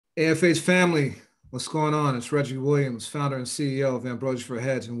AFH family, what's going on? It's Reggie Williams, founder and CEO of Ambrosia for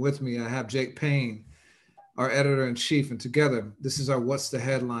Heads. And with me, I have Jake Payne, our editor in chief. And together, this is our What's the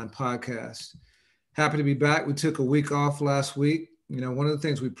Headline podcast. Happy to be back. We took a week off last week. One of the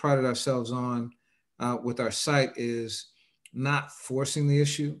things we prided ourselves on with our site is not forcing the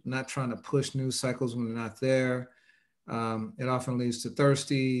issue, not trying to push news cycles when they're not there. It often leads to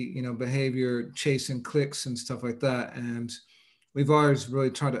thirsty, behavior, chasing clicks and stuff like that. And we've always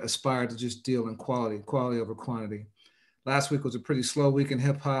really tried to aspire to just deal in quality over quantity. Last week was a pretty slow week in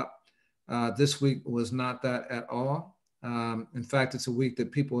hip hop. This week was not that at all. In fact, it's a week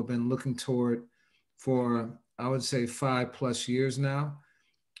that people have been looking toward for, I would say, 5+ years now,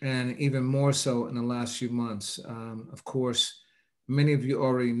 and even more so in the last few months. Of course, many of you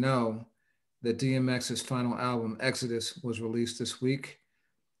already know that DMX's final album, Exodus, was released this week.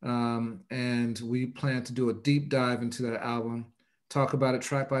 And we plan to do a deep dive into that album, talk about it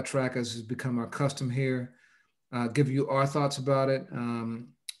track by track as has become our custom here, give you our thoughts about it,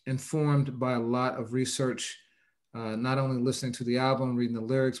 informed by a lot of research, not only listening to the album, reading the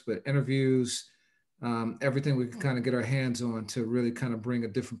lyrics, but interviews, everything we can kind of get our hands on to really kind of bring a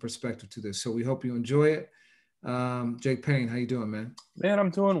different perspective to this. So we hope you enjoy it. Jake Payne, how you doing, man? Man,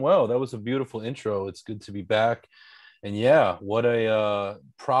 I'm doing well. That was a beautiful intro. It's good to be back. And yeah, what a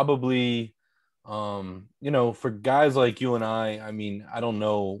probably for guys like you and I mean, I don't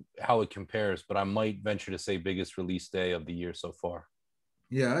know how it compares, but I might venture to say biggest release day of the year so far.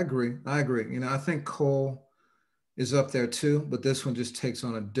 Yeah, I agree. I think Cole is up there too, but this one just takes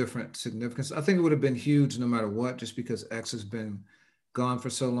on a different significance. I think it would have been huge no matter what, just because X has been gone for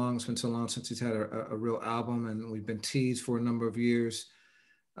so long. It's been so long since he's had a real album, and we've been teased for a number of years.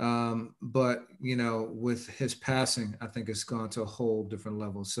 But with his passing, I think it's gone to a whole different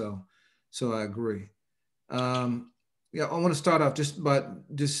level. So I agree. Yeah, I want to start off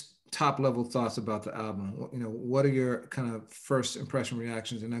just top level thoughts about the album. What are your kind of first impression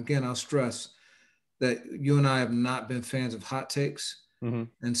reactions? And again, I'll stress that you and I have not been fans of hot takes. Mm-hmm.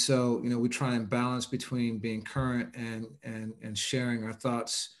 And so, we try and balance between being current and sharing our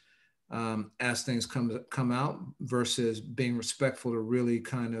thoughts as things come out versus being respectful to really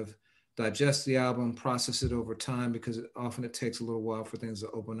kind of digest the album, process it over time, because often it takes a little while for things to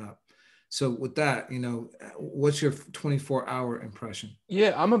open up. So with that, what's your 24-hour impression?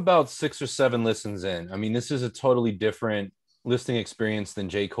 Yeah, I'm about 6 or 7 listens in. I mean, this is a totally different listening experience than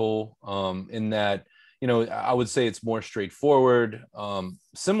J. Cole, in that, I would say it's more straightforward,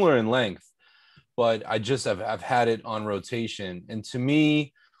 similar in length, but I've had it on rotation. And to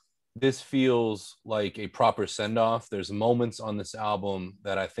me, this feels like a proper send-off. There's moments on this album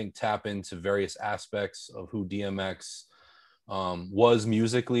that I think tap into various aspects of who DMX was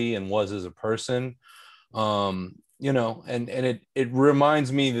musically and was as a person. And it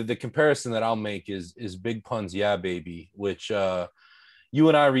reminds me that the comparison that I'll make is Big Pun's Yeah Baby, which you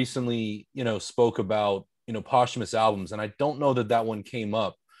and I recently, spoke about, posthumous albums. And I don't know that one came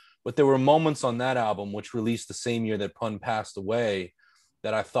up, but there were moments on that album, which released the same year that Pun passed away,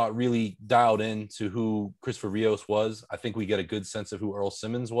 that I thought really dialed into who Christopher Rios was. I think we get a good sense of who Earl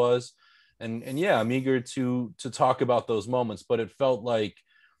Simmons was. And yeah, I'm eager to talk about those moments, but it felt like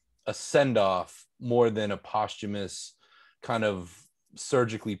a send-off more than a posthumous kind of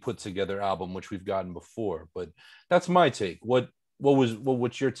surgically put together album, which we've gotten before. But that's my take. What's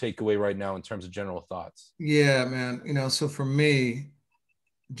your takeaway right now in terms of general thoughts? Yeah, man. So for me,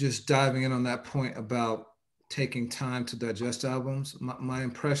 just diving in on that point about taking time to digest albums, my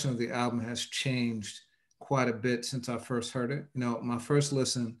impression of the album has changed quite a bit since I first heard it. My first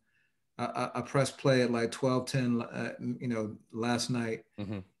listen, I pressed play at like 12:10, last night,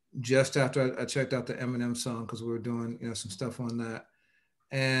 Mm-hmm. just after I checked out the Eminem song, because we were doing, some stuff on that.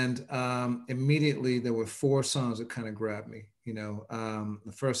 And immediately there were 4 songs that kind of grabbed me.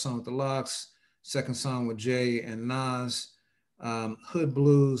 The first song with the Locks, second song with Jay and Nas, Hood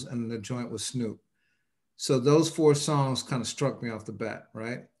Blues, and the joint with Snoop. So those 4 songs kind of struck me off the bat,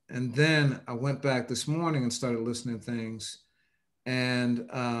 right? And then I went back this morning and started listening to things, and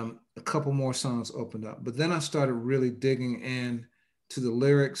a couple more songs opened up. But then I started really digging in to the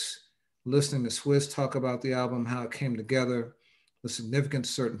lyrics, listening to Swizz talk about the album, how it came together, the significance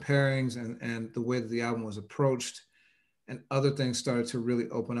of certain pairings, and the way that the album was approached, and other things started to really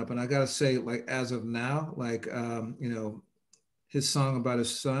open up. And I gotta say, like, as of now, like, his song about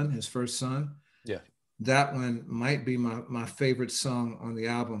his son, his first son, Yeah. that one might be my favorite song on the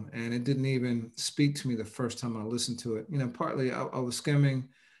album. And it didn't even speak to me the first time I listened to it. Partly I was skimming,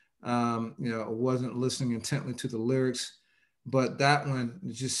 I wasn't listening intently to the lyrics, but that one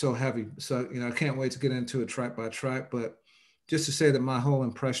is just so heavy. So, I can't wait to get into it track by track, but just to say that my whole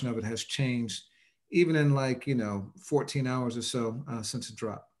impression of it has changed, even in like, 14 hours or so since it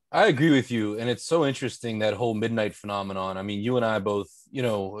dropped. I agree with you, and it's so interesting, that whole midnight phenomenon. I mean, you and I both,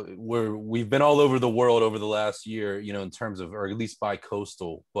 we've been all over the world over the last year, in terms of, or at least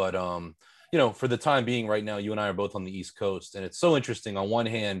bi-coastal. But for the time being, right now, you and I are both on the East Coast, and it's so interesting. On one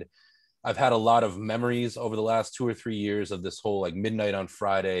hand, I've had a lot of memories over the last 2 or 3 years of this whole like midnight on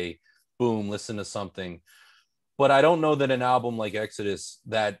Friday, boom, listen to something. But I don't know that an album like Exodus,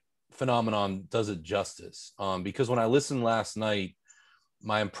 that phenomenon, does it justice. Because when I listened last night,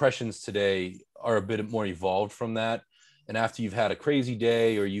 my impressions today are a bit more evolved from that. And after you've had a crazy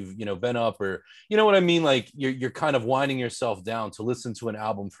day, or you've, been up, or, you know what I mean? Like you're kind of winding yourself down to listen to an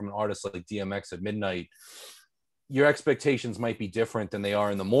album from an artist like DMX at midnight. Your expectations might be different than they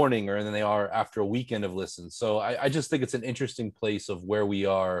are in the morning, or than they are after a weekend of listen. So I just think it's an interesting place of where we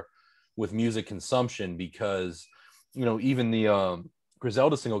are with music consumption, because, even the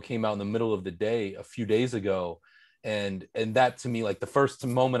Griselda single came out in the middle of the day a few days ago. And that, to me, like the first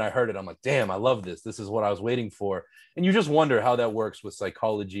moment I heard it, I'm like, damn, I love this. This is what I was waiting for. And you just wonder how that works with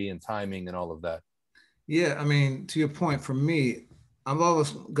psychology and timing and all of that. Yeah, I mean, to your point, for me, I've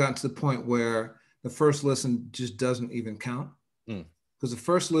always gotten to the point where the first listen just doesn't even count. Mm. Because the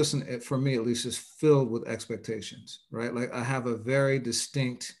first listen, for me at least, is filled with expectations, right? Like I have a very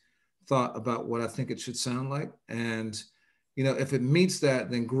distinct thought about what I think it should sound like. And if it meets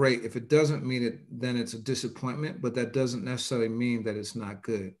that, then great. If it doesn't meet it, then it's a disappointment, but that doesn't necessarily mean that it's not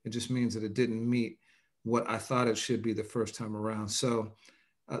good. It just means that it didn't meet what I thought it should be the first time around. So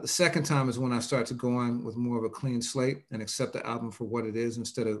the second time is when I start to go on with more of a clean slate and accept the album for what it is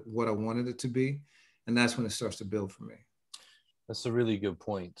instead of what I wanted it to be. And that's when it starts to build for me. That's a really good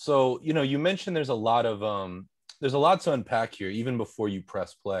point. So, you mentioned there's a lot to unpack here, even before you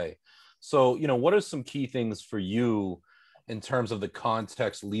press play. So, what are some key things for you in terms of the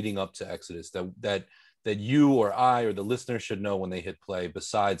context leading up to Exodus that you or I or the listener should know when they hit play,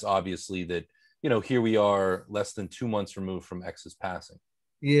 besides obviously that, here we are less than 2 months removed from X's passing?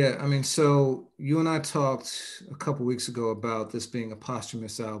 Yeah, I mean, so you and I talked a couple weeks ago about this being a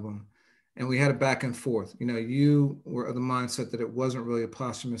posthumous album, and we had a back and forth. You were of the mindset that it wasn't really a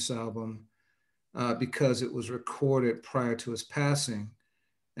posthumous album because it was recorded prior to his passing.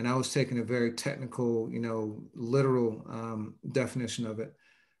 And I was taking a very technical, literal definition of it.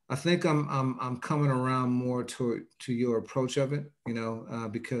 I think I'm coming around more to your approach of it,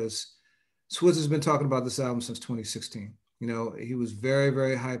 because Swizz has been talking about this album since 2016. He was very,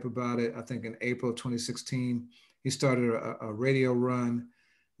 very hype about it. I think in April of 2016, he started a radio run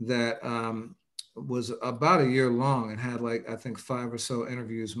that was about a year long and had like, I think 5 or so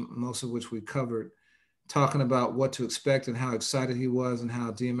interviews, most of which we covered, talking about what to expect and how excited he was and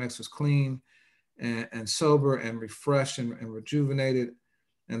how DMX was clean and sober and refreshed and rejuvenated,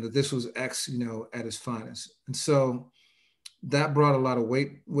 and that this was X, at his finest. And so that brought a lot of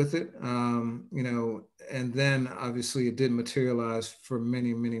weight with it, and then obviously it didn't materialize for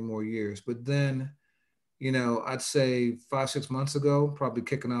many, many more years. But then, I'd say 5-6 months ago, probably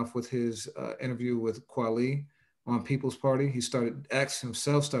kicking off with his interview with Kweli on People's Party, X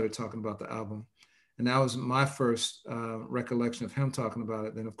himself started talking about the album. And that was my first recollection of him talking about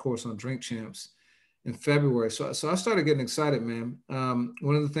it. Then, of course, on Drink Champs in February. So I started getting excited, man.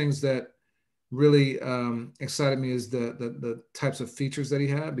 One of the things that really excited me is the types of features that he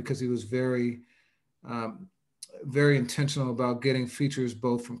had, because he was very, very intentional about getting features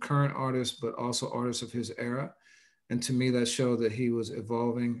both from current artists, but also artists of his era. And to me, that showed that he was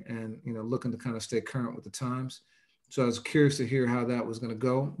evolving and, looking to kind of stay current with the times. So I was curious to hear how that was going to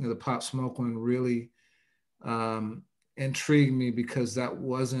go. The Pop Smoke one really intrigued me, because that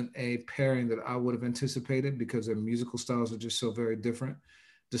wasn't a pairing that I would have anticipated, because their musical styles are just so very different,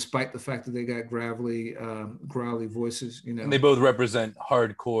 despite the fact that they got growly voices. And they both represent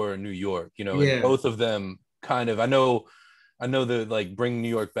hardcore New York, Yeah. And both of them kind of, I know that like bring New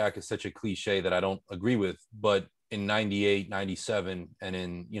York back is such a cliche that I don't agree with, but in 98, 97, and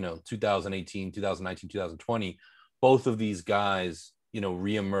in, 2018, 2019, 2020, both of these guys,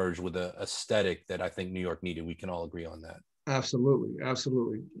 reemerge with a aesthetic that I think New York needed. We can all agree on that. Absolutely.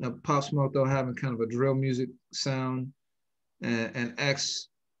 Now, Pop Smoke, though, having kind of a drill music sound, and X,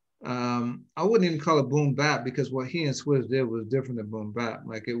 I wouldn't even call it boom bap, because what he and Swizz did was different than boom bap.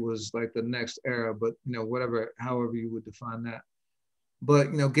 Like it was like the next era, but however you would define that.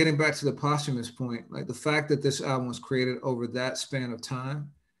 But getting back to the posthumous point, like the fact that this album was created over that span of time,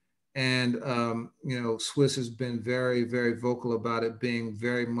 and Swizz has been very, very vocal about it being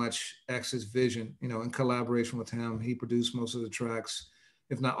very much X's vision. In collaboration with him, he produced most of the tracks,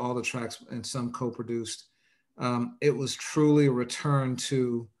 if not all the tracks, and some co-produced. it was truly a return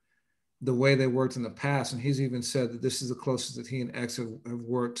to the way they worked in the past. And he's even said that this is the closest that he and X have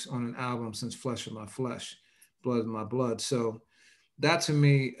worked on an album since Flesh of My Flesh, Blood of My Blood. So that to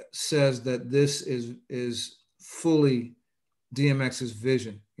me says that this is fully DMX's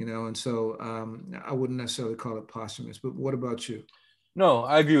vision, you know, and so I wouldn't necessarily call it posthumous. But what about you? No,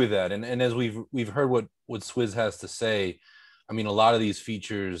 I agree with that. And as we've heard what Swizz has to say, I mean, a lot of these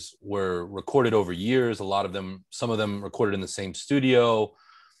features were recorded over years. A lot of them, some of them recorded in the same studio.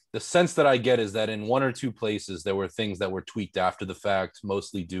 The sense that I get is that in one or two places there were things that were tweaked after the fact,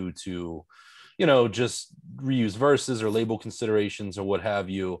 mostly due to, you know, just reuse verses or label considerations or what have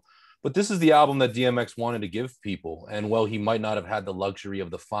you. But this is the album that DMX wanted to give people. And while he might not have had the luxury of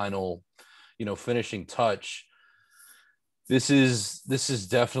the final, you know, finishing touch, this is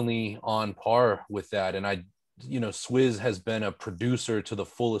definitely on par with that. And you know, Swizz has been a producer to the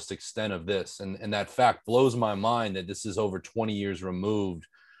fullest extent of this. And that fact blows my mind that this is over 20 years removed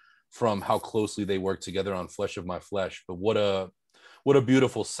from how closely they worked together on Flesh of My Flesh. But what a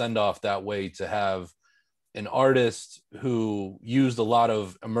beautiful send-off that way, to have an artist who used a lot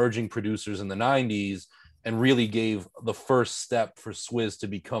of emerging producers in the 90s and really gave the first step for Swizz to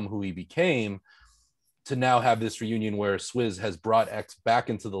become who he became, to now have this reunion where Swizz has brought X back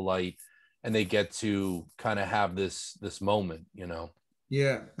into the light and they get to kind of have this moment, you know?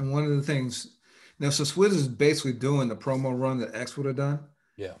 Yeah. And one of the things now, so Swizz is basically doing the promo run that X would have done.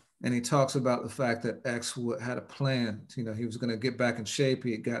 Yeah. And he talks about the fact that X had a plan. You know, he was going to get back in shape.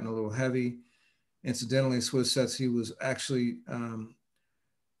 He had gotten a little heavy. Incidentally, Swizz says he was actually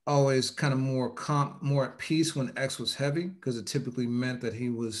always kind of more at peace when X was heavy, because it typically meant that he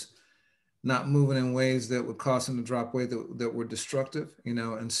was not moving in ways that would cause him to drop weight that were destructive, you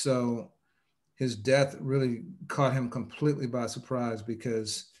know. And so his death really caught him completely by surprise,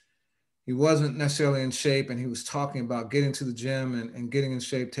 because he wasn't necessarily in shape, and he was talking about getting to the gym and getting in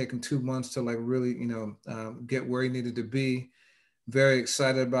shape, taking 2 months to like really, you know, get where he needed to be. Very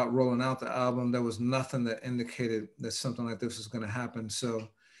excited about rolling out the album. There was nothing that indicated that something like this was going to happen. So,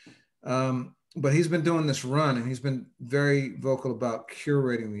 but he's been doing this run, and he's been very vocal about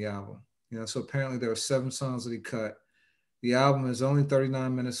curating the album. You know, so apparently there are 7 songs that he cut. The album is only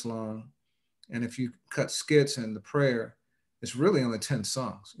 39 minutes long, and if you cut skits and the prayer, it's really only 10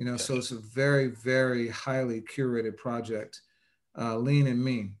 songs. You know, so it's a very, very highly curated project, lean and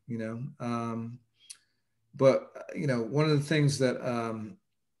mean. You know. But, you know, one of the things that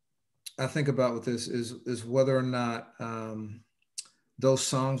I think about with this is whether or not those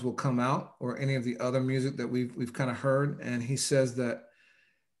songs will come out, or any of the other music that we've kind of heard. And he says that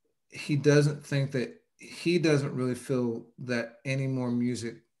he doesn't really feel that any more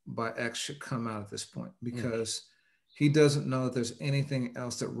music by X should come out at this point, because he doesn't know that there's anything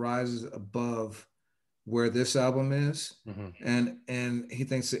else that rises above where this album is. And he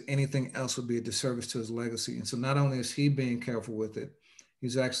thinks that anything else would be a disservice to his legacy. And so not only is he being careful with it,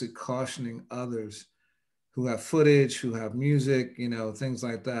 he's actually cautioning others who have footage, who have music, you know, things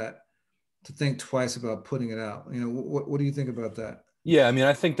like that, to think twice about putting it out. You know, what do you think about that? Yeah, I mean,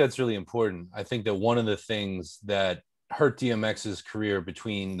 I think that's really important. I think that one of the things that hurt DMX's career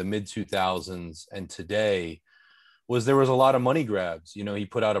between the mid 2000s and today was there was a lot of money grabs. You know, he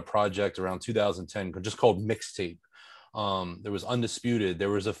put out a project around 2010 just called Mixtape. There was Undisputed. There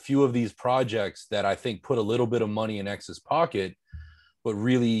was a few of these projects that I think put a little bit of money in X's pocket, but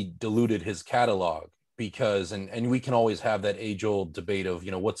really diluted his catalog. Because, and we can always have that age-old debate of,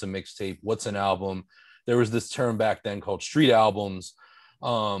 you know, what's a mixtape, what's an album. There was this term back then called street albums.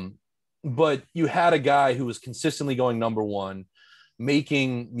 But you had a guy who was consistently going #1,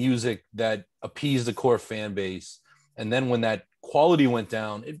 making music that appeased the core fan base. And then when that quality went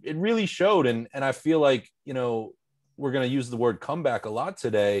down, it really showed. And I feel like, you know, we're going to use the word comeback a lot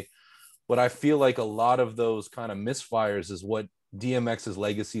today, but I feel like a lot of those kind of misfires is what DMX's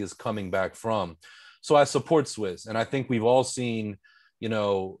legacy is coming back from. So I support Swizz. And I think we've all seen, you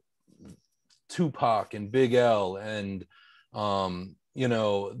know, Tupac and Big L and, you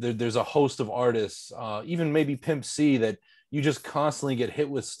know, there's a host of artists, even maybe Pimp C, that you just constantly get hit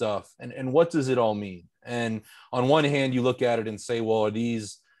with stuff. And what does it all mean? And on one hand, you look at it and say, well, are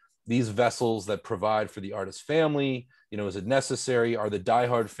these vessels that provide for the artist's family? You know, is it necessary? Are the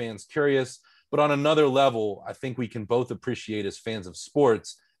diehard fans curious? But on another level, I think we can both appreciate, as fans of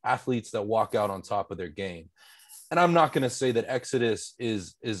sports, athletes that walk out on top of their game. And I'm not going to say that Exodus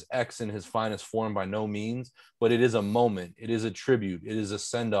is X in his finest form, by no means, but it is a moment. It is a tribute. It is a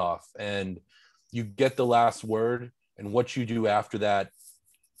send-off. And you get the last word, and what you do after that,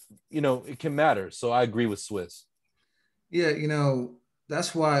 you know, it can matter. So I agree with Swizz. Yeah, you know,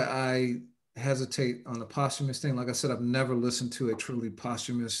 that's why hesitate on the posthumous thing. Like I said, I've never listened to a truly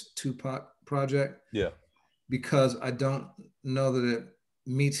posthumous Tupac project Yeah. because I don't know that it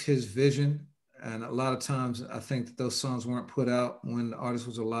meets his vision. And a lot of times I think that those songs weren't put out when the artist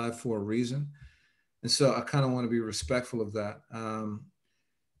was alive for a reason. And so I kind of want to be respectful of that.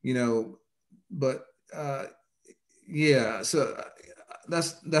 You know, but yeah, so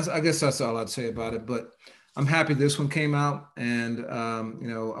that's I guess that's all I'd say about it. But I'm happy this one came out, and you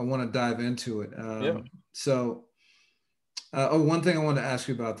know, I want to dive into it. Yeah. So, oh, one thing I wanted to ask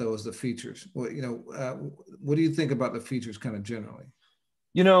you about though is the features. Well, you know, what do you think about the features, kind of generally?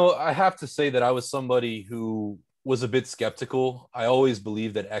 You know, I have to say that I was somebody who was a bit skeptical. I always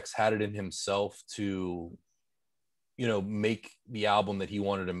believed that X had it in himself to, you know, make the album that he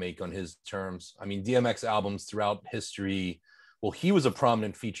wanted to make on his terms. I mean, DMX albums throughout history, well, he was a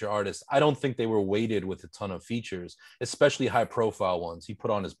prominent feature artist. I don't think they were weighted with a ton of features, especially high profile ones. He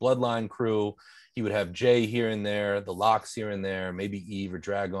put on his Bloodline crew. He would have Jay here and there, the Locks here and there, maybe Eve or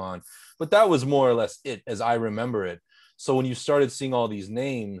Dragon. But that was more or less it as I remember it. So when you started seeing all these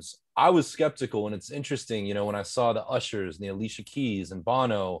names, I was skeptical. And it's interesting, you know, when I saw the Ushers and the Alicia Keys and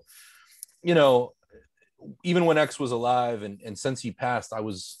Bono, you know, even when X was alive and since he passed, I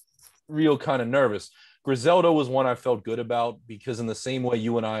was real kind of nervous. Griselda was one I felt good about because in the same way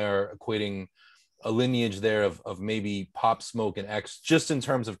you and I are equating a lineage there of maybe Pop Smoke and X, just in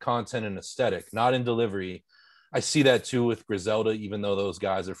terms of content and aesthetic, not in delivery. I see that too with Griselda, even though those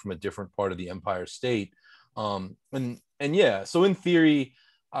guys are from a different part of the Empire State. And yeah, so in theory,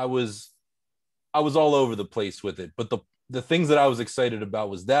 I was all over the place with it. But the things that I was excited about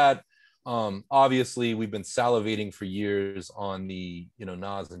was that obviously we've been salivating for years on the, you know,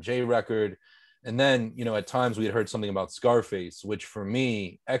 Nas and Jay record. And then, you know, at times we had heard something about Scarface, which for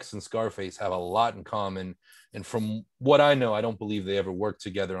me, X and Scarface have a lot in common. And from what I know, I don't believe they ever worked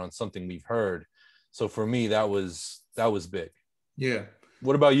together on something we've heard. So for me, that was big. Yeah.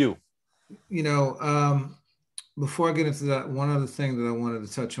 What about you? You know, before I get into that, one other thing that I wanted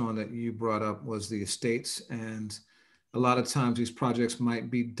to touch on that you brought up was the estates. And a lot of times these projects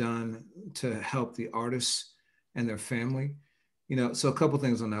might be done to help the artists and their family. You know, so a couple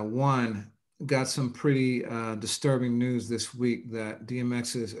things on that. One, got some pretty disturbing news this week that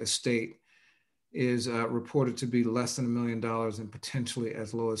DMX's estate is reported to be less than $1 million and potentially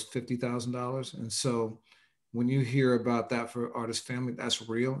as low as $50,000. And so when you hear about that for artist family, that's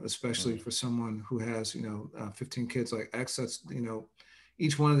real, especially for someone who has, you know, 15 kids like X. That's, you know,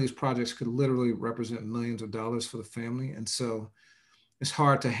 each one of these projects could literally represent millions of dollars for the family. And so it's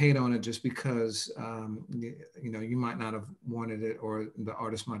hard to hate on it just because, you know, you might not have wanted it or the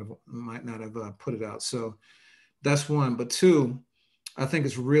artist might not have put it out. So that's one. But two, I think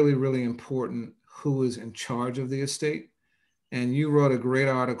it's really, really important who is in charge of the estate. And you wrote a great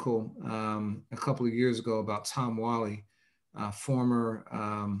article a couple of years ago about Tom Whalley, former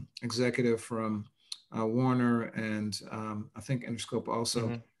executive from Warner and I think Interscope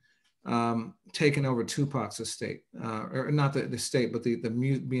also, taking over Tupac's estate, or not the estate, but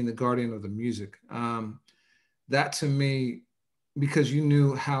being the guardian of the music. That to me, because you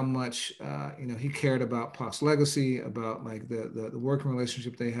knew how much you know, he cared about Pac's legacy, about like the working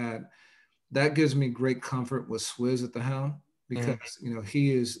relationship they had. That gives me great comfort with Swizz at the helm because you know,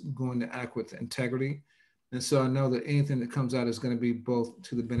 he is going to act with integrity. And so I know that anything that comes out is going to be both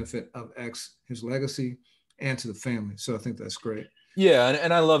to the benefit of X, his legacy, and to the family. So I think that's great. Yeah,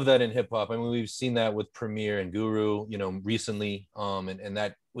 and I love that in hip hop. I mean, we've seen that with Premier and Guru, you know, recently, and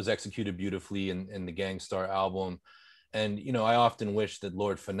that was executed beautifully in the Gangstar album. And you know, I often wish that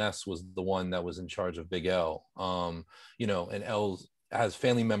Lord Finesse was the one that was in charge of Big L. You know, and L has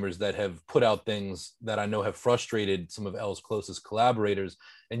family members that have put out things that I know have frustrated some of L's closest collaborators.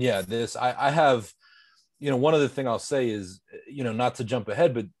 And yeah, I have, you know, one other thing I'll say is, you know, not to jump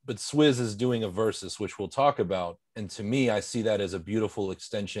ahead, but Swizz is doing a versus, which we'll talk about. And to me, I see that as a beautiful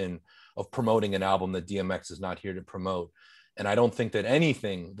extension of promoting an album that DMX is not here to promote. And I don't think that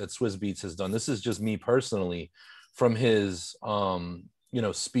anything that Swizz Beatz has done, this is just me personally, from his, you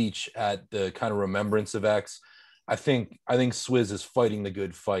know, speech at the kind of remembrance of X, I think Swizz is fighting the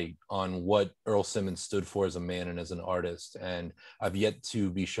good fight on what Earl Simmons stood for as a man and as an artist. And I've yet to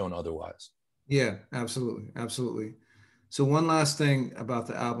be shown otherwise. Yeah, absolutely. Absolutely. So one last thing about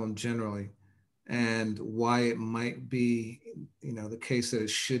the album generally and why it might be, you know, the case that it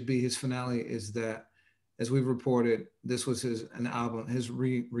should be his finale is that, as we've reported, this was an album, his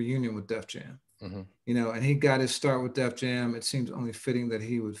reunion with Def Jam. You know, and he got his start with Def Jam. It seems only fitting that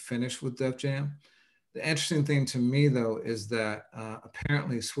he would finish with Def Jam. The interesting thing to me, though, is that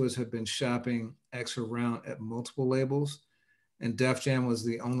apparently Swizz had been shopping X around at multiple labels. and Def Jam was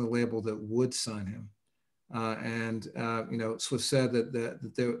the only label that would sign him. You know, Swizz said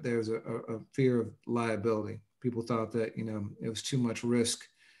that there's a fear of liability. People thought that, you know, it was too much risk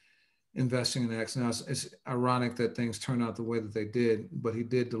investing in X. Now it's ironic that things turned out the way that they did, but he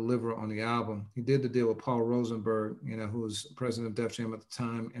did deliver on the album. He did the deal with Paul Rosenberg, you know, who was president of Def Jam at the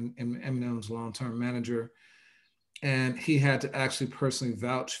time and Eminem's long-term manager. And he had to actually personally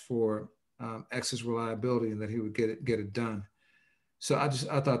vouch for X's reliability and that he would get it done. So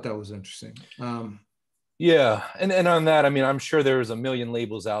I thought that was interesting. Yeah, and on that, I mean, I'm sure there's a million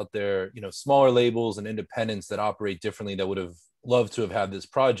labels out there, you know, smaller labels and independents that operate differently that would have loved to have had this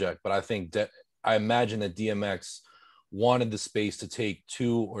project. But I think that I imagine that DMX wanted the space to take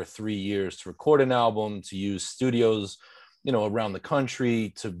 2 or 3 years to record an album, to use studios, you know, around the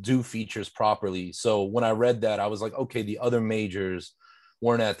country, to do features properly. So when I read that, I was like, okay, the other majors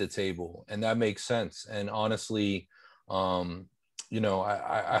weren't at the table, and that makes sense. And honestly, you know,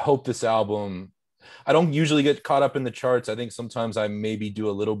 I hope this album. I don't usually get caught up in the charts. I think sometimes I maybe do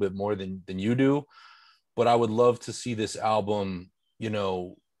a little bit more than you do, but I would love to see this album, you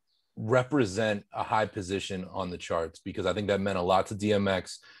know, represent a high position on the charts, because I think that meant a lot to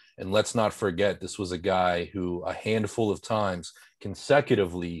DMX. And let's not forget, this was a guy who a handful of times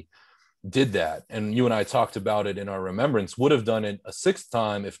consecutively did that. And you and I talked about it in our remembrance, would have done it a 6th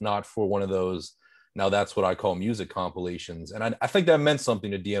time if not for one of those. Now that's what I call music compilations. And I think that meant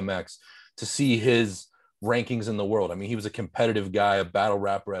something to DMX, to see his rankings in the world. I mean, he was a competitive guy, a battle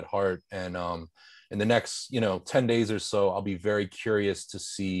rapper at heart. And in the next, you know, 10 days or so, I'll be very curious to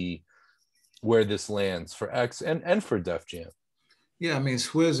see where this lands for X and for Def Jam. Yeah, I mean,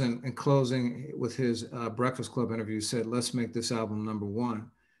 Swizz in closing with his Breakfast Club interview said, "Let's make this album #1."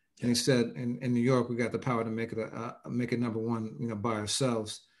 And he said, in New York, we got the power to make it #1, you know, by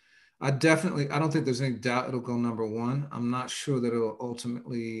ourselves. I don't think there's any doubt it'll go #1. I'm not sure that it'll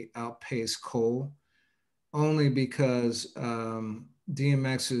ultimately outpace Cole, only because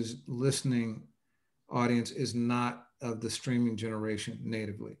DMX's listening audience is not of the streaming generation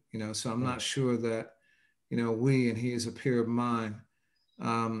natively, you know, so I'm not sure that, you know, we, and he is a peer of mine,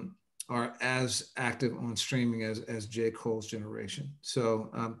 are as active on streaming as J. Cole's generation.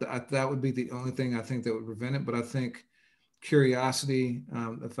 So that would be the only thing I think that would prevent it. But I think curiosity,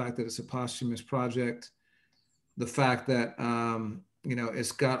 the fact that it's a posthumous project, the fact that, you know,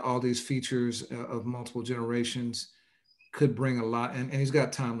 it's got all these features of multiple generations could bring a lot. And he's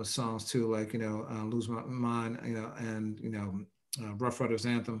got timeless songs too, like, you know, Lose My Mind, you know, and, you know, Rough Riders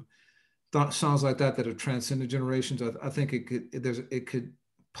Anthem, songs like that have transcended generations. I think it could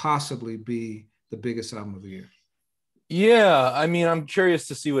possibly be the biggest album of the year. Yeah, I mean, I'm curious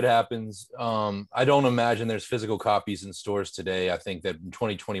to see what happens. I don't imagine there's physical copies in stores today. I think that in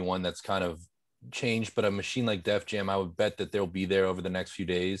 2021, that's kind of changed, but a machine like Def Jam, I would bet that they'll be there over the next few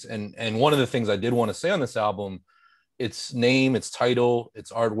days. And one of the things I did want to say on this album, its name, its title,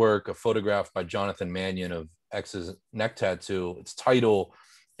 its artwork, a photograph by Jonathan Mannion of X's neck tattoo, its title,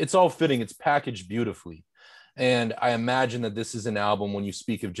 it's all fitting. It's packaged beautifully. And I imagine that this is an album, when you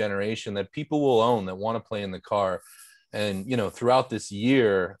speak of generation, that people will own, that want to play in the car. And, you know, throughout this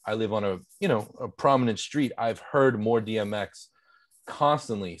year, I live on a prominent street. I've heard more DMX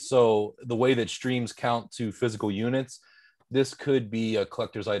constantly. So the way that streams count to physical units, this could be a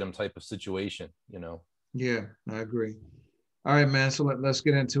collector's item type of situation, you know? Yeah, I agree. All right, man. So let's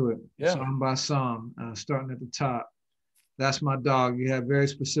get into it. Yeah. Song by song, starting at the top. That's My Dog. You have very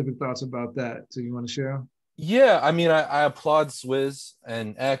specific thoughts about that. So you want to share? Yeah, I mean, I applaud Swizz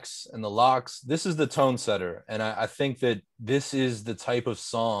and X and the Locks. This is the tone setter. And I think that this is the type of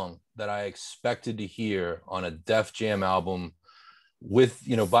song that I expected to hear on a Def Jam album with,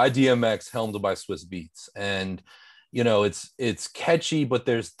 you know, by DMX, helmed by Swizz Beatz. And, you know, it's catchy, but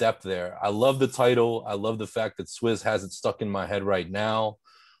there's depth there. I love the title. I love the fact that Swizz has it stuck in my head right now.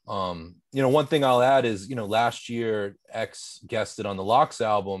 You know, one thing I'll add is, you know, last year X guested on the Locks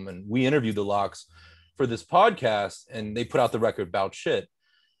album, and we interviewed the Locks for this podcast, and they put out the record About Shit.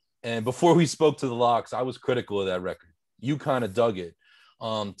 And before we spoke to the Locks, I was critical of that record. You kind of dug it.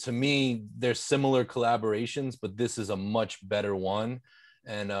 To me, there's similar collaborations, but this is a much better one.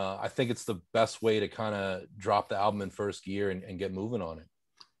 And I think it's the best way to kind of drop the album in first gear and get moving on it.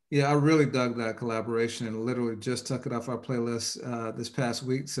 Yeah, I really dug that collaboration and literally just took it off our playlist this past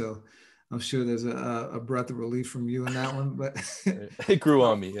week. So I'm sure there's a breath of relief from you in that one, but it grew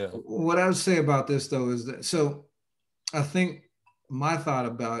on me. Yeah. What I would say about this though is that, so I think my thought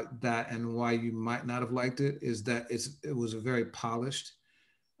about that and why you might not have liked it is that it was a very polished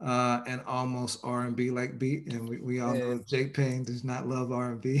and almost R&B like beat, and we all know Jake Payne does not love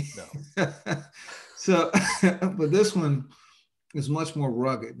R&B. No. So, but this one, is much more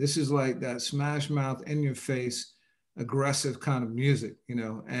rugged. This is like that smash mouth, in your face, aggressive kind of music, you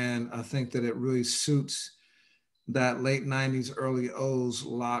know, and I think that it really suits that late 90s, early O's,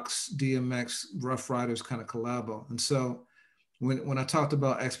 Locks, DMX, Rough Riders kind of collabo. And so when I talked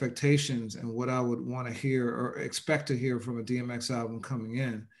about expectations and what I would want to hear or expect to hear from a DMX album coming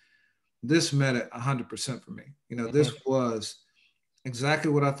in, this met it 100% for me. You know, this was exactly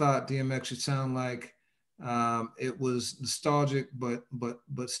what I thought DMX should sound like. It was nostalgic, but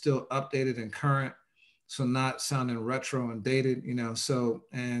still updated and current. So not sounding retro and dated, you know. So,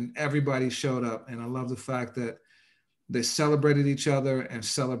 and everybody showed up, and I love the fact that they celebrated each other and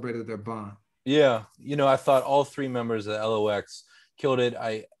celebrated their bond. Yeah, you know, I thought all three members of LOX killed it.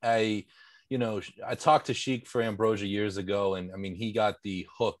 You know, I talked to Sheik for Ambrosia years ago, and I mean, he got the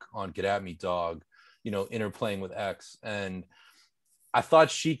hook on "Get at Me, Dog," you know, interplaying with X, and I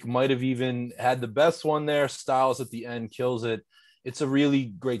thought Sheik might have even had the best one there. Styles at the end kills it. It's a really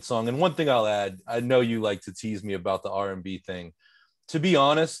great song. And one thing I'll add, I know you like to tease me about the R&B thing. To be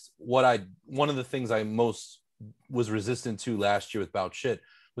honest, one of the things I most was resistant to last year with Bout Shit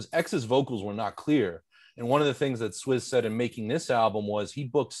was X's vocals were not clear. And one of the things that Swizz said in making this album was he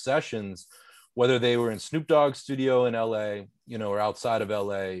booked sessions, whether they were in Snoop Dogg's studio in LA, you know, or outside of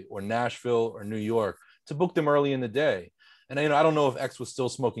LA or Nashville or New York, to book them early in the day. And you know, I don't know if X was still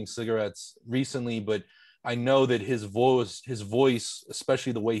smoking cigarettes recently, but I know that his voice,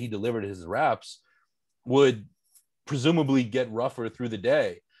 especially the way he delivered his raps, would presumably get rougher through the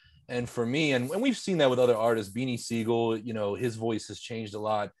day. And for me, and we've seen that with other artists, Beanie Siegel, you know, his voice has changed a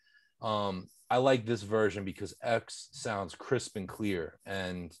lot. I like this version because X sounds crisp and clear.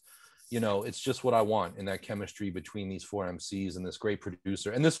 And, you know, it's just what I want in that chemistry between these four MCs and this great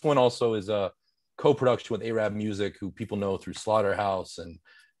producer. And this one also is a co-production with Arab Music, who people know through Slaughterhouse and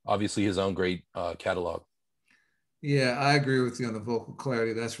obviously his own great catalog. Yeah, I agree with you on the vocal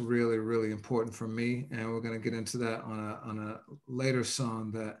clarity. That's really, really important for me. And we're going to get into that on a later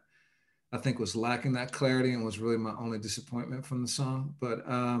song that I think was lacking that clarity and was really my only disappointment from the song. But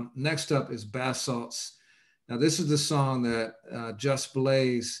next up is Bath Salts. Now, this is the song that Just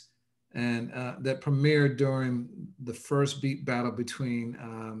Blaze and that premiered during the first beat battle between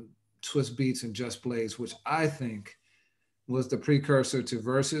Swizz Beatz and Just Blaze, which I think was the precursor to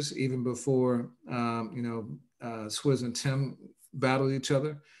Versus, even before, Swizz and Tim battled each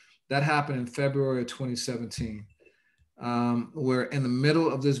other. That happened in February of 2017. Where in the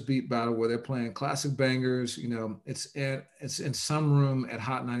middle of this beat battle where they're playing classic bangers, you know, it's in some room at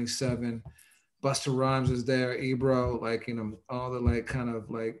Hot 97. Busta Rhymes is there, Ebro, like, you know, all the like kind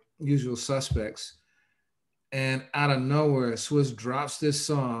of like usual suspects. And out of nowhere, Swizz drops this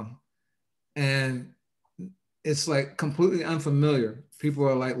song and it's like completely unfamiliar. People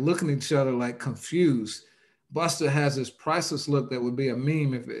are like looking at each other like confused. Busta has this priceless look that would be a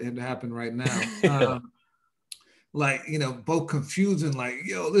meme if it had happened right now. Yeah. Like, you know, both confused and like,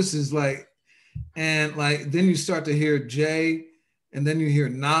 yo, this is like, and like, then you start to hear Jay, and then you hear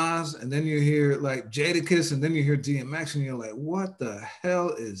Nas, and then you hear like Jadakiss, and then you hear DMX, and you're like, what the hell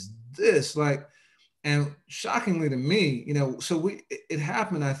is this? Like, and shockingly to me, you know, so it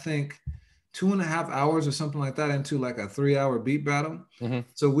happened, I think, 2.5 hours or something like that into like a 3-hour beat battle. Mm-hmm.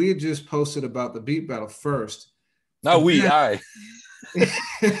 So we had just posted about the beat battle first. No, I.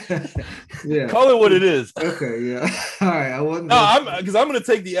 Yeah. Call it what it is. Okay, yeah. All right. I wasn't. No, I'm going to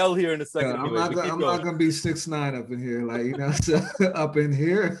take the L here in a second. Yeah, anyway, I'm not gonna be 6'9" up in here, like, you know, so up in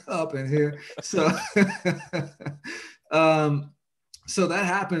here. So so that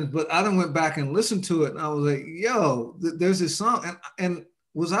happens, but I then went back and listened to it and I was like, yo, there's this song. And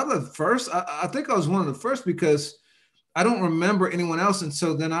was I the first? I think I was one of the first because I don't remember anyone else. And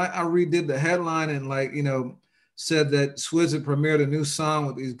so then I redid the headline and, like, you know, said that Swizz had premiered a new song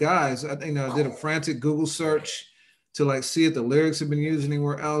with these guys. I think, you know, I did a frantic Google search to like see if the lyrics had been used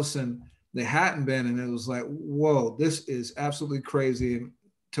anywhere else, and they hadn't been. And it was like, whoa, this is absolutely crazy. And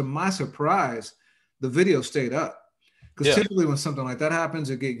to my surprise, the video stayed up. Because typically when something like that happens,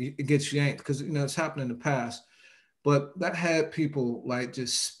 it gets yanked because, you know, it's happened in the past. But that had people like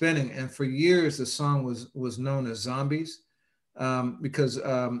just spinning. And for years, the song was known as Zombies, because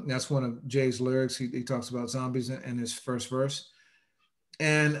that's one of Jay's lyrics. He talks about zombies in his first verse.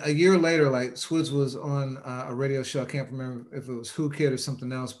 And a year later, like, Swizz was on a radio show. I can't remember if it was Who Kid or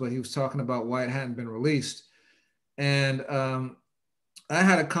something else, but he was talking about why it hadn't been released. And I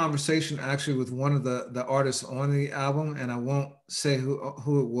had a conversation actually with one of the artists on the album, and I won't say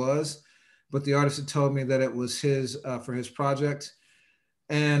who it was, but the artist had told me that it was his for his project.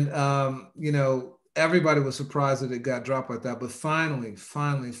 And, you know, everybody was surprised that it got dropped like that. But finally,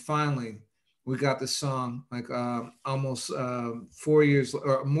 we got this song like almost 4 years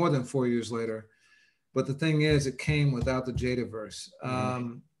or more than 4 years later. But the thing is, it came without the Jada verse.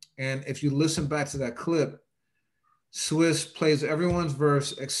 And if you listen back to that clip, Swizz plays everyone's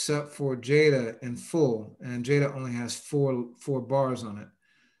verse except for Jada in full, and Jada only has four bars on it.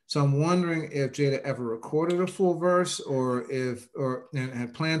 So I'm wondering if Jada ever recorded a full verse, or and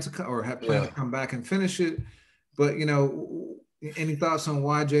had planned to come back and finish it. But any thoughts on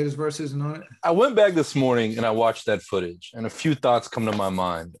why Jada's verse isn't on it? I went back this morning and I watched that footage, and a few thoughts come to my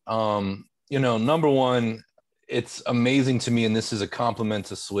mind. Number one, it's amazing to me, and this is a compliment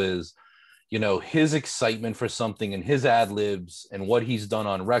to Swizz, his excitement for something and his ad libs and what he's done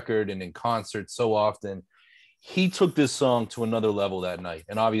on record and in concert so often. He took this song to another level that night.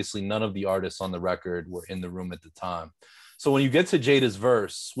 And obviously none of the artists on the record were in the room at the time. So when you get to Jada's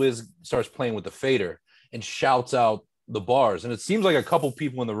verse, Swizz starts playing with the fader and shouts out the bars. And it seems like a couple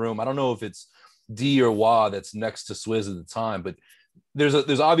people in the room, I don't know if it's D or Wah that's next to Swizz at the time, but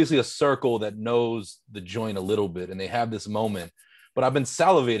there's obviously a circle that knows the joint a little bit, and they have this moment. But I've been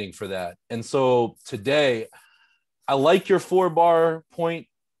salivating for that. And so today, I like your 4-bar point.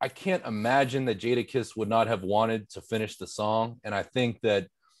 I can't imagine that Jadakiss would not have wanted to finish the song. And I think that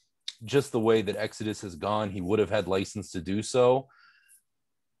just the way that Exodus has gone, he would have had license to do so.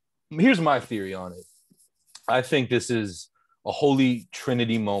 Here's my theory on it. I think this is a holy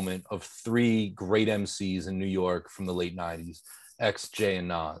trinity moment of 3 great MCs in New York from the late 90s, X, Jay, and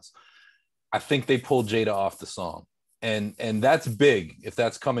Nas. I think they pulled Jada off the song. And that's big if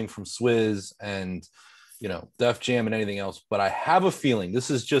that's coming from Swizz and, Def Jam and anything else. But I have a feeling,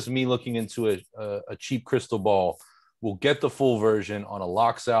 this is just me looking into a cheap crystal ball, we'll get the full version on a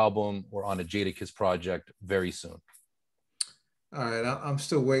Lox album or on a Jadakiss project very soon. All right, I'm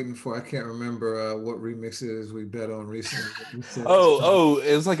still waiting for, I can't remember what remix it is we bet on recently.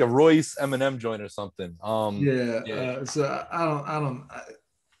 It was like a Royce Eminem joint or something. So I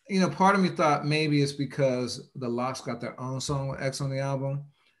don't, part of me thought maybe it's because the Lox got their own song with X on the album,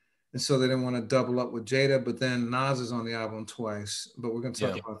 and so they didn't want to double up with Jada, but then Nas is on the album twice, but we're going to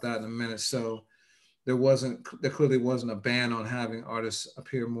talk about that in a minute. So there clearly wasn't a ban on having artists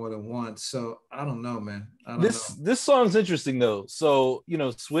appear more than once. So I don't know, man. This song's interesting though. So,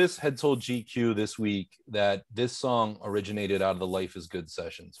 Swizz had told GQ this week that this song originated out of the Life is Good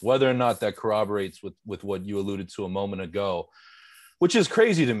sessions. Whether or not that corroborates with what you alluded to a moment ago, which is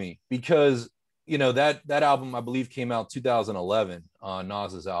crazy to me because, that album, I believe, came out 2011,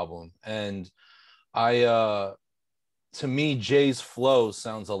 Nas's album. And to me, Jay's flow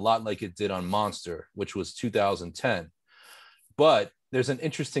sounds a lot like it did on Monster, which was 2010. But there's an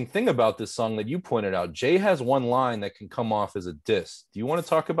interesting thing about this song that you pointed out. Jay has one line that can come off as a diss. Do you want to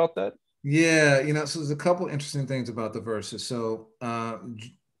talk about that? Yeah, so there's a couple interesting things about the verses. So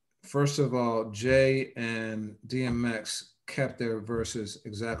first of all, Jay and DMX kept their verses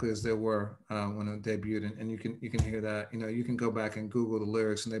exactly as they were when it debuted, and you can hear that. You can go back and Google the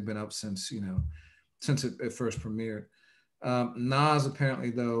lyrics, and they've been up since it first premiered. Nas apparently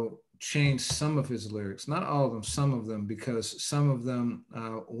though changed some of his lyrics, not all of them, some of them, because some of them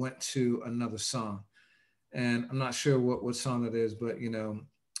went to another song, and I'm not sure what song that is, but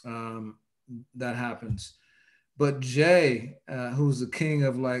that happens. But Jay, who's the king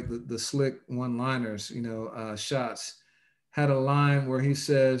of like the slick one-liners, shots, had a line where he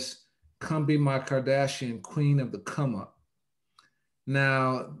says, "Come be my Kardashian, queen of the come up."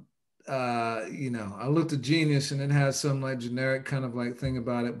 Now, I looked at Genius and it has some like generic kind of like thing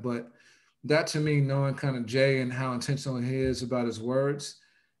about it, but that to me, knowing kind of Jay and how intentional he is about his words,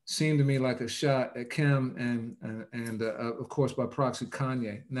 seemed to me like a shot at Kim and of course by proxy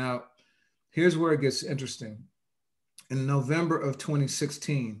Kanye. Now, here's where it gets interesting. In November of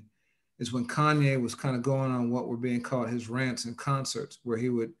 2016 is when Kanye was kind of going on what were being called his rants and concerts, where he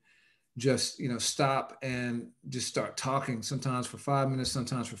would just stop and just start talking, sometimes for 5 minutes,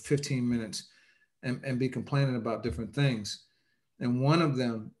 sometimes for 15 minutes, and be complaining about different things. And one of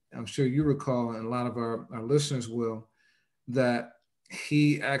them, I'm sure you recall, and a lot of our listeners will, that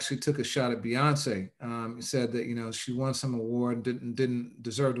he actually took a shot at Beyonce. He said that she won some award, didn't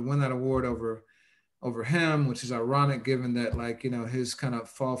deserve to win that award over him, which is ironic given that his kind of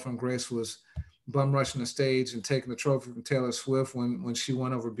fall from grace was bum rushing the stage and taking the trophy from Taylor Swift when she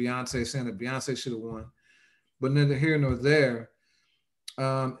won over Beyonce, saying that Beyonce should have won. But neither here nor there.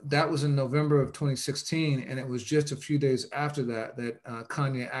 That was in November of 2016, and it was just a few days after that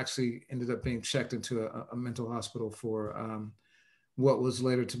Kanye actually ended up being checked into a mental hospital for what was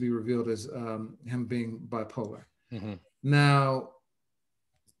later to be revealed as him being bipolar. Mm-hmm. Now,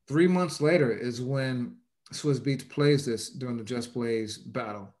 3 months later is when Swizz Beatz plays this during the Just Blaze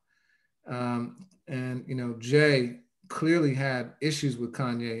battle. And, Jay clearly had issues with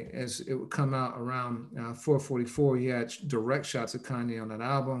Kanye as it would come out around 444. He had direct shots at Kanye on that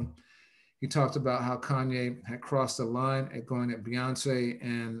album. He talked about how Kanye had crossed the line at going at Beyonce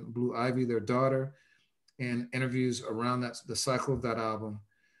and Blue Ivy, their daughter, in interviews around the cycle of that album.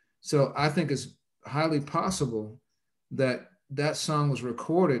 So I think it's highly possible that that song was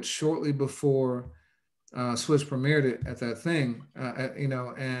recorded shortly before Swizz premiered it at that thing,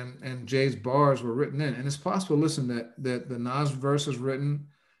 and Jay's bars were written in. And it's possible, listen, that the Nas verse was written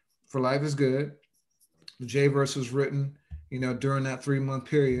for Life is Good. The Jay verse was written, during that 3-month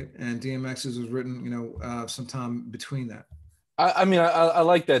period, and DMX's was written, sometime between that. I mean, I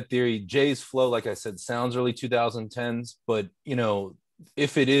like that theory. Jay's flow, like I said, sounds early 2010s, but,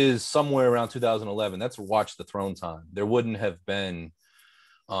 if it is somewhere around 2011, that's Watch the Throne time. There wouldn't have been,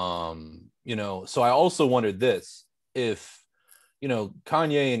 so I also wondered this, if,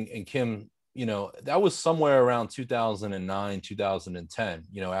 Kanye and Kim, that was somewhere around 2009, 2010,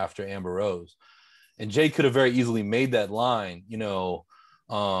 after Amber Rose. And Jay could have very easily made that line,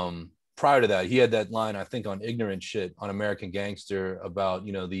 prior to that. He had that line, I think, on Ignorant Shit on American Gangster about,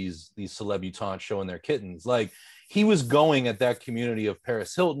 these celebutantes showing their kittens. Like, he was going at that community of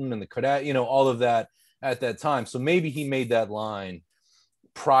Paris Hilton and the Kardashians, all of that at that time. So maybe he made that line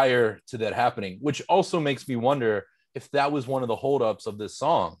prior to that happening, which also makes me wonder if that was one of the holdups of this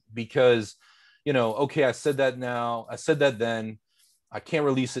song, because, okay, I said that now, I said that then, I can't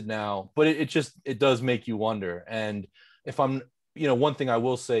release it now, but it does make you wonder. And if I'm, one thing I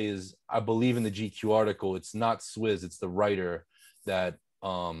will say is I believe in the GQ article, it's not Swizz, it's the writer that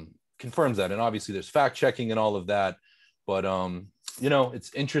confirms that. And obviously there's fact checking and all of that, but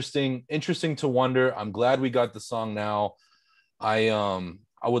it's interesting to wonder. I'm glad we got the song now. I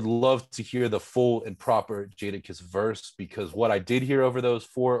would love to hear the full and proper Jadakiss verse, because what I did hear over those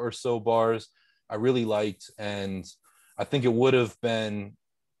 4 or so bars I really liked, and I think it would have been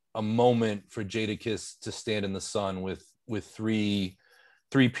a moment for Jadakiss to stand in the sun with three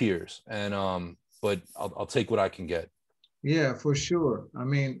peers. And but I'll take what I can get. Yeah, for sure. I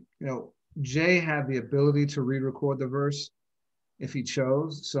mean, Jay had the ability to re-record the verse if he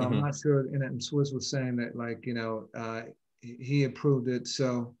chose. So I'm not sure. And Swizz was saying that, like, he approved it.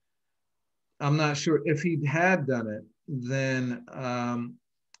 So I'm not sure if he had done it, then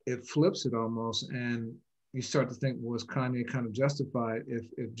it flips it almost. And you start to think, was Kanye kind of justified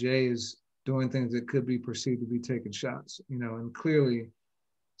if Jay is doing things that could be perceived to be taking shots, and clearly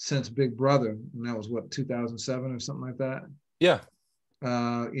since Big Brother, and that was what, 2007 or something like that. Yeah.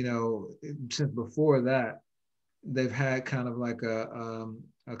 Since before that, they've had kind of like a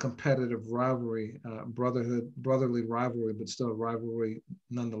competitive rivalry, brotherly rivalry, but still a rivalry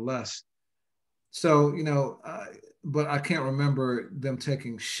nonetheless. So, but I can't remember them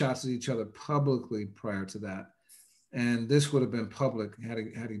taking shots at each other publicly prior to that. And this would have been public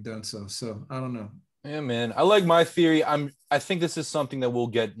had he done so. So I don't know. Yeah, man. I like my theory. I think this is something that we'll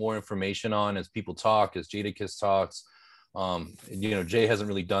get more information on as people talk, as Jadakiss talks. Jay hasn't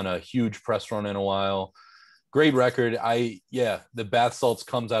really done a huge press run in a while. Great record. The Bath Salts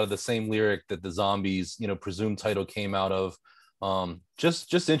comes out of the same lyric that the Zombies, presumed title came out of.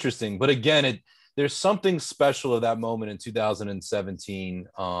 Just interesting. But again, there's something special of that moment in 2017.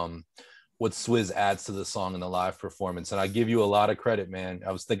 What Swizz adds to the song in the live performance. And I give you a lot of credit, man.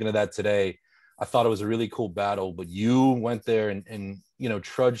 I was thinking of that today. I thought it was a really cool battle, but you went there and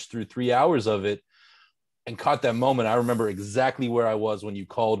trudged through 3 hours of it and caught that moment. I remember exactly where I was when you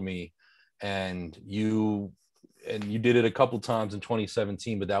called me, and you did it a couple times in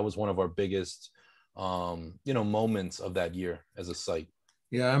 2017, but that was one of our biggest, moments of that year as a site.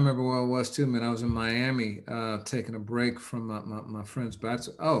 Yeah, I remember where I was too, man. I was in Miami taking a break from my friend's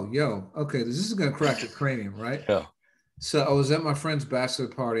bachelor. Oh, okay, this is gonna crack the cranium, right? Yeah. So I was at my friend's bachelor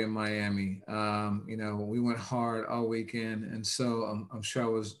party in Miami. We went hard all weekend, and so I'm sure I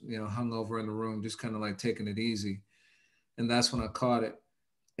was, hungover in the room, just kind of like taking it easy. And that's when I caught it.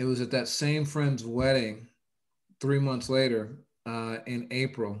 It was at that same friend's wedding 3 months later, in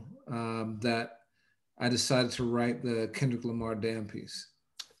April, that I decided to write the Kendrick Lamar Damn piece.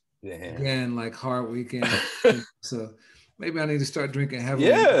 Yeah. Again, like hard weekend. So maybe I need to start drinking heavily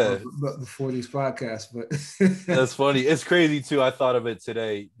before these podcasts. But that's funny. It's crazy too. I thought of it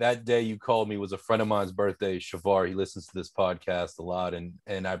today. That day you called me was a friend of mine's birthday, Shavar. He listens to this podcast a lot, and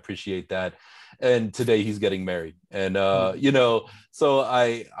I appreciate that. And today he's getting married. And so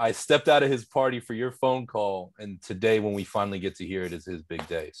I stepped out of his party for your phone call. And today, when we finally get to hear it, is his big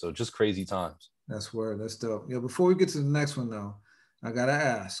day. So just crazy times. That's word. That's dope. Yeah. Before we get to the next one though, I gotta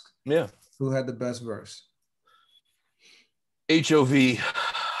ask. Yeah. Who had the best verse? HOV.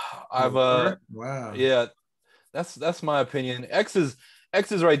 I've wow. yeah, that's my opinion. X is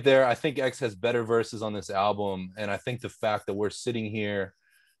right there. I think X has better verses on this album, and I think the fact that we're sitting here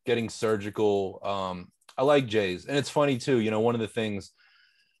getting surgical. I like Jay's, and it's funny too. You know, one of the things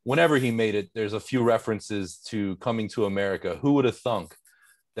whenever he made it, there's a few references to Coming to America. Who would have thunk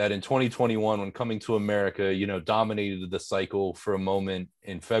that in 2021, when Coming to America, you know, dominated the cycle for a moment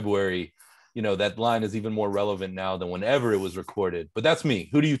in February, you know, that line is even more relevant now than whenever it was recorded. But that's me.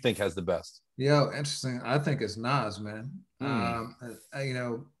 Who do you think has the best? Yo, interesting. I think it's Nas, man. You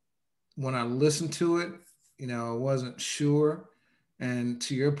know, when I listened to it, you know, I wasn't sure. And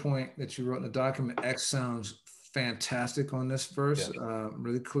to your point that you wrote in the document, X sounds fantastic on this verse. Yeah.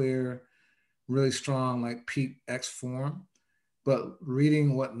 Really clear, really strong, like peak X form. But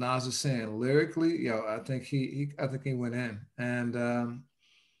reading what Nas is saying lyrically, yo, I think I think he went in. And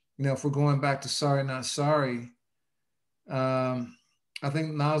you know, if we're going back to Sorry Not Sorry, I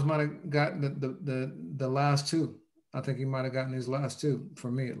think Nas might have gotten the last two. I think he might have gotten these last two,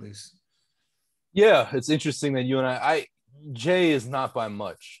 for me at least. Yeah, it's interesting that you and I Jay is not by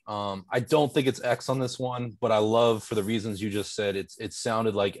much. I don't think it's X on this one, but I love for the reasons you just said. It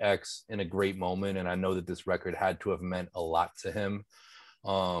sounded like X in a great moment, and I know that this record had to have meant a lot to him.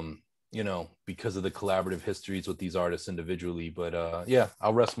 You know, because of the collaborative histories with these artists individually. But yeah,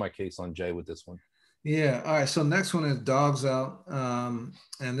 I'll rest my case on Jay with this one. Yeah. All right. So next one is Dogs Out,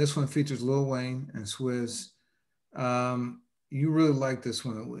 and this one features Lil Wayne and Swizz. You really like this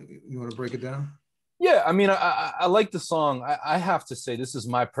one. You want to break it down? Yeah, I mean, I like the song. I have to say, this is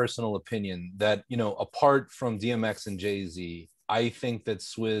my personal opinion that, you know, apart from DMX and Jay-Z, I think that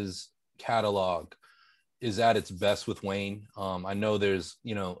Swizz catalog is at its best with Wayne. I know there's,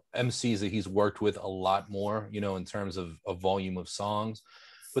 you know, MCs that he's worked with a lot more, you know, in terms of volume of songs,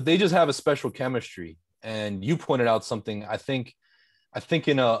 but they just have a special chemistry. And you pointed out something. I think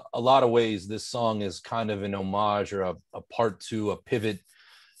in a lot of ways, this song is kind of an homage or a part two, a pivot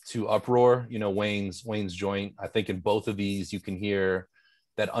to Uproar, you know, Wayne's joint. I think in both of these, you can hear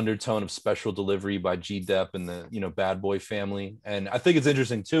that undertone of special delivery by G-Dep and the, you know, Bad Boy family. And I think it's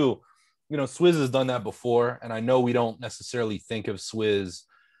interesting too, you know, Swizz has done that before. And I know we don't necessarily think of Swizz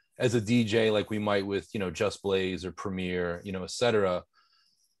as a DJ like we might with, you know, Just Blaze or Premier, you know, etc.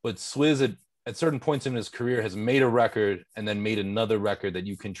 But Swizz at certain points in his career has made a record and then made another record that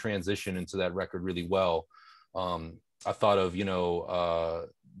you can transition into that record really well. I thought of, you know,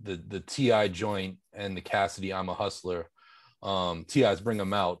 the T.I. joint and the Cassidy I'm a Hustler. T.I.'s Bring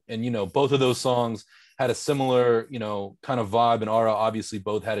 'Em Out. And, you know, both of those songs had a similar, you know, kind of vibe. And Aura obviously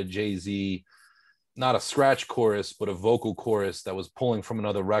both had a Jay-Z, not a scratch chorus, but a vocal chorus that was pulling from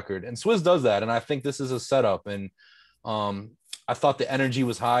another record. And Swizz does that. And I think this is a setup. And I thought the energy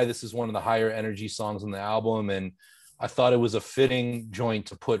was high. This is one of the higher energy songs on the album. And I thought it was a fitting joint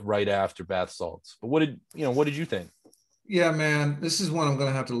to put right after Bath Salts. But what did you think? Yeah, man, this is one I'm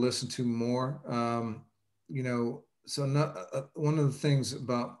gonna have to listen to more. You know, so not, one of the things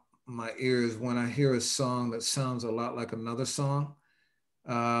about my ears when I hear a song that sounds a lot like another song,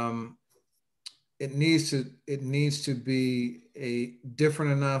 um, it needs to be a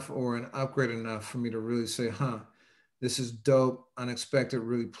different enough or an upgrade enough for me to really say, huh, this is dope, unexpected,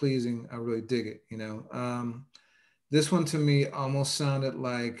 really pleasing. I really dig it. You know, this one to me almost sounded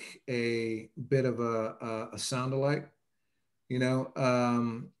like a bit of a sound alike, you know.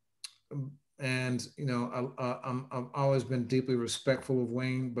 And you know, I've always been deeply respectful of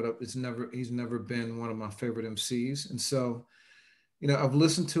Wayne, but he's never been one of my favorite MCs. And so, you know, I've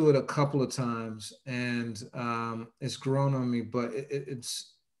listened to it a couple of times, and it's grown on me. But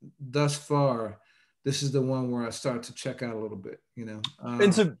it's thus far, this is the one where I start to check out a little bit. You know.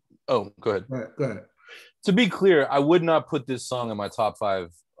 And go ahead. Go ahead. To be clear, I would not put this song in my top 5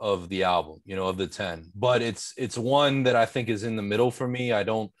 of the album, you know, of the 10, but it's one that I think is in the middle for me. I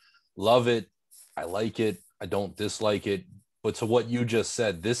don't love it. I like it. I don't dislike it. But to what you just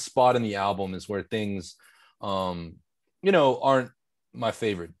said, this spot in the album is where things, you know, aren't my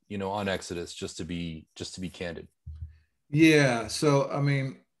favorite, you know, on Exodus, just to be candid. Yeah. So, I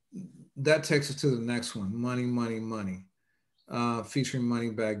mean, that takes us to the next one, Money, Money, Money, featuring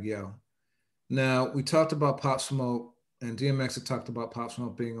Moneybagg Yo. Now, we talked about Pop Smoke, and DMX had talked about Pop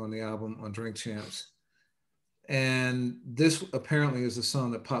Smoke being on the album on Drink Champs. And this apparently is the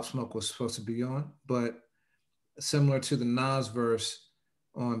song that Pop Smoke was supposed to be on, but similar to the Nas verse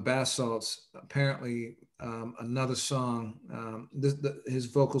on Bath Salts, apparently another song, his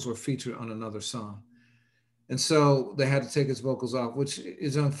vocals were featured on another song. And so they had to take his vocals off, which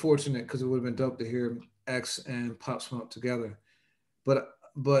is unfortunate because it would have been dope to hear X and Pop Smoke together.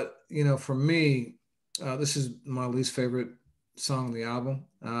 But you know, for me, this is my least favorite song on the album.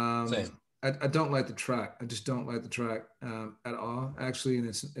 Same. I don't like the track. I just don't like the track at all, actually, and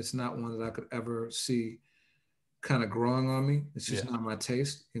it's not one that I could ever see kind of growing on me. It's just Yeah. not my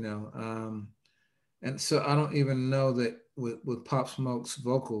taste, you know. And so I don't even know that with Pop Smoke's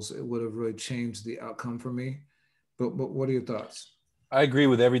vocals, it would have really changed the outcome for me. But what are your thoughts? I agree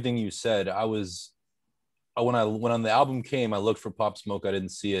with everything you said. When the album came, I looked for Pop Smoke. I didn't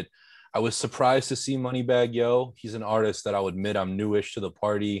see it. I was surprised to see Moneybagg Yo. He's an artist that I'll admit I'm newish to the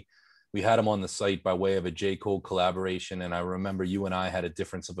party. We had him on the site by way of a J. Cole collaboration, and I remember you and I had a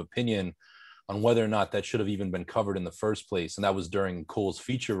difference of opinion on whether or not that should have even been covered in the first place, and that was during Cole's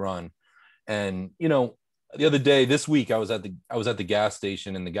feature run. And you know, the other day, this week, I was at the gas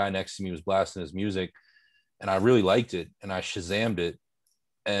station, and the guy next to me was blasting his music, and I really liked it, and I Shazammed it,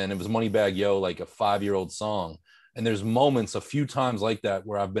 and it was Moneybagg Yo, like a 5-year-old song. And there's moments, a few times like that,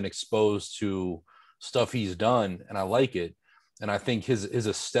 where I've been exposed to stuff he's done, and I like it. And I think his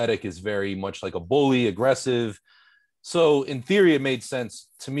aesthetic is very much like a bully, aggressive. So in theory, it made sense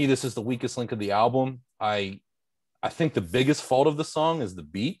to me. This is the weakest link of the album. I think the biggest fault of the song is the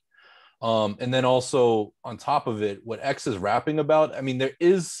beat. And then also on top of it, what X is rapping about, I mean, there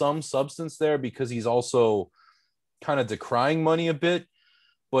is some substance there because he's also kind of decrying money a bit,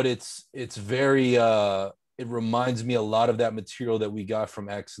 but it's very it reminds me a lot of that material that we got from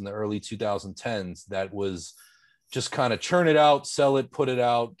X in the early 2010s that was just kind of churn it out, sell it, put it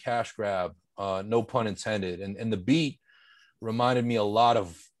out, cash grab, no pun intended. And the beat reminded me a lot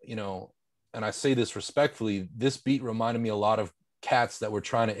of, you know, and I say this respectfully, this beat reminded me a lot of cats that were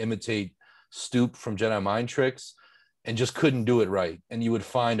trying to imitate Stoop from Jedi Mind Tricks and just couldn't do it right. And you would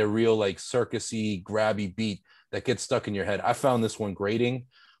find a real like circusy, grabby beat that gets stuck in your head. I found this one grating.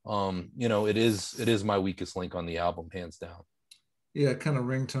 You know, it is my weakest link on the album, hands down. Yeah, kind of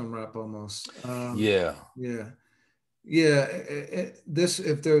ringtone rap almost. Yeah. Yeah, yeah. This,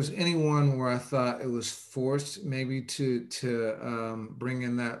 if there's anyone where I thought it was forced, maybe to bring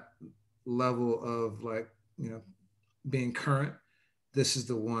in that level of like, you know, being current, this is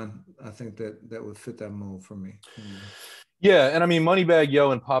the one I think that would fit that mold for me. You know? Yeah, and I mean, Moneybagg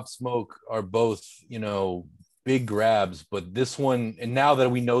Yo and Pop Smoke are both, you know, big grabs, but this one, and now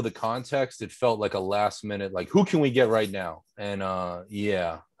that we know the context, it felt like a last minute, like who can we get right now? And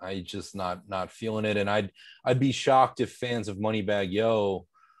yeah, I just not feeling it, and I'd be shocked if fans of Moneybagg Yo,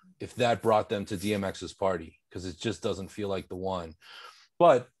 if that brought them to DMX's party, because it just doesn't feel like the one.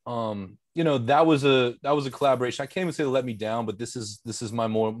 But you know, that was a collaboration. I can't even say let me down, but this is my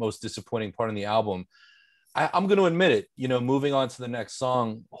most disappointing part in the album. I'm going to admit it. You know, moving on to the next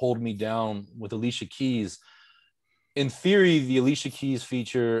song, "Hold Me Down" with Alicia Keys. In theory, the Alicia Keys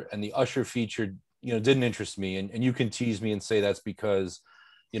feature and the Usher feature, you know, didn't interest me. And you can tease me and say that's because,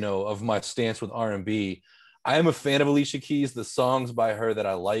 you know, of my stance with R&B. I am a fan of Alicia Keys. The songs by her that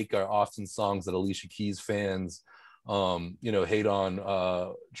I like are often songs that Alicia Keys fans, you know, hate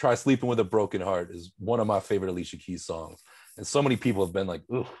on. "Try Sleeping with a Broken Heart" is one of my favorite Alicia Keys songs. And so many people have been like,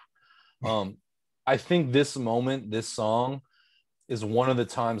 ugh. I think this moment, this song, is one of the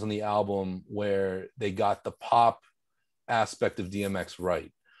times on the album where they got the pop aspect of DMX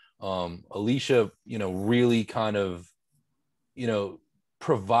right. Alicia, you know, really kind of, you know,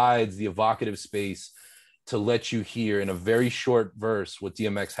 provides the evocative space to let you hear in a very short verse what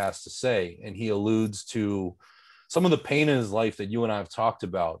DMX has to say. And he alludes to some of the pain in his life that you and I have talked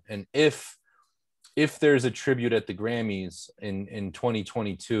about. And if there's a tribute at the Grammys in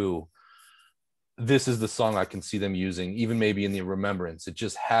 2022, this is the song I can see them using, even maybe in the remembrance. It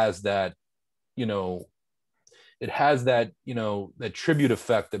just has that, you know, it has that, you know, that tribute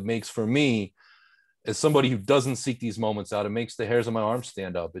effect that makes, for me, as somebody who doesn't seek these moments out, it makes the hairs on my arms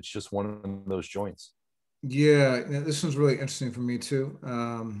stand up. It's just one of those joints. Yeah, this one's really interesting for me too.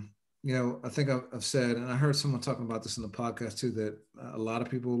 You know, I think I've said, and I heard someone talking about this in the podcast too, that a lot of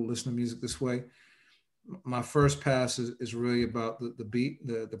people listen to music this way. My first pass is really about the beat,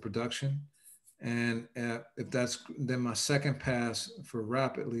 the production. And if that's, then my second pass for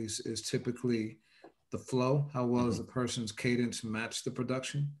rap at least is typically the flow. How well does the person's cadence match the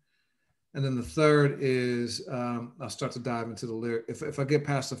production? And then the third is I'll start to dive into the lyric. If I get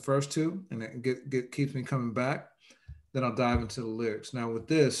past the first two and it keeps me coming back, then I'll dive into the lyrics. Now with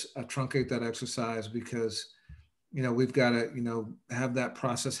this, I truncate that exercise because, you know, we've got to, you know, have that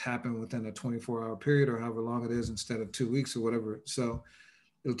process happen within a 24-hour period or however long it is instead of 2 weeks or whatever. So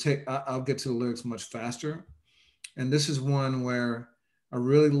I'll get to the lyrics much faster. And this is one where I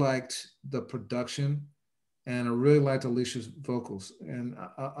really liked the production and I really liked Alicia's vocals. And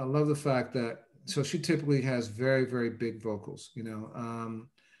I love the fact that, so she typically has very, very big vocals, you know,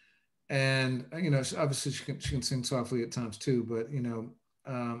 And obviously she can sing softly at times too, but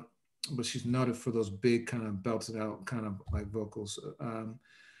she's noted for those big kind of belted out kind of like vocals.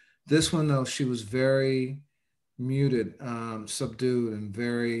 This one though, she was very muted, subdued, and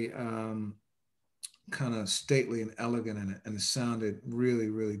very kind of stately and elegant in it, and it sounded really,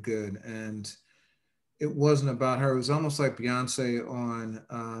 really good. And it wasn't about her. It was almost like Beyonce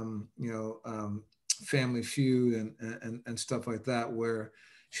on, Family Feud and stuff like that, where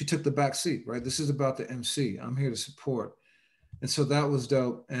she took the back seat. Right, this is about the MC. I'm here to support, and so that was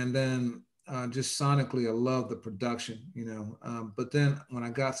dope. And then just sonically, I love the production. But then when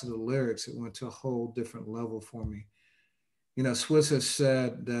I got to the lyrics, it went to a whole different level for me. Swizz has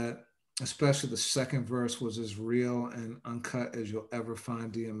said that especially the second verse was as real and uncut as you'll ever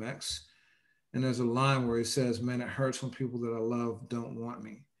find DMX. And there's a line where he says, "Man, it hurts when people that I love don't want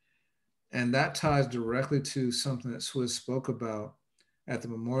me." And that ties directly to something that Swizz spoke about at the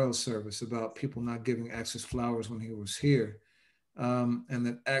memorial service about people not giving X his flowers when he was here. And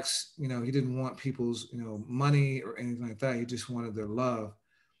that X, he didn't want people's, money or anything like that. He just wanted their love.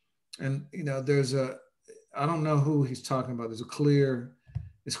 And, I don't know who he's talking about. It's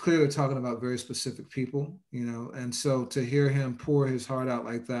clearly talking about very specific people, and so to hear him pour his heart out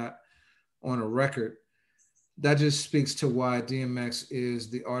like that on a record, that just speaks to why DMX is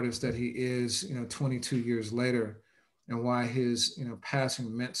the artist that he is, 22 years later, and why his,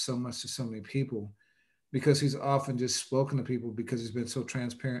 passing meant so much to so many people, because he's often just spoken to people because he's been so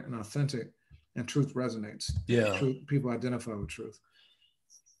transparent and authentic, and truth resonates. Yeah. People identify with truth.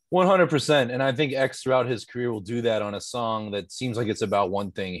 100%. And I think X throughout his career will do that on a song that seems like it's about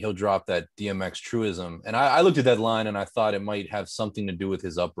one thing. He'll drop that DMX truism. And I looked at that line and I thought it might have something to do with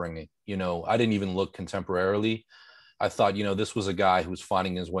his upbringing. I didn't even look contemporarily. I thought, this was a guy who was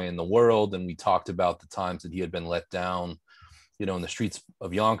finding his way in the world. And we talked about the times that he had been let down, in the streets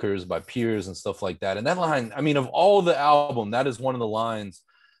of Yonkers by peers and stuff like that. And that line, of all the album, that is one of the lines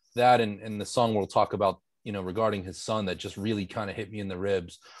that in the song we'll talk about, regarding his son, that just really kind of hit me in the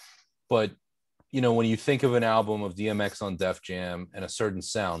ribs. But, when you think of an album of DMX on Def Jam and a certain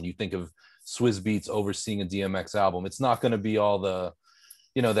sound, you think of Swizz Beatz overseeing a DMX album. It's not going to be all the,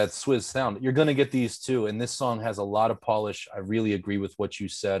 that Swizz sound. You're going to get these too. And this song has a lot of polish. I really agree with what you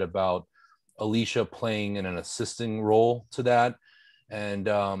said about Alicia playing in an assisting role to that. And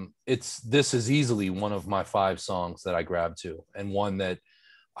this is easily one of my 5 songs that I grabbed to, and one that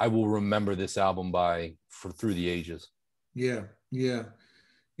I will remember this album through the ages. Yeah.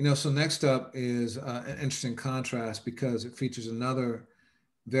 So next up is an interesting contrast because it features another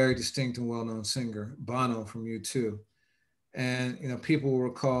very distinct and well-known singer, Bono from U2. And, people will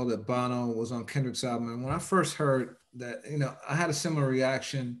recall that Bono was on Kendrick's album. And when I first heard that, I had a similar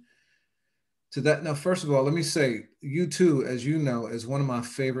reaction to that. Now, first of all, let me say U2, as you know, is one of my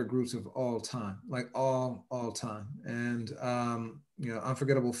favorite groups of all time, like all time. And,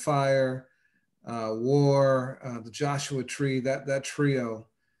 Unforgettable Fire, War, the Joshua Tree, that trio,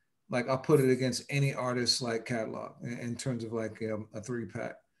 like I'll put it against any artist like catalog in terms of like a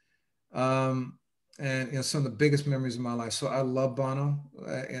 3-pack. And some of the biggest memories of my life. So I love Bono.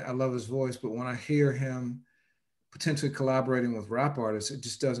 I love his voice, but when I hear him potentially collaborating with rap artists, it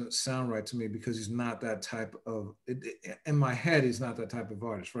just doesn't sound right to me because he's not that type of, in my head, he's not that type of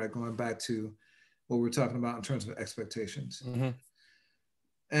artist, right? Going back to what we're talking about in terms of expectations. Mm-hmm.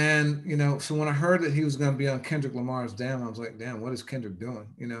 And, so when I heard that he was going to be on Kendrick Lamar's Damn, I was like, damn, what is Kendrick doing?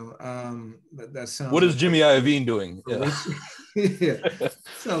 That sounds. What is Jimmy Iovine doing? Yeah. Yeah.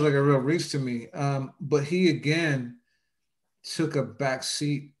 Sounds like a real reach to me. But he, again, took a back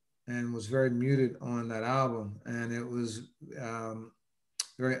seat and was very muted on that album. And it was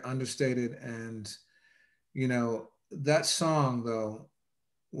very understated. And, that song, though,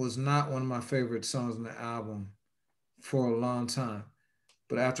 was not one of my favorite songs on the album for a long time.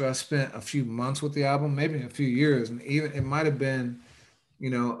 But after I spent a few months with the album, maybe a few years, and even it might have been,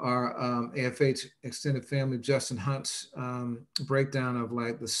 our AFH extended family, Justin Hunt's breakdown of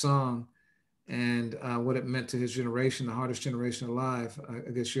like the song and what it meant to his generation, the hardest generation alive,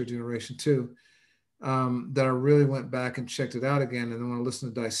 I guess your generation too, that I really went back and checked it out again. And then when I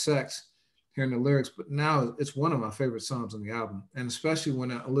listened to Dissect, hearing the lyrics, but now it's one of my favorite songs on the album. And especially when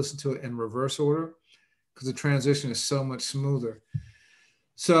I listen to it in reverse order, because the transition is so much smoother.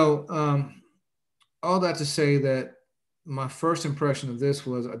 So all that to say that my first impression of this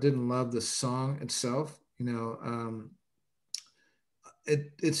was I didn't love the song itself.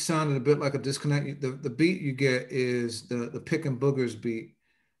 It sounded a bit like a disconnect. The beat you get is the Pick and Boogers beat,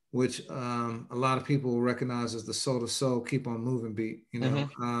 which a lot of people will recognize as the Soul to Soul Keep on Moving beat,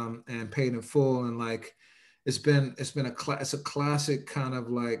 Mm-hmm. And Paid in Full, and like it's a classic kind of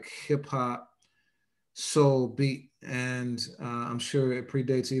like hip hop soul beat, and I'm sure it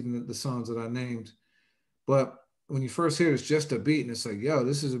predates even the songs that I named. But when you first hear it, it's just a beat, and it's like, yo,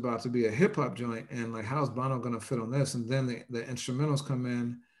 this is about to be a hip hop joint, and like, how's Bono gonna fit on this? And then the instrumentals come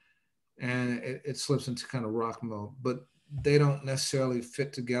in, and it slips into kind of rock mode, but they don't necessarily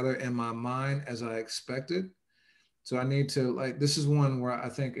fit together in my mind as I expected. So I need to like, this is one where I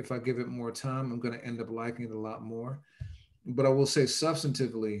think if I give it more time, I'm going to end up liking it a lot more. But I will say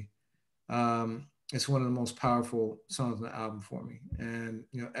substantively, it's one of the most powerful songs on the album for me. And,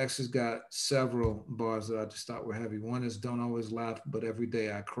 you know, X has got several bars that I just thought were heavy. One is "Don't always laugh, but every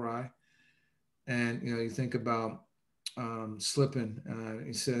day I cry." And, you know, you think about Slippin',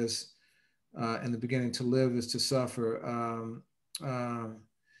 he says in the beginning, "To live is to suffer."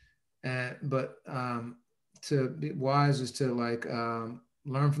 But to be wise is to like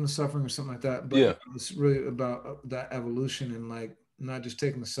learn from the suffering or something like that. But Yeah. it's really about that evolution and like not just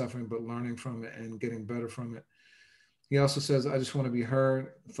taking the suffering, but learning from it and getting better from it. He also says, "I just want to be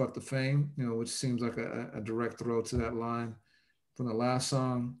heard, fuck the fame," you know, which seems like a direct throw to that line from the last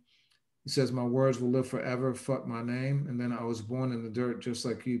song. He says, "My words will live forever, fuck my name. And then I was born in the dirt, just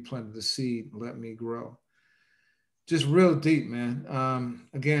like you planted the seed, let me grow." Just real deep, man.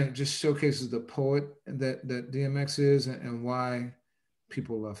 Again, it just showcases the poet that DMX is, and why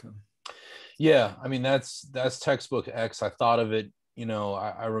people love him. Yeah, I mean that's textbook X. I thought of it,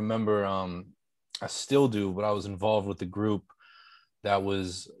 I remember I still do, but I was involved with the group that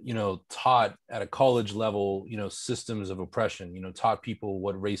was, taught at a college level, systems of oppression, taught people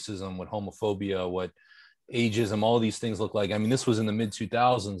what racism, what homophobia, what ageism, all these things look like. I mean, this was in the mid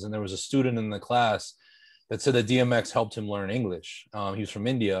 2000s, and there was a student in the class that said that DMX helped him learn English. He was from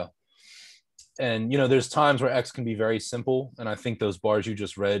India. And, there's times where X can be very simple. And I think those bars you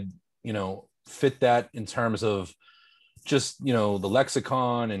just read, fit that in terms of just, the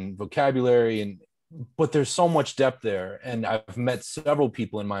lexicon and vocabulary. But there's so much depth there. And I've met several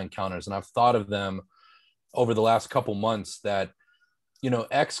people in my encounters, and I've thought of them over the last couple months that,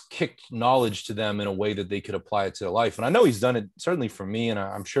 X kicked knowledge to them in a way that they could apply it to their life. And I know he's done it certainly for me, and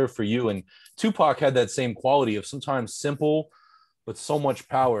I'm sure for you. And Tupac had that same quality of sometimes simple, but so much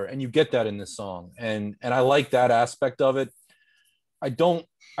power. And you get that in this song. And I like that aspect of it. I don't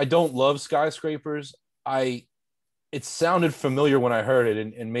love Skyscrapers. It sounded familiar when I heard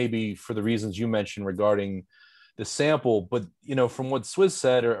it, and maybe for the reasons you mentioned regarding the sample, but from what Swizz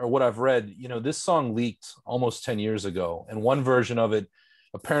said or what I've read, this song leaked almost 10 years ago, and one version of it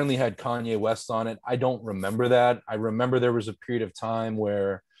apparently had Kanye West on it. I don't remember that. I remember there was a period of time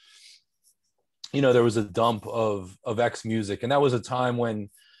where there was a dump of X music, and that was a time when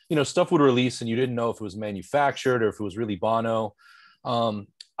stuff would release and you didn't know if it was manufactured or if it was really Bono.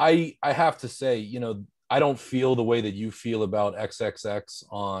 I have to say, I don't feel the way that you feel about XXX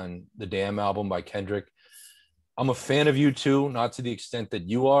on the Damn album by Kendrick. I'm a fan of U2, not to the extent that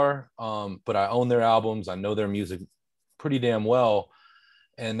you are, but I own their albums. I know their music pretty damn well.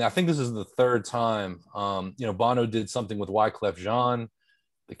 And I think this is the third time, Bono did something with Wyclef Jean,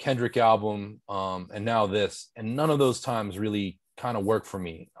 the Kendrick album, and now this. And none of those times really kind of work for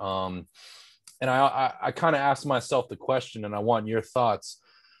me. And I kind of asked myself the question, and I want your thoughts.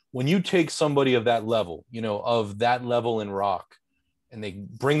 When you take somebody of that level, in rock, and they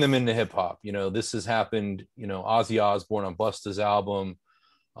bring them into hip hop, this has happened, Ozzy Osbourne on Busta's album,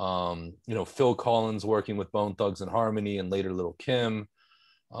 Phil Collins working with Bone Thugs and Harmony and later Lil' Kim,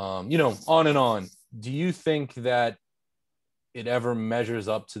 on and on. Do you think that it ever measures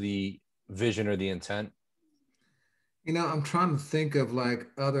up to the vision or the intent? I'm trying to think of like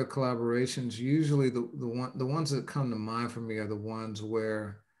other collaborations. Usually the ones that come to mind for me are the ones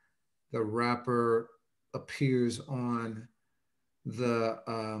where the rapper appears on the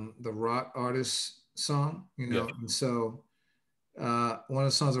rock artist song, Yeah. and so one of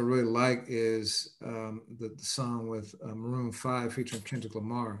the songs I really like is the song with Maroon 5 featuring Kendrick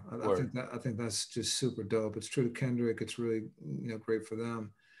Lamar. I think that's just super dope. It's true to Kendrick. It's really great for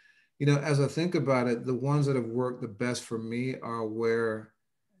them. As I think about it, the ones that have worked the best for me are where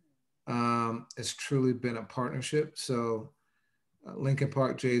it's truly been a partnership. So Linkin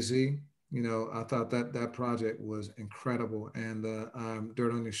Park, Jay-Z. I thought that project was incredible, and the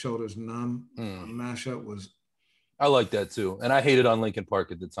 "Dirt on Your Shoulders" Numb mashup was. I like that too, and I hated on Linkin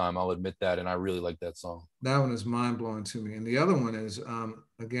Park at the time. I'll admit that, and I really like that song. That one is mind blowing to me, and the other one is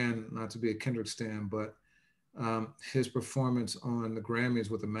again, not to be a Kendrick stan, but his performance on the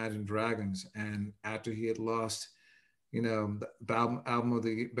Grammys with Imagine Dragons, and after he had lost, the album of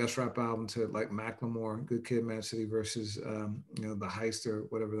the best rap album to like Macklemore, Good Kid, Mad City versus the Heist or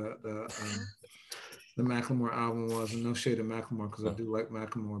whatever the Macklemore album was, and no shade to Macklemore because I do like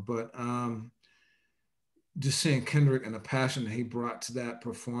Macklemore, but just seeing Kendrick and the passion that he brought to that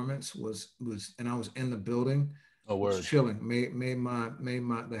performance was, and I was in the building, Oh, was word. chilling, made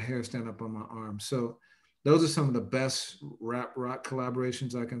the hair stand up on my arm. So those are some of the best rap rock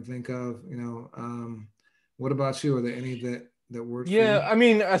collaborations I can think of. What about you? Are there any that worked for Yeah, you? I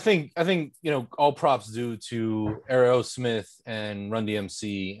mean, I think all props due to Aerosmith and Run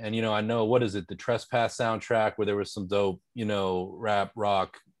DMC, and I know, what is it, the Trespass soundtrack, where there was some dope, rap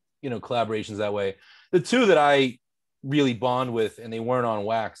rock, collaborations that way. The two that I really bond with, and they weren't on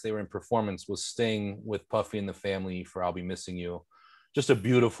wax, they were in performance, was Sting with Puffy and the Family for "I'll Be Missing You." Just a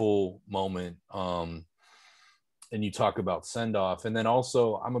beautiful moment. And you talk about send off, and then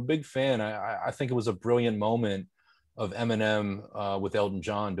also I'm a big fan. I think it was a brilliant moment of Eminem with Elton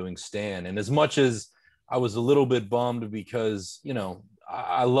John doing Stan. And as much as I was a little bit bummed because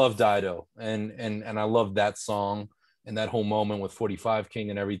I love Dido and I love that song and that whole moment with 45 King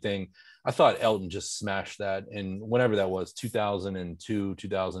and everything, I thought Elton just smashed that in whenever that was, 2002,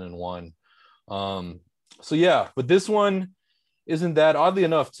 2001. So yeah, but this one isn't that, oddly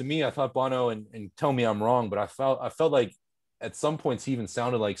enough, to me. I thought Bono, and tell me I'm wrong, but I felt like at some points he even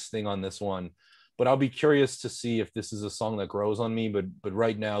sounded like Sting on this one. But I'll be curious to see if this is a song that grows on me. But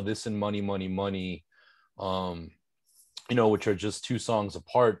right now, this and Money, Money, Money, which are just two songs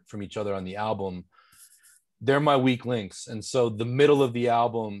apart from each other on the album, they're my weak links. And so the middle of the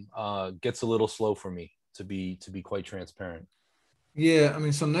album gets a little slow for me, to be quite transparent. Yeah, I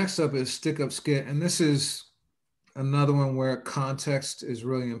mean, so next up is Stick Up Skit, and this is another one where context is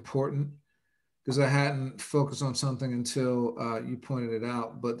really important because I hadn't focused on something until you pointed it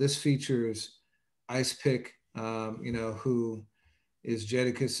out. But this features Ice Pick, who is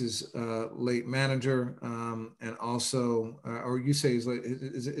Jadakiss's late manager, and also, or you say he's like,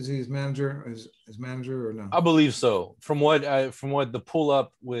 is he his manager, his manager, or no? I believe so. From what the pull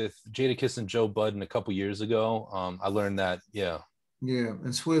up with Jadakiss and Joe Budden a couple years ago, I learned that. Yeah. Yeah, and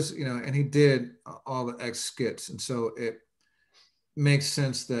Swizz, and he did all the X skits, and so it makes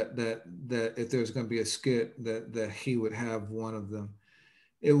sense that if there's going to be a skit, that he would have one of them.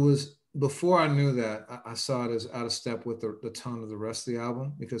 It was before I knew that I saw it as out of step with the tone of the rest of the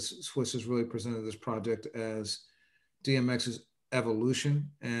album, because Swizz has really presented this project as DMX's evolution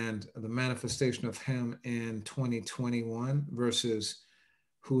and the manifestation of him in 2021 versus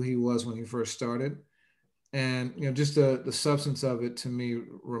who he was when he first started. And just the substance of it to me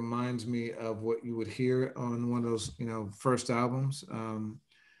reminds me of what you would hear on one of those first albums,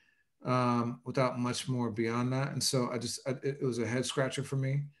 without much more beyond that. And so it was a head scratcher for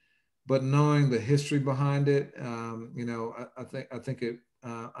me. But knowing the history behind it, I think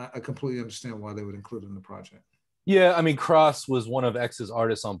I completely understand why they would include it in the project. Yeah, I mean, Cross was one of X's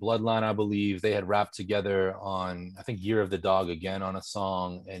artists on Bloodline, I believe. They had rapped together on, I think, Year of the Dog again on a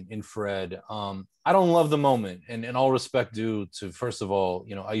song, and Infrared. I don't love the moment, and in all respect due to, first of all,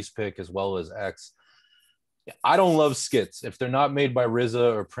 Ice Pick as well as X. I don't love skits. If they're not made by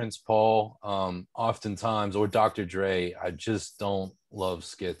RZA or Prince Paul, oftentimes, or Dr. Dre, I just don't love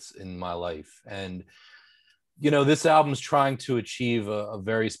skits in my life. And, this album's trying to achieve a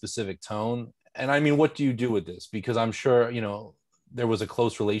very specific tone. And I mean, what do you do with this? Because I'm sure, there was a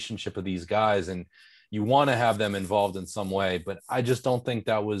close relationship of these guys and you want to have them involved in some way, but I just don't think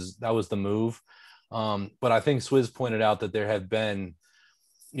that was the move. But I think Swizz pointed out that there have been,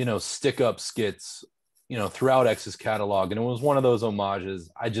 stick up skits, throughout X's catalog. And it was one of those homages.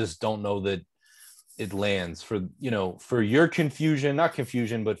 I just don't know that it lands for your confusion, not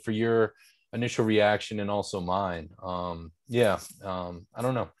confusion, but for your initial reaction and also mine. I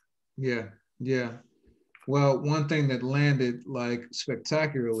don't know. Yeah, yeah. Well, one thing that landed like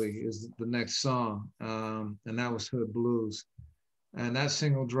spectacularly is the next song, and that was Hood Blues, and that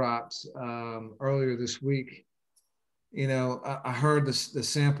single dropped earlier this week. I heard the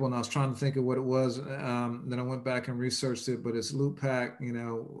sample and I was trying to think of what it was. Then I went back and researched it, but it's Loop Pack,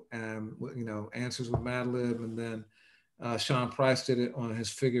 Answers with Madlib, and then Sean Price did it on his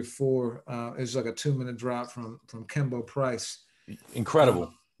Figure Four. It's like a 2-minute drop from Kembo Price.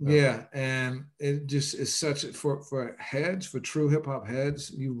 Incredible. Yeah, and it just is such for heads, for true hip hop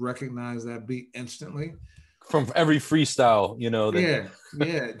heads, you recognize that beat instantly from every freestyle.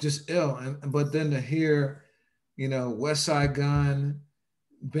 Yeah, just ill. And but then to hear, West Side Gun,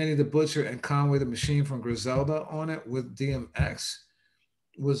 Benny the Butcher, and Conway the Machine from Griselda on it with DMX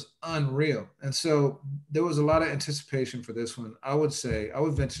was unreal. And so there was a lot of anticipation for this one. I would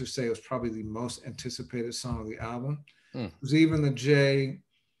venture to say it was probably the most anticipated song of the album. It was even the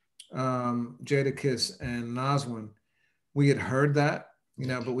Jadakiss and Nas one. We had heard that,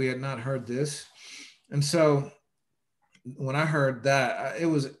 but we had not heard this. And so when I heard that, it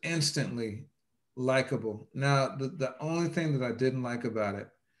was instantly likable. Now, the only thing that I didn't like about it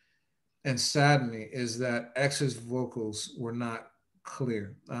and saddened me is that X's vocals were not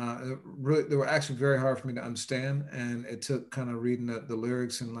clear. Really, they were actually very hard for me to understand, and it took kind of reading the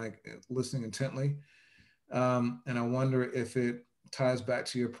lyrics and like listening intently. And I wonder if it ties back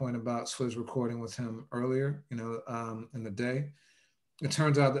to your point about Swizz recording with him earlier, in the day. It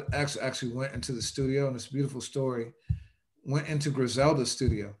turns out that X actually went into the studio, and it's a beautiful story. Went into Griselda's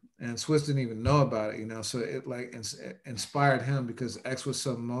studio, and Swizz didn't even know about it. So it like inspired him because X was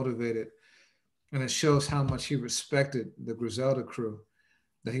so motivated, and it shows how much he respected the Griselda crew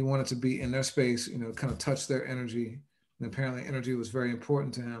that he wanted to be in their space, kind of touch their energy. And apparently, energy was very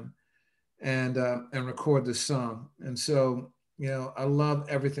important to him, and record this song. And so, I love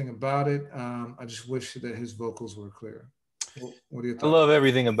everything about it. I just wish that his vocals were clear. What are your I thoughts? love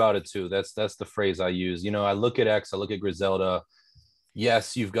everything about it too. That's the phrase I use. I look at X, I look at Griselda.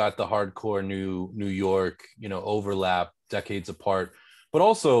 Yes, you've got the hardcore New York, overlap decades apart. But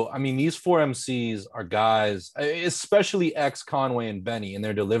also, I mean, these four MCs are guys, especially X, Conway, and Benny in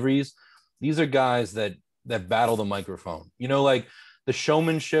their deliveries. These are guys that battle the microphone. Like the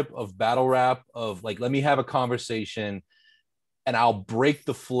showmanship of battle rap, of like, let me have a conversation and I'll break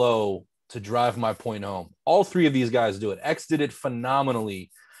the flow to drive my point home. All three of these guys do it. X did it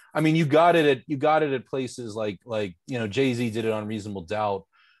phenomenally. I mean, you got it at places like Jay-Z did it on Reasonable Doubt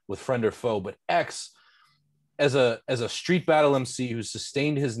with Friend or Foe, but X as a street battle MC who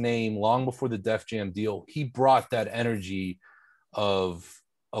sustained his name long before the Def Jam deal, he brought that energy of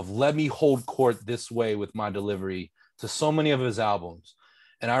let me hold court this way with my delivery to so many of his albums.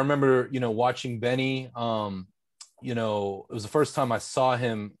 And I remember, watching Benny, it was the first time I saw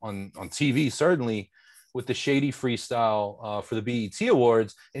him on TV, certainly, with the Shady freestyle for the BET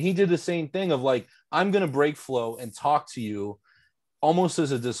Awards. And he did the same thing of like, I'm going to break flow and talk to you almost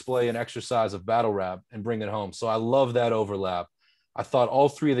as a display and exercise of battle rap and bring it home. So I love that overlap. I thought all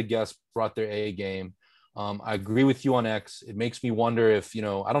three of the guests brought their A game. I agree with you on X. It makes me wonder if, I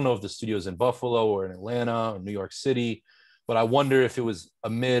don't know if the studio is in Buffalo or in Atlanta or New York City, but I wonder if it was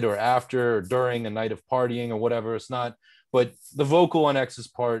amid or after or during a night of partying or whatever. It's not, but the vocal on X's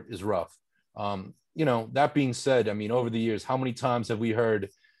part is rough. That being said, I mean, over the years, how many times have we heard,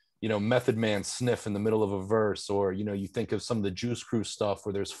 Method Man sniff in the middle of a verse, or, you think of some of the Juice Crew stuff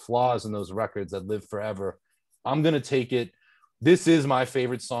where there's flaws in those records that live forever. I'm going to take it. This is my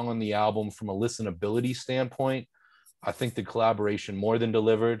favorite song on the album from a listenability standpoint. I think the collaboration more than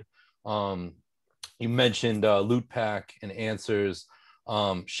delivered. You mentioned Loot Pack and Answers.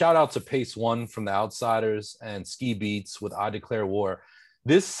 Shout out to Pace One from the Outsiders and Ski Beats with I Declare War.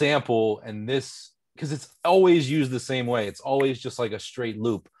 This sample and this, because it's always used the same way. It's always just like a straight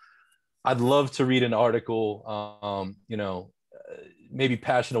loop. I'd love to read an article, maybe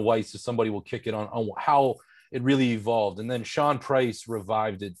Passion of Whites, if somebody will kick it on how it really evolved. And then Sean Price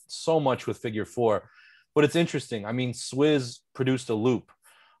revived it so much with Figure Four. But it's interesting. I mean, Swizz produced a loop.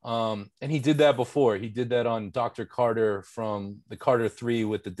 And he did that before. He did that on Dr. Carter from the Carter 3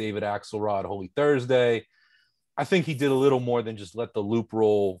 with the David Axelrod Holy Thursday. I think he did a little more than just let the loop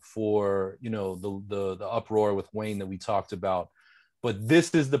roll for, the uproar with Wayne that we talked about. But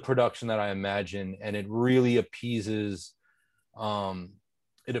this is the production that I imagine, and it really appeases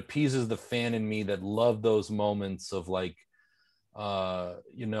the fan in me that loved those moments of like, the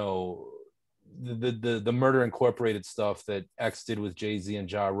Murder Incorporated stuff that X did with Jay-Z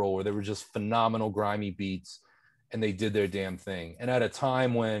and Ja Rule, where they were just phenomenal grimy beats and they did their damn thing. And at a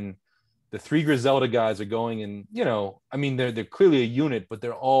time when the three Griselda guys are going and, I mean, they're clearly a unit, but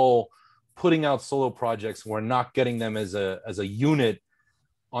they're all putting out solo projects. We're not getting them as a unit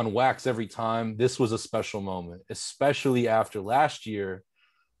on wax every time. This was a special moment, especially after last year.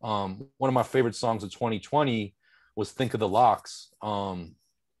 One of my favorite songs of 2020 was Think of the Locks. The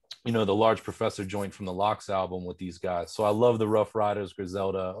Large Professor joint from the Locks album with these guys. So I love the Rough Riders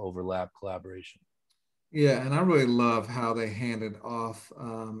Griselda overlap collaboration. Yeah, and I really love how they handed off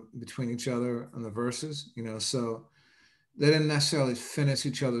between each other on the verses. So they didn't necessarily finish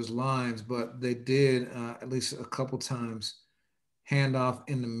each other's lines, but they did at least a couple times hand off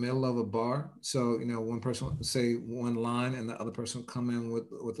in the middle of a bar. So one person would say one line, and the other person would come in with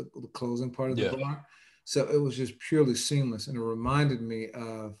the closing part of the bar. So it was just purely seamless, and it reminded me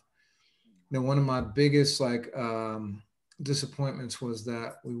of one of my biggest disappointments was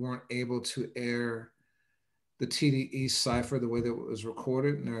that we weren't able to air the TDE cipher the way that it was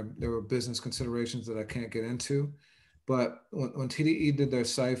recorded. And there were business considerations that I can't get into. But when TDE did their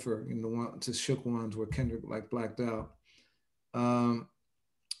cipher, the one to Shook Ones where Kendrick blacked out,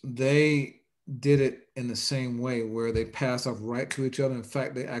 they did it in the same way where they passed off right to each other. In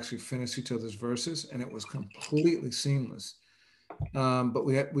fact, they actually finished each other's verses, and it was completely seamless. But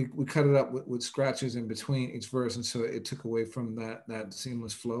we cut it up with scratches in between each verse, and so it took away from that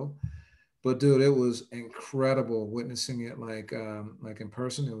seamless flow. But dude, it was incredible witnessing it like in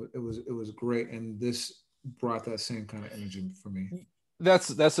person. It was great, and this brought that same kind of energy for me.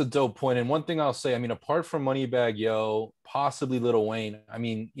 That's a dope point. And one thing I'll say, I mean, apart from Moneybagg Yo, possibly Lil Wayne, I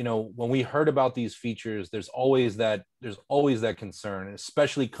mean, you know, when we heard about these features, there's always that concern,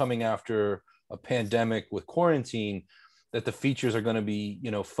 especially coming after a pandemic with quarantine, that the features are going to be, you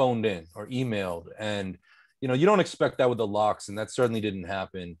know, phoned in or emailed. And, you know, you don't expect that with the Locks, and that certainly didn't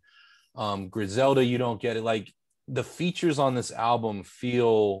happen. Griselda, you don't get it. Like, the features on this album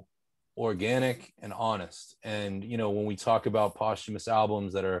feel organic and honest. And, you know, when we talk about posthumous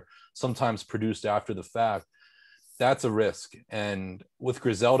albums that are sometimes produced after the fact, that's a risk. And with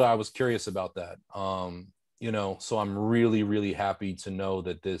Griselda, I was curious about that. You know, so I'm really, really happy to know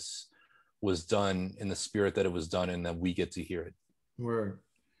that this was done in the spirit that it was done and that we get to hear it. Word.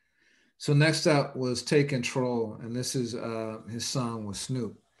 So next up was Take Control, and this is his song with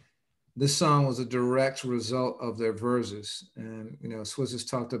Snoop. This song was a direct result of their verses. And, you know, Swizz has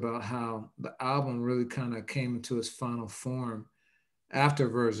talked about how the album really kind of came into its final form after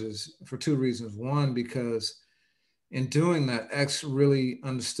verses for two reasons. One, because in doing that, X really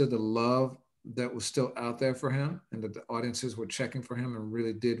understood the love that was still out there for him, and that the audiences were checking for him and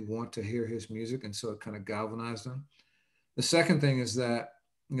really did want to hear his music. And so it kind of galvanized them. The second thing is that,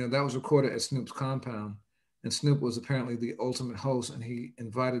 you know, that was recorded at Snoop's compound. And Snoop was apparently the ultimate host, and he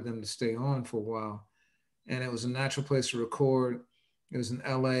invited them to stay on for a while. And it was a natural place to record. It was in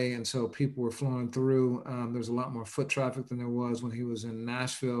LA, and so people were flowing through. There was a lot more foot traffic than there was when he was in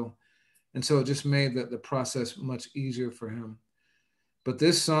Nashville. And so it just made the process much easier for him. But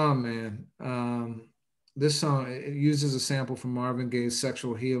this song, man, this song, it uses a sample from Marvin Gaye's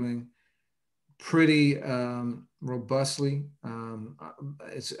Sexual Healing pretty robustly.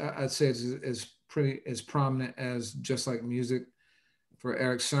 I'd say it's pretty as prominent as Just Like Music for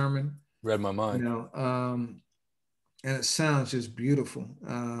Eric Sermon. Read my You mind. know, and it sounds just beautiful,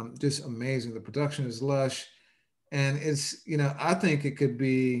 just amazing. The production is lush, and it's, you know, I think it could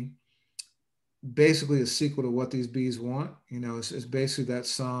be basically a sequel to What These Bees Want. You know, it's basically that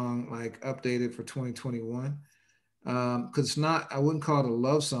song like updated for 2021. Because it's not, I wouldn't call it a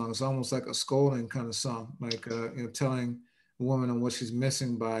love song. It's almost like a scolding kind of song, like you know, telling a woman on what she's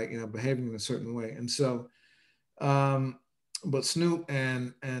missing by, you know, behaving in a certain way. And so, but Snoop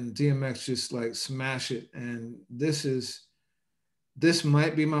and DMX just like smash it. And this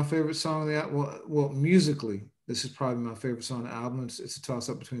might be my favorite song of the album. Well, musically, this is probably my favorite song on the album. It's a toss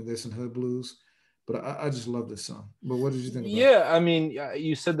up between this and Hood Blues, but I just love this song. But what did you think about it? Yeah, I mean,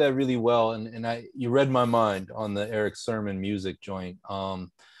 you said that really well, and you read my mind on the Eric Sermon music joint.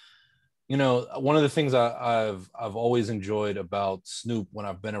 You know, one of the things I've always enjoyed about Snoop when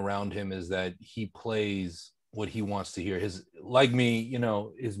I've been around him is that he plays what he wants to hear. His, like me, you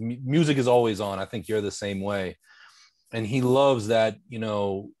know, his music is always on. I think you're the same way, and he loves that. You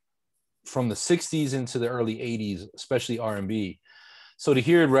know, from the '60s into the early '80s, especially R&B. So to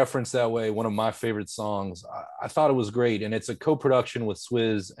hear it referenced that way, one of my favorite songs, I thought it was great. And it's a co-production with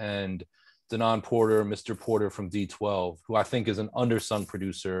Swizz and Denon Porter, Mr. Porter from D12, who I think is an undersung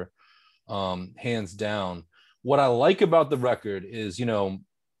producer, hands down. What I like about the record is, you know,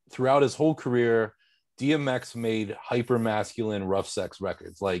 throughout his whole career, DMX made hyper masculine rough sex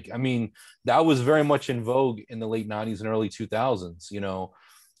records. Like, I mean, that was very much in vogue in the late 90s and early 2000s, you know.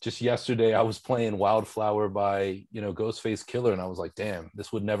 Just yesterday, I was playing Wildflower by, you know, Ghostface Killer, and I was like, damn,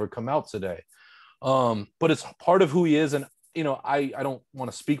 this would never come out today. But it's part of who he is. And, you know, I don't want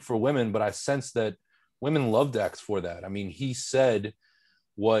to speak for women, but I sense that women loved X for that. I mean, he said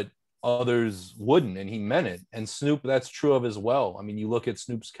what others wouldn't, and he meant it. And Snoop, that's true of as well. I mean, you look at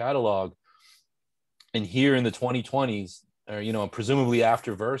Snoop's catalog, and here in the 2020s, or, you know, presumably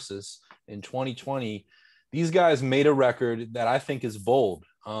after Versus in 2020, these guys made a record that I think is bold,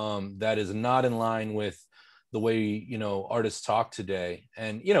 that is not in line with the way, you know, artists talk today.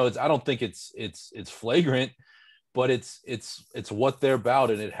 And, you know, I don't think it's flagrant, but it's what they're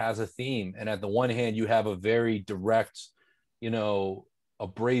about, and it has a theme. And at the one hand, you have a very direct, you know,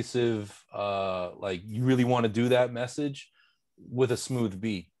 abrasive, like you really want to do that message with a smooth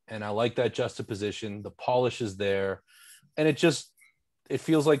beat. And I like that juxtaposition. The polish is there, and it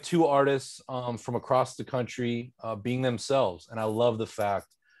feels like two artists from across the country being themselves. And I love the fact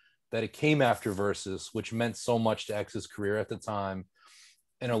that it came after Versus, which meant so much to X's career at the time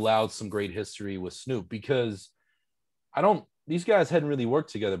and allowed some great history with Snoop, because these guys hadn't really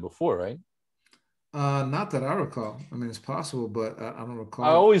worked together before, right? Not that I recall. I mean, it's possible, but I don't I recall.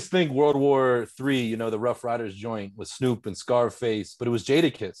 always think World War III, you know, the Rough Riders joint with Snoop and Scarface, but it was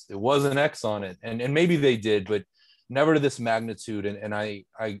Jadakiss. It wasn't X on it. And maybe they did, but never to this magnitude. And I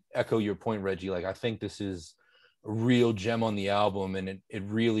echo your point, Reggie. Like, I think this is a real gem on the album. And it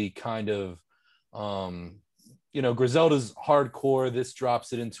really kind of, um, you know, Griselda's hardcore. This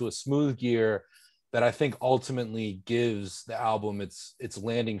drops it into a smooth gear that I think ultimately gives the album its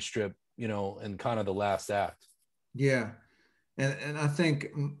landing strip, you know, and kind of the last act. Yeah, and I think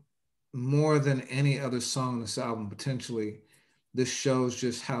more than any other song on this album, potentially, this shows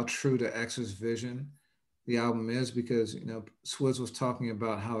just how true to X's vision the album is, because you know Swizz was talking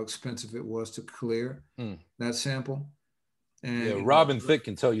about how expensive it was to clear Hmm. that sample, and Yeah, you know, Robin Thicke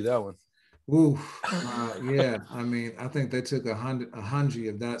can tell you that one. ooh, yeah, I mean, I think they took a hundred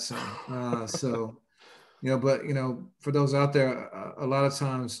of that song. So you know, but you know, for those out there, a lot of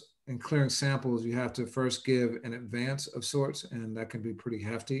times in clearing samples, you have to first give an advance of sorts, and that can be pretty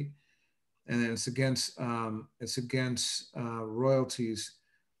hefty. And then it's against royalties,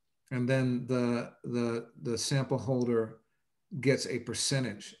 and then the sample holder gets a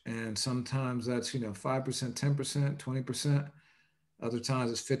percentage, and sometimes that's 5%, 10%, 20%. Other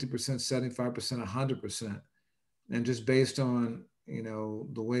times it's 50%, 75%, 100%. And just based on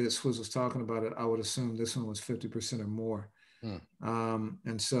the way that Swizz was talking about it, I would assume this one was 50% or more. Hmm.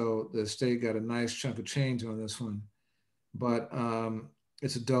 And so the state got a nice chunk of change on this one, but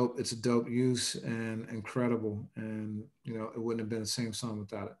it's a dope use and incredible, and it wouldn't have been the same song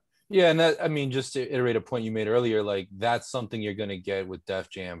without it. Yeah, and that, I mean, just to iterate a point you made earlier, like that's something you're going to get with Def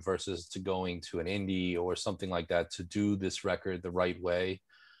Jam versus to going to an indie or something like that to do this record the right way,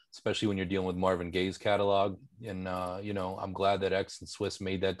 especially when you're dealing with Marvin Gaye's catalog. And you know, I'm glad that X and Swiss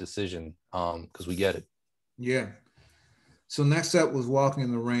made that decision because we get it. Yeah. So next up was "Walking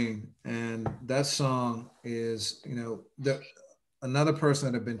in the Rain," and that song is another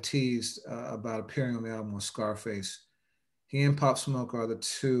person that had been teased about appearing on the album was Scarface. He and Pop Smoke are the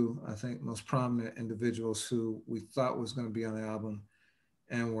two, I think, most prominent individuals who we thought was going to be on the album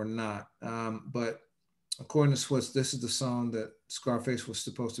and were not. But according to Swiss, this is the song that Scarface was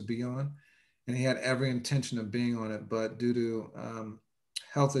supposed to be on, and he had every intention of being on it, but due to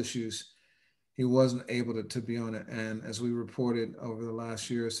health issues, he wasn't able to be on it. And as we reported over the last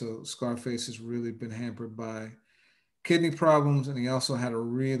year or so, Scarface has really been hampered by kidney problems, and he also had a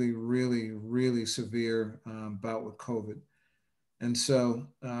really, really, really severe bout with COVID. And so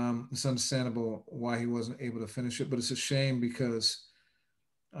it's understandable why he wasn't able to finish it, but it's a shame because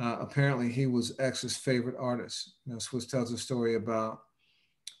apparently he was X's favorite artist. Swiss tells a story about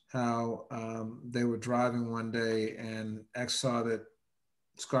how they were driving one day and X saw that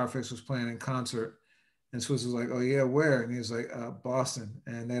Scarface was playing in concert. And Swiss was like, "Oh yeah, where?" And he was like, "Boston."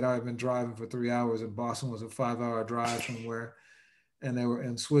 And they'd already been driving for 3 hours, and Boston was a 5-hour drive from where. And they were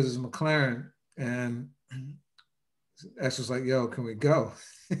in Swiss's McLaren, and X was like, "Yo, can we go?"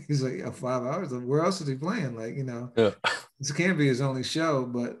 He's like, "Yo, 5 hours? Where else is he playing? Like, Yeah. this can't be his only show."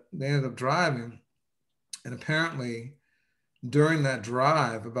 But they ended up driving, and apparently during that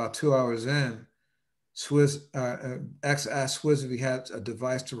drive, about 2 hours in, X asked Swizz if he had a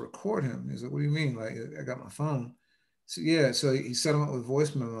device to record him. He's like, "What do you mean? Like, I got my phone." So yeah, so he set him up with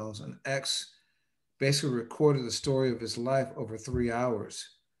voice memos, and X basically recorded the story of his life over 3 hours,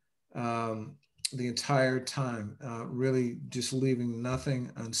 um, the entire time, really just leaving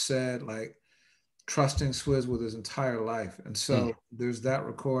nothing unsaid, like trusting Swizz with his entire life. And Mm. so there's that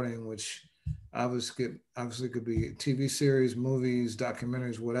recording, which obviously could be a TV series, movies,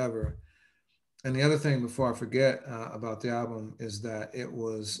 documentaries, whatever. And the other thing, before I forget about the album, is that it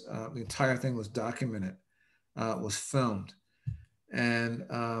was the entire thing was documented, was filmed, and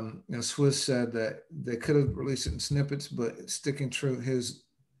Swizz said that they could have released it in snippets, but sticking true his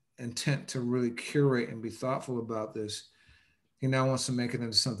intent to really curate and be thoughtful about this, he now wants to make it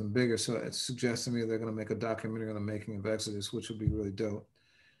into something bigger. So it suggests to me they're going to make a documentary on the making of Exodus, which would be really dope.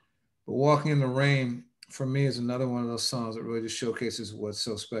 But "Walking in the Rain" for me is another one of those songs that really just showcases what's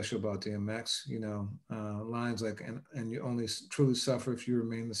so special about DMX. Lines like "and you only truly suffer if you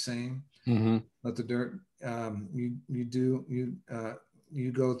remain the same. Mm-hmm. Let the dirt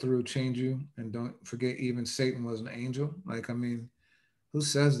you go through change you, and don't forget even Satan was an angel." Like, I mean, who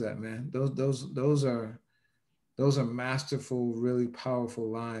says that, man? Those are masterful, really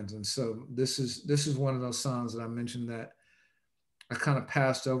powerful lines. And so this is one of those songs that I mentioned that I kind of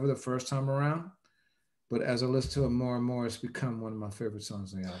passed over the first time around, but as I listen to it more and more, it's become one of my favorite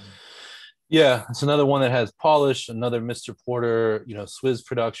songs on the album. Yeah, it's another one that has polish, another Mr. Porter, Swizz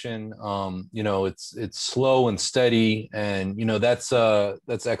production. It's slow and steady, and that's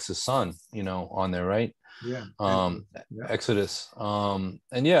X's son, on there, right? Yeah. Yeah. Exodus. And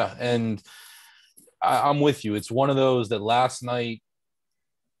yeah, and I'm with you. It's one of those that last night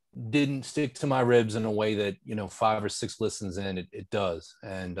didn't stick to my ribs in a way that, 5 or 6 listens in, it does.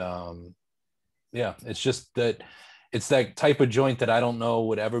 And yeah, it's just that it's that type of joint that I don't know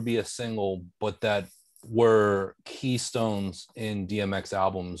would ever be a single, but that were keystones in DMX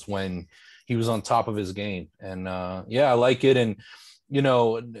albums when he was on top of his game. And yeah, I like it. And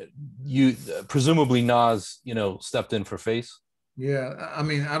you presumably Nas, stepped in for Face. Yeah, I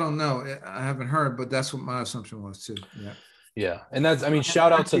mean, I don't know. I haven't heard, but that's what my assumption was too. Yeah. Yeah, and that's, I mean,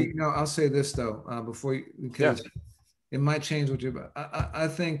 shout out to, I'll say this though, before you, because it might change what you're. But I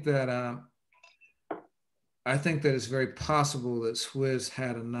think that it's very possible that Swizz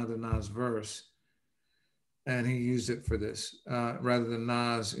had another Nas verse, and he used it for this, rather than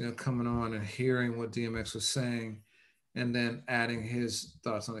Nas, coming on and hearing what DMX was saying, and then adding his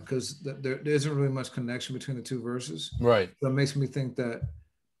thoughts on it, because there isn't really much connection between the two verses. Right. So it makes me think that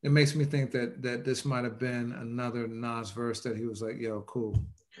this might have been another Nas verse that he was like, "Yo, cool."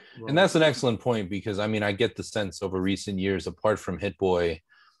 Well, and that's an excellent point, because I mean, I get the sense over recent years, apart from Hit Boy,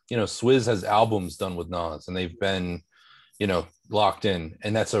 Swizz has albums done with Nas, and they've been, locked in,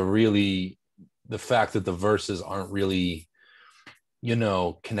 and that's the fact that the verses aren't really,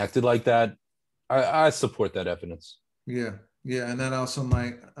 connected like that. I support that evidence. Yeah, and that also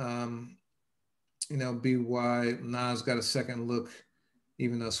might, be why Nas got a second look,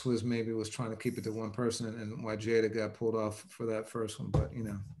 even though Swizz maybe was trying to keep it to one person, and why Jada got pulled off for that first one. But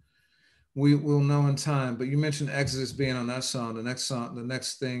we will know in time. But you mentioned Exodus being on that song. The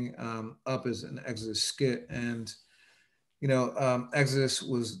next thing up is an Exodus skit, and Exodus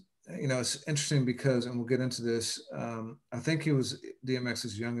was, it's interesting because, and we'll get into this. I think he was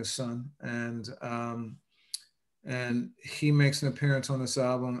DMX's youngest son, and he makes an appearance on this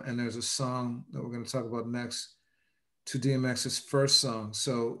album. And there's a song that we're going to talk about next to DMX's first song.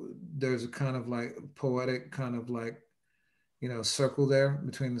 So there's a kind of like poetic kind of like, circle there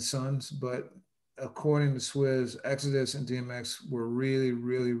between the sons. But according to Swizz, Exodus and DMX were really,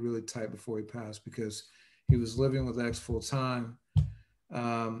 really, really tight before he passed, because he was living with X full time.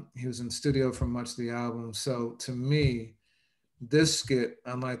 He was in the studio for much of the album. So to me, this skit,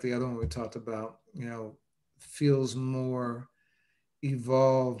 unlike the other one we talked about, feels more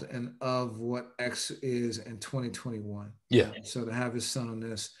evolved and of what X is in 2021. Yeah. So to have his son on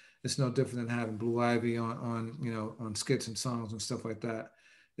this, it's no different than having Blue Ivy on skits and songs and stuff like that.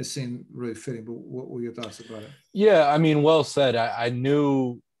 It seemed really fitting. But what were your thoughts about it? Yeah, I mean, well said. I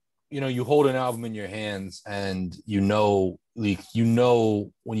knew, you hold an album in your hands, and when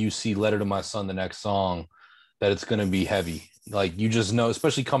you see Letter to My Son, the next song, that it's going to be heavy. Like, you just know,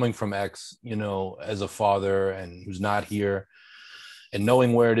 especially coming from X, as a father and who's not here, and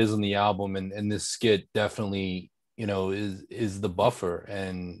knowing where it is in the album, and this skit definitely, is the buffer.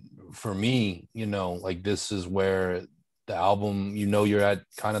 And for me, like, this is where the album, you're at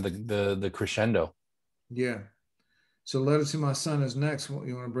kind of the crescendo. Yeah. So Letter to My Son is next. What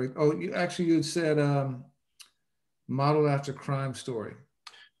you want to break? Oh, you said modeled after Crime Story.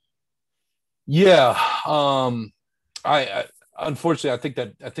 Yeah. I unfortunately,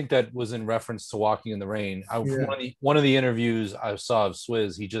 I think that was in reference to Walking in the Rain. One of the interviews I saw of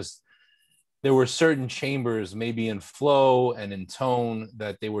Swizz, there were certain chambers, maybe in flow and in tone,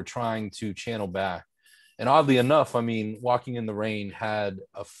 that they were trying to channel back. And oddly enough, I mean, Walking in the Rain had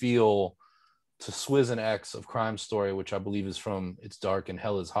a feel to Swizz and X of Crime Story, which I believe is from It's Dark and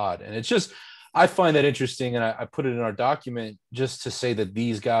Hell is Hot. And it's just, I find that interesting. And I put it in our document just to say that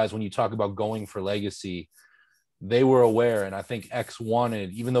these guys, when you talk about going for legacy, they were aware. And I think X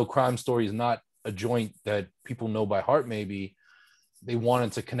wanted, even though Crime Story is not a joint that people know by heart, maybe, they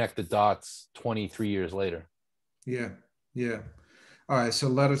wanted to connect the dots 23 years later. Yeah. All right. So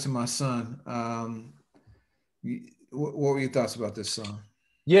Letter to My Son. What were your thoughts about this song?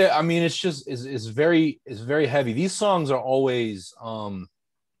 Yeah, I mean, it's very heavy. These songs are always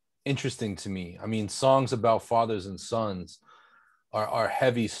interesting to me. I mean, songs about fathers and sons are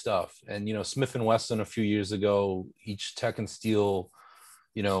heavy stuff. And Smith and Wesson a few years ago, each Tech and Steel,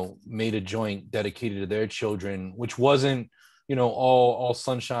 made a joint dedicated to their children, which wasn't all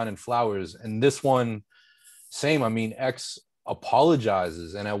sunshine and flowers. And this one, same. I mean, X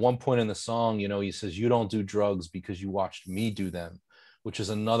apologizes, and at one point in the song, he says, "You don't do drugs because you watched me do them," which is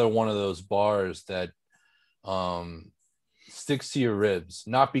another one of those bars that sticks to your ribs,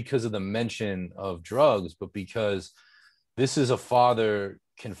 not because of the mention of drugs, but because this is a father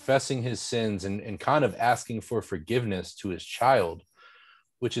confessing his sins and kind of asking for forgiveness to his child,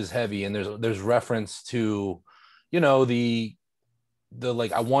 which is heavy. And there's reference to, you know, the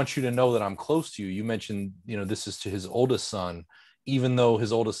like, I want you to know that I'm close to you. You mentioned, you know, this is to his oldest son, even though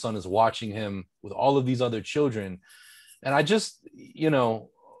his oldest son is watching him with all of these other children. And I just, you know,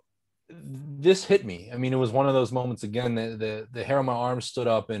 this hit me. I mean, it was one of those moments again, the hair on my arm stood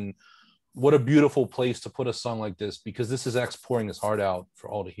up. And what a beautiful place to put a song like this, because this is X pouring his heart out for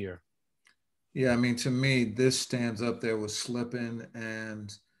all to hear. Yeah, I mean, to me, this stands up there with Slippin'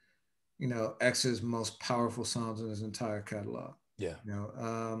 and, you know, X's most powerful songs in his entire catalog. Yeah. You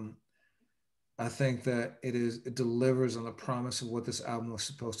know, I think that it delivers on the promise of what this album was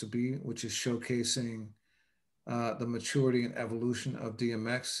supposed to be, which is showcasing the maturity and evolution of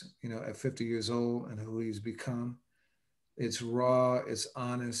DMX, you know, at 50 years old and who he's become. It's raw, it's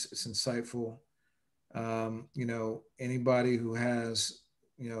honest, it's insightful. You know, anybody who has,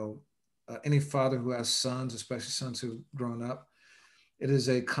 you know, any father who has sons, especially sons who've grown up, it is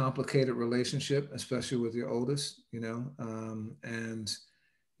a complicated relationship, especially with your oldest, you know, and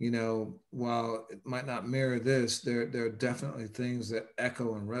you know, while it might not mirror this, there are definitely things that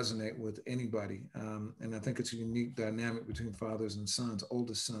echo and resonate with anybody. And I think it's a unique dynamic between fathers and sons,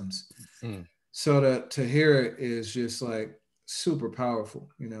 oldest sons. Mm. So to hear it is just like super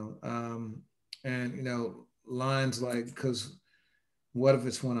powerful, you know. And, you know, lines like, because what if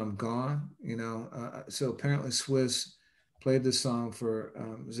it's when I'm gone, you know? So apparently Swizz played this song for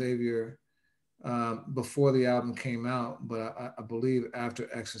Xavier before the album came out, but I believe after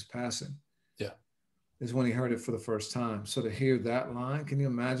X's passing, Yeah, is when he heard it for the first time. So to hear that line, can you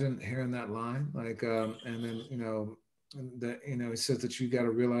imagine hearing that line? Like, and then, you know, that, you know, he says that you got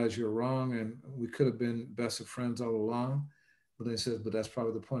to realize you're wrong and we could have been best of friends all along. But then he says, but that's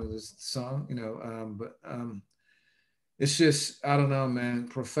probably the point of this song, you know. It's just, I don't know, man,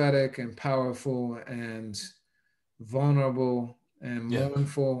 prophetic and powerful and vulnerable and yeah.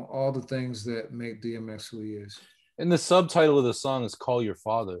 mournful, all the things that make DMX who he is. And the subtitle of the song is "Call Your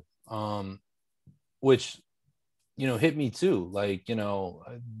Father," which, you know, hit me too. Like, you know,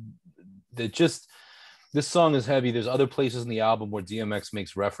 that just, this song is heavy. There's other places in the album where DMX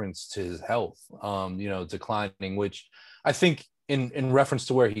makes reference to his health, you know, declining, which I think in reference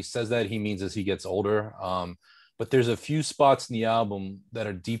to where he says that, he means as he gets older. But there's a few spots in the album that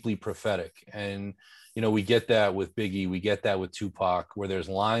are deeply prophetic. And, you know, we get that with Biggie, we get that with Tupac, where there's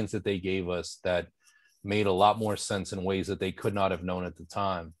lines that they gave us that made a lot more sense in ways that they could not have known at the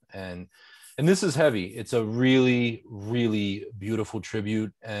time. And this is heavy. It's a really, really beautiful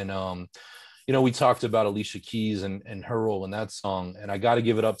tribute. And you know, we talked about Alicia Keys and her role in that song, and I got to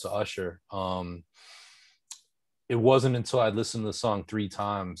give it up to Usher. It wasn't until I listened to the song 3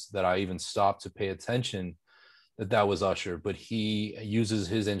 times that I even stopped to pay attention that was Usher, but he uses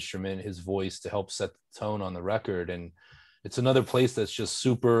his instrument, his voice, to help set the tone on the record. And it's another place that's just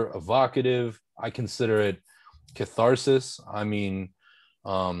super evocative. I consider it catharsis. I mean,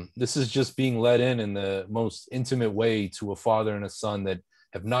 this is just being let in the most intimate way to a father and a son that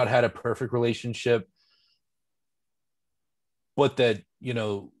have not had a perfect relationship, but that, you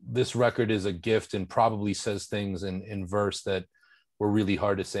know, this record is a gift and probably says things in verse that were really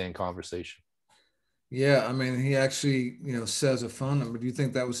hard to say in conversation. Yeah, I mean, he actually, you know, says a phone number. Do you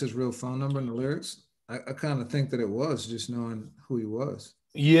think that was his real phone number in the lyrics? I kind of think that it was, just knowing who he was.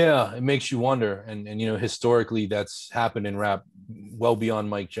 Yeah, it makes you wonder. And you know, historically that's happened in rap well beyond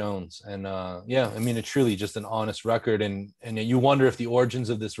Mike Jones. And yeah, I mean, it's truly just an honest record. And you wonder if the origins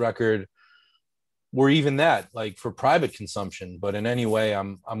of this record were even that, like, for private consumption. But in any way,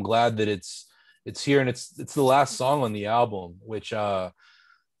 I'm glad that it's here, and it's the last song on the album, which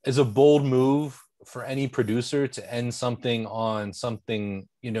is a bold move for any producer to end something on something,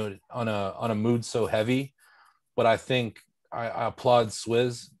 you know, on a mood so heavy. But I think I applaud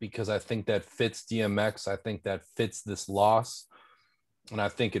Swizz, because I think that fits DMX. I think that fits this loss. And I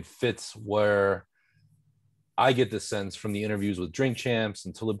think it fits where I get the sense from the interviews with Drink Champs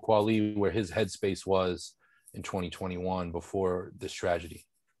and Talib Kweli, where his headspace was in 2021 before this tragedy.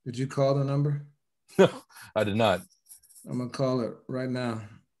 Did you call the number? No, I did not. I'm going to call it right now.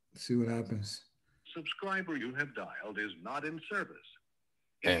 See what happens. Subscriber you have dialed is not in service.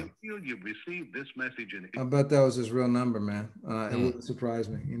 Damn. If you feel you've received this message in... I bet that was his real number, man. It wouldn't surprise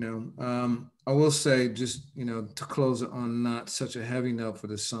me, you know. I will say, just, you know, to close it on not such a heavy note for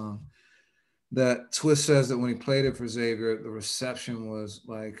this song, that Swizz says that when he played it for Xavier, the reception was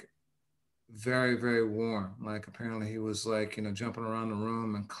like very, very warm. Like, apparently he was like, you know, jumping around the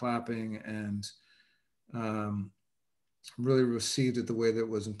room and clapping, and really received it the way that it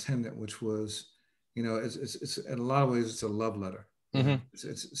was intended, which was, you know, it's in a lot of ways, it's a love letter. Mm-hmm.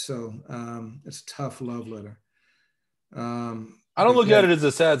 It's a tough love letter. I don't look at it as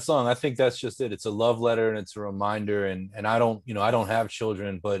a sad song. I think that's just it. It's a love letter and it's a reminder. And I don't, I don't have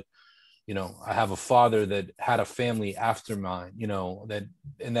children, but I have a father that had a family after mine,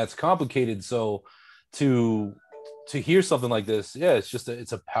 and that's complicated. So to hear something like this, yeah,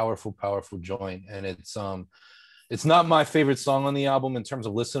 it's a powerful, powerful joint. And it's not my favorite song on the album in terms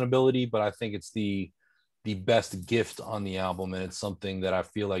of listenability, but I think it's the best gift on the album. And it's something that I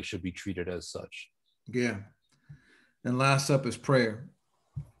feel like should be treated as such. Yeah. And last up is Prayer.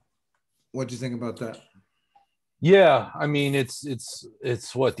 What do you think about that? Yeah, I mean, it's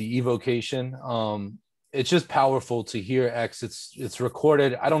what, the evocation. It's just powerful to hear X. It's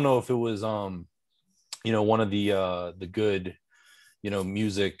recorded. I don't know if it was one of the good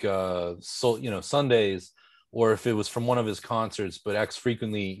music Sundays, or if it was from one of his concerts. But X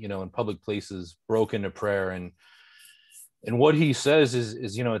frequently in public places broke into prayer, and what he says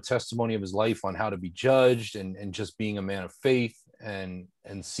is a testimony of his life on how to be judged, and just being a man of faith and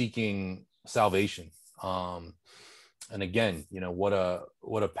seeking salvation. And again, what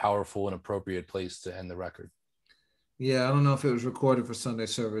a powerful and appropriate place to end the record. Yeah, I don't know if it was recorded for Sunday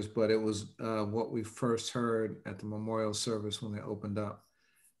service, but it was what we first heard at the memorial service when they opened up.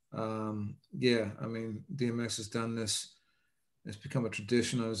 Yeah, I mean, DMX has done this. It's become a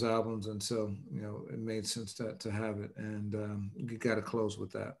tradition on his albums, and so it made sense to have it. And you got to close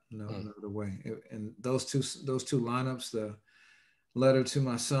with that. No other way. And those two lineups, the Letter to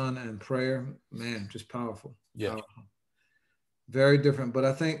My Son and Prayer, man, just powerful. Yeah. Powerful. Very different, but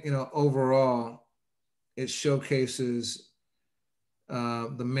I think overall it showcases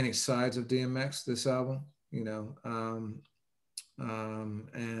the many sides of DMX, this album,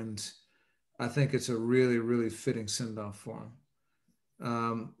 and I think it's a really, really fitting send-off for him.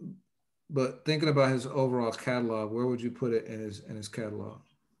 But thinking about his overall catalog, where would you put it in his catalog?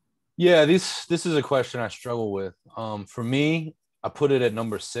 Yeah, this is a question I struggle with. For me, I put it at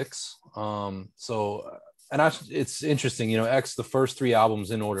number 6. It's interesting, X, the first 3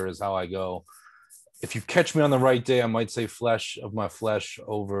 albums in order is how I go. If you catch me on the right day, I might say Flesh of My Flesh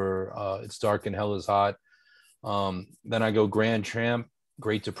over It's Dark and Hell is Hot. Then I go Grand Tramp,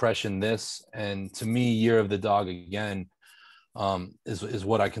 Great Depression, this, and to me, Year of the Dog again is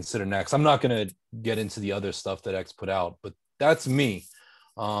what I consider next. I'm not going to get into the other stuff that X put out, but that's me.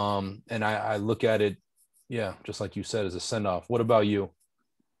 And I look at it, yeah, just like you said, as a send-off. What about you?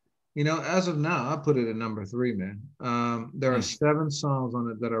 As of now, I put it at number 3, man. There are 7 songs on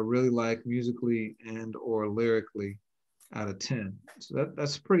it that I really like musically and or lyrically out of 10. So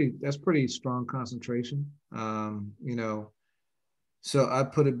that's pretty strong concentration. So I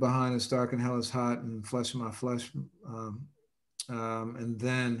put it behind It's Dark and Hell is Hot and Flesh of My Flesh. And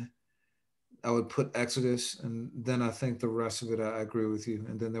then I would put Exodus, and then I think the rest of it, I agree with you.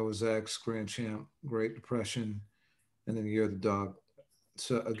 And then there was X, Grand Champ, Great Depression, and then Year of the Dog.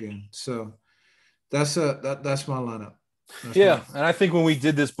 So that's my lineup. And I think when we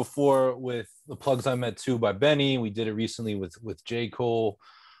did this before with The Plugs I Met Too by Benny, we did it recently with J. Cole.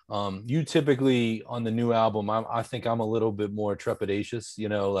 You typically on the new album, I think I'm a little bit more trepidatious,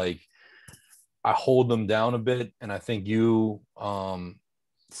 like I hold them down a bit, and I think you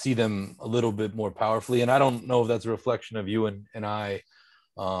see them a little bit more powerfully. And I don't know if that's a reflection of you and I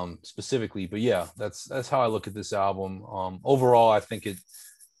specifically, but yeah, that's how I look at this album. Overall, I think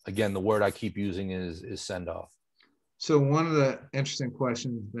again, the word I keep using is send off. So one of the interesting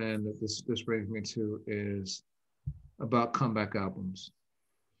questions then that this brings me to is about comeback albums.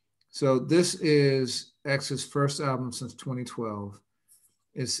 So this is X's first album since 2012.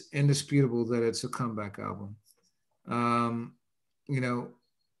 It's indisputable that it's a comeback album.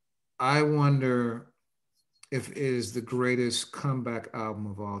 I wonder if it is the greatest comeback album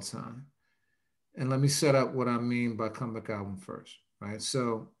of all time. And let me set up what I mean by comeback album first, right?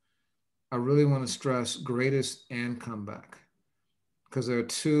 So I really want to stress greatest and comeback, because there are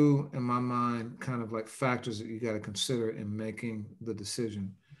 2, in my mind, kind of like factors that you got to consider in making the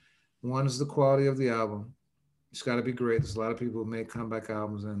decision. One is the quality of the album. It's got to be great. There's a lot of people who make comeback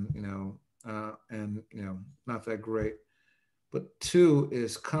albums and not that great. But 2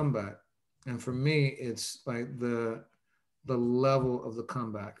 is comeback. And for me, it's like the level of the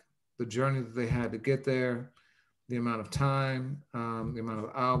comeback, the journey that they had to get there, the amount of time, the amount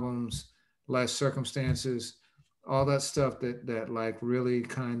of albums, life circumstances, all that stuff that like really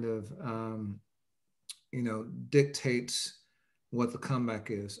kind of, dictates what the comeback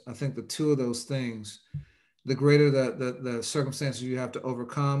is. I think the 2 of those things, the greater the circumstances you have to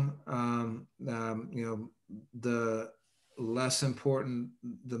overcome, the less important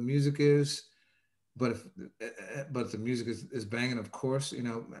the music is, but but the music is banging, of course,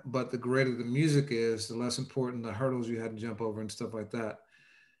 but the greater the music is, the less important the hurdles you had to jump over and stuff like that.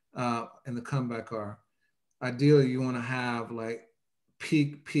 And the comeback are. Ideally, you want to have like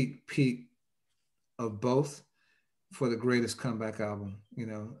peak of both for the greatest comeback album.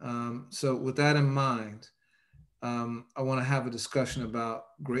 So with that in mind, I want to have a discussion about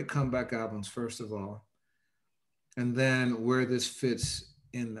great comeback albums, first of all, and then where this fits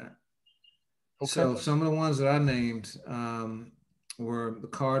in that. Okay. So some of the ones that I named were the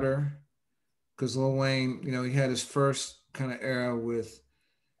Carter, because Lil Wayne, he had his first kind of era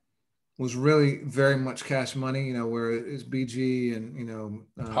was really very much Cash Money, where it's BG and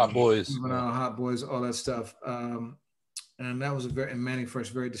Hot Boys, Hot Boys, all that stuff, and that was and Manny Fresh,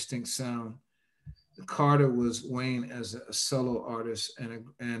 very distinct sound. Carter was Wayne as a solo artist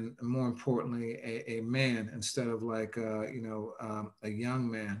and more importantly a man instead of like a young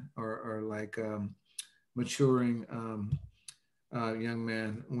man or like maturing young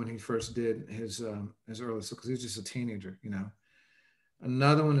man when he first did his early stuff, because he was just a teenager.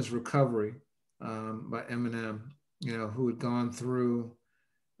 Another one is Recovery by Eminem, who had gone through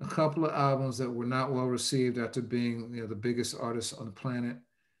a couple of albums that were not well received after being the biggest artist on the planet,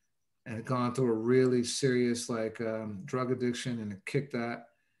 and had gone through a really serious like drug addiction, and it kicked that.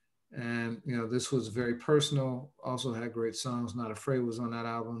 And this was very personal. Also had great songs. Not Afraid was on that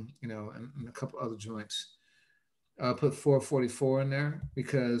album, and a couple other joints. I'll put 444 in there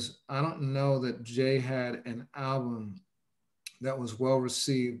because I don't know that Jay had an album that was well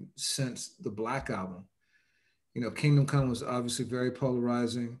received since the Black Album. Kingdom Come was obviously very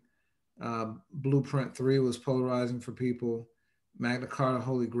polarizing. Blueprint 3 was polarizing for people. Magna Carta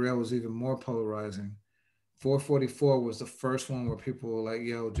Holy Grail was even more polarizing. 444 was the first one where people were like,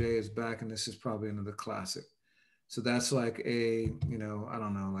 yo, Jay is back, and this is probably another classic. So that's like a, I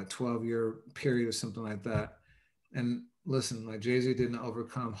don't know, like 12-year period or something like that. And listen, like Jay-Z didn't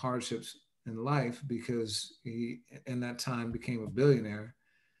overcome hardships in life because he, in that time, became a billionaire.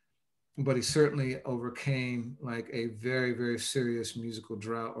 But he certainly overcame like a very, very serious musical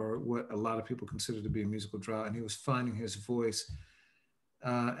drought, or what a lot of people consider to be a musical drought. And he was finding his voice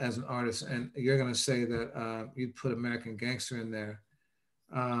as an artist. And you're going to say that you'd put American Gangster in there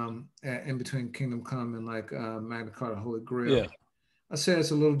in between Kingdom Come and like Magna Carta Holy Grail. Yeah. I say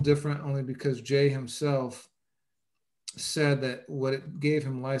it's a little different only because Jay himself said that what it gave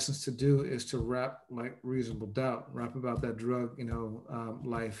him license to do is to rap like Reasonable Doubt, rap about that drug,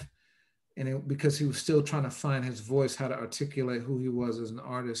 life. And because he was still trying to find his voice, how to articulate who he was as an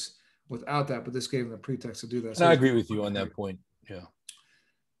artist without that. But this gave him a pretext to do that. And so I agree with you on that point. Yeah.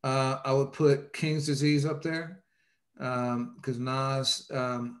 I would put King's Disease up there because Nas,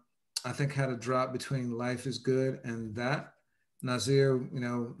 I think, had a drop between Life is Good and that. Nasir,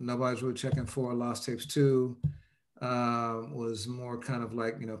 nobody's really checking for. Lost Tapes 2 was more kind of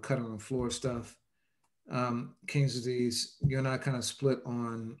like, cutting on the floor stuff. King's Disease, you and I kind of split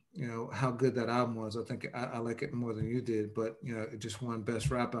on, how good that album was. I think I like it more than you did, but, it just won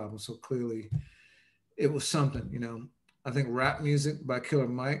Best Rap Album. So clearly it was something, I think Rap Music by Killer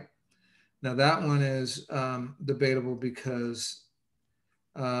Mike. Now that one is debatable because,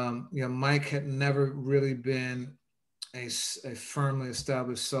 Mike had never really been a firmly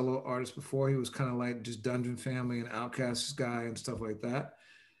established solo artist before. He was kind of like just Dungeon Family and Outkast's guy and stuff like that.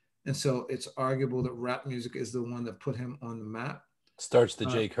 And so it's arguable that Rap Music is the one that put him on the map. Starts the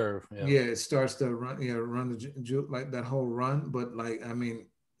J curve. Yeah, it starts to run the like that whole run. But like, I mean,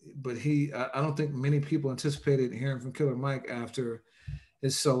 but I don't think many people anticipated hearing from Killer Mike after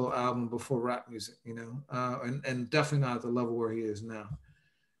his solo album before Rap Music, and definitely not at the level where he is now.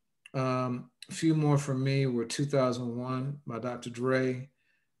 A few more for me were 2001 by Dr. Dre.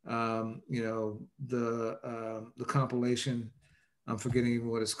 The compilation, I'm forgetting even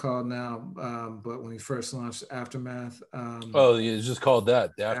what it's called now, but when he first launched Aftermath. It's just called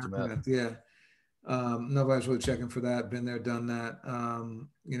that, the Aftermath. Yeah. Nobody's really checking for that. Been there, done that.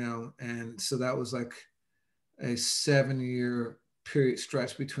 And so that was like a 7-year period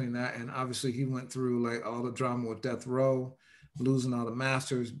stretch between that. And obviously he went through like all the drama with Death Row, losing all the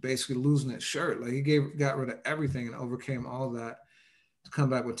masters, basically losing his shirt. Like he got rid of everything and overcame all that to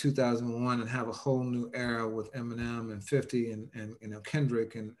come back with 2001 and have a whole new era with Eminem and 50 and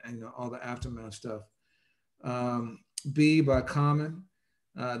Kendrick and all the Aftermath stuff. B by Common.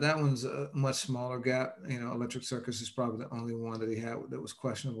 That one's a much smaller gap. Electric Circus is probably the only one that he had that was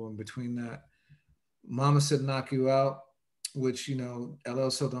questionable in between that. Mama Said Knock You Out, which, LL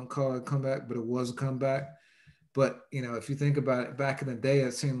Soul don't call it a comeback, but it was a comeback. But, if you think about it, back in the day,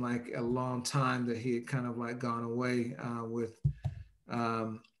 it seemed like a long time that he had kind of like gone away with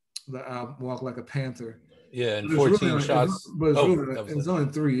the album Walk Like a Panther. Yeah, and But it's really 14 shots. but it's Oh, really that was it's it.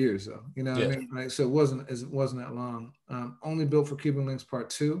 only 3 years though. You know what Yeah. I mean? Like, so it wasn't that long. Only built for Cuban Links Part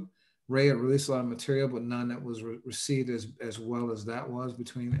Two. Ray had released a lot of material, but none that was received as well as that was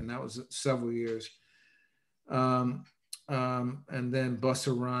between, and that was several years. Um, and then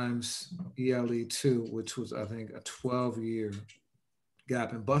Busta Rhymes ELE 2, which was I think a 12-year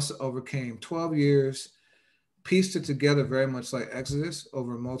gap, and Busta overcame 12 years, pieced it together very much like Exodus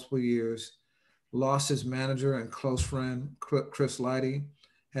over multiple years, lost his manager and close friend, Chris Lighty,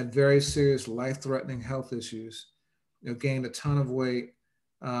 had very serious life-threatening health issues, gained a ton of weight,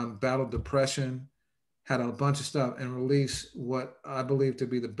 battled depression, had a bunch of stuff, and released what I believe to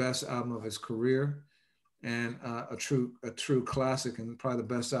be the best album of his career, and a true classic, and probably the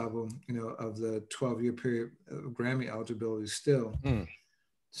best album of the 12-year period of Grammy eligibility still. Hmm.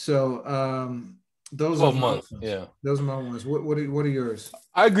 So those are 12 my months. ones. Yeah. Those are my ones. What are yours?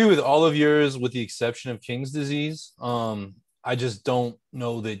 I agree with all of yours with the exception of King's Disease. I just don't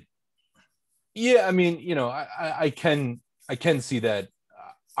know that. Yeah, I mean, I can see that.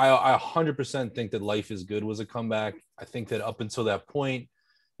 I 100% think that Life is Good was a comeback. I think that up until that point,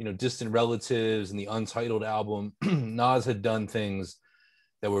 Distant Relatives and the Untitled album, Nas had done things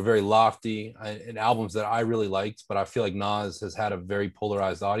that were very lofty and albums that I really liked, but I feel like Nas has had a very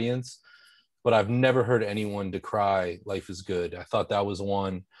polarized audience. But I've never heard anyone decry Life is Good. I thought that was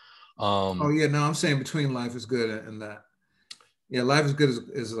one. Oh yeah, no, I'm saying between Life is Good and that. Yeah, Life is Good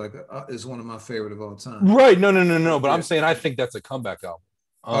is one of my favorite of all time. Right. No. But Yeah. I'm saying I think that's a comeback album.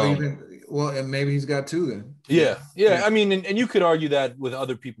 Oh, you think? Well, and maybe he's got two then. Yeah. I mean, and you could argue that with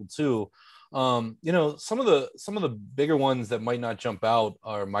other people too. Some of the bigger ones that might not jump out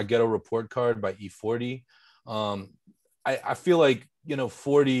are My Ghetto Report Card by E40. I feel like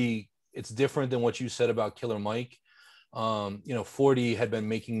 40. It's different than what you said about Killer Mike. 40 had been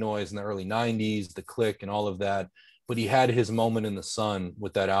making noise in the early 90s, the Click and all of that, but he had his moment in the sun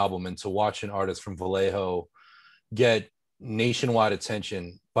with that album. And to watch an artist from Vallejo get nationwide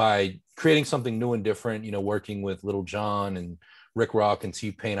attention by creating something new and different, working with Little John and Rick Rock and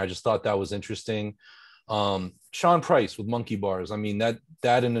T-Pain, I just thought that was interesting. Sean Price with Monkey Bars. I mean,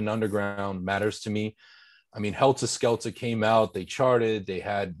 that in an underground matters to me. I mean, Helter Skelter came out, they charted,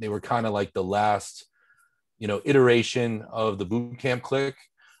 they were kind of like the last, iteration of the Boot Camp Click,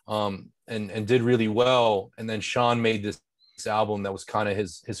 and did really well. And then Sean made this album that was kind of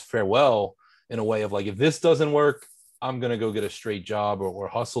his farewell in a way of like, if this doesn't work, I'm going to go get a straight job or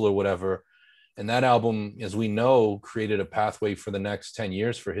hustle or whatever. And that album, as we know, created a pathway for the next 10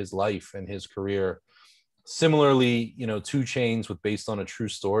 years for his life and his career. Similarly, 2 Chainz with Based on a True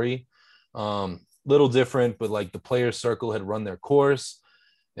Story. Little different, but like the Players Circle had run their course,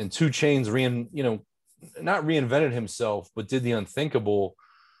 and 2 Chainz not reinvented himself, but did the unthinkable,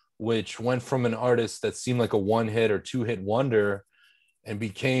 which went from an artist that seemed like a 1-hit or 2-hit wonder and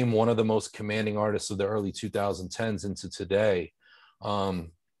became one of the most commanding artists of the early 2010s into today.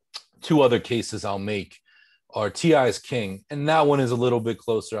 2 other cases I'll make are T.I.'s King, and that one is a little bit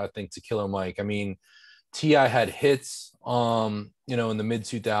closer, I think, to Killer Mike. I mean, T.I. had hits, in the mid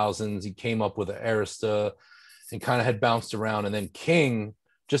 2000s. He came up with Arista and kind of had bounced around. And then King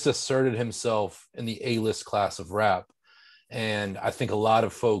just asserted himself in the A-list class of rap. And I think a lot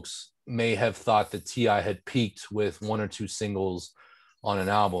of folks may have thought that T.I. had peaked with 1 or 2 singles on an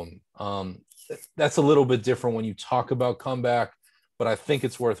album. That's a little bit different when you talk about comeback, but I think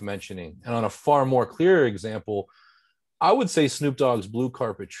it's worth mentioning. And on a far more clear example, I would say Snoop Dogg's Blue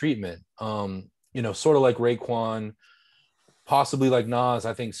Carpet Treatment. Sort of like Raekwon, possibly like Nas.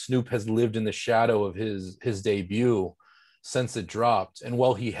 I think Snoop has lived in the shadow of his debut since it dropped. And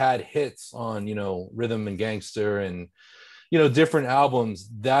while he had hits on, Rhythm and Gangster and, different albums,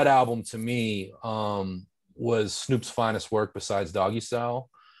 that album to me was Snoop's finest work besides Doggy Style.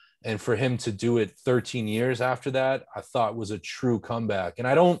 And for him to do it 13 years after that, I thought was a true comeback. And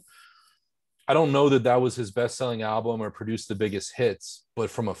I don't know that was his best-selling album or produced the biggest hits, but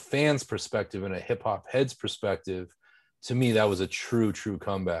from a fan's perspective and a hip-hop head's perspective, to me, that was a true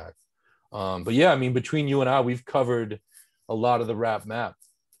comeback. But yeah, I mean, between you and I, we've covered a lot of the rap map.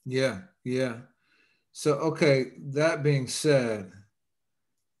 Yeah. So, okay, that being said,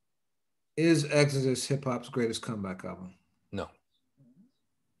 is Exodus hip-hop's greatest comeback album? No.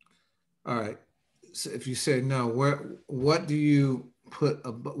 All right. So if you say no, what do you put?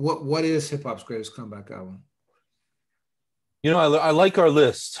 What is hip-hop's greatest comeback album? I like our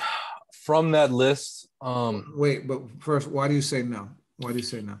list. From that list, wait, but first, why do you say no? Why do you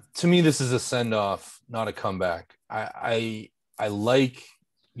say no? To me, this is a send-off, not a comeback. I like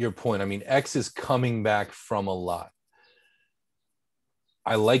your point. I mean, X is coming back from a lot.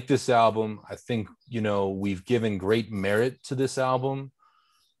 I like this album. I think, you know, we've given great merit to this album,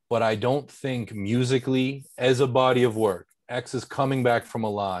 but I don't think musically as a body of work, X is coming back from a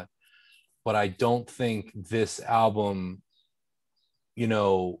lot, but I don't think this album, you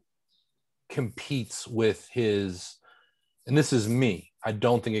know, competes with his, and this is me, I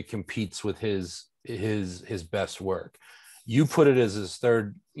don't think it competes with his best work. You put it as his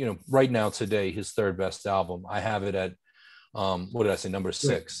third, you know, right now today, his third best album. I have it at what did I say, number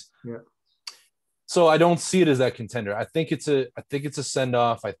 6. Yeah. So I don't see it as that contender. I think it's a send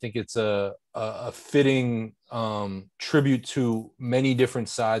off. I think it's a fitting tribute to many different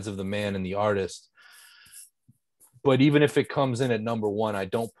sides of the man and the artist. But even if it comes in at number 1, I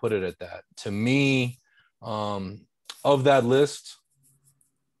don't put it at that. To me, of that list,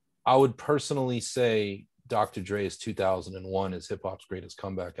 I would personally say Dr. Dre's 2001 is hip hop's greatest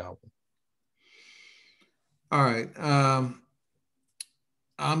comeback album. All right.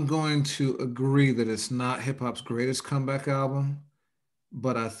 I'm going to agree that it's not hip hop's greatest comeback album,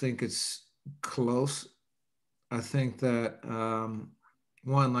 but I think it's close. I think that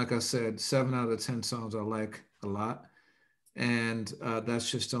one, like I said, 7 out of the 10 songs I like a lot. And that's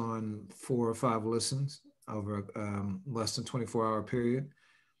just on 4 or 5 listens over less than 24-hour period.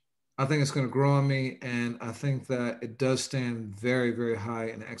 I think it's going to grow on me. And I think that it does stand very, very high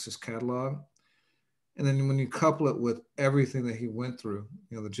in X's catalog. And then when you couple it with everything that he went through,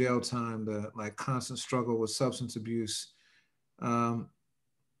 you know, the jail time, the like constant struggle with substance abuse,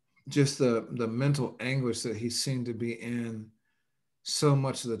 just the mental anguish that he seemed to be in so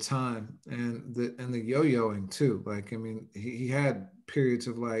much of the time, and the yo-yoing too. Like, I mean, he had periods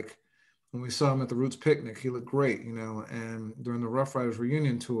of, like, when we saw him at the Roots picnic, he looked great, you know, and during the Rough Riders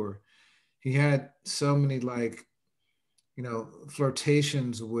reunion tour, he had so many, like, you know,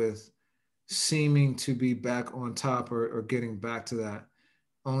 flirtations with seeming to be back on top or getting back to that,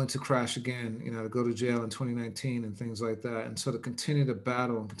 only to crash again, you know, to go to jail in 2019 and things like that. And so to continue to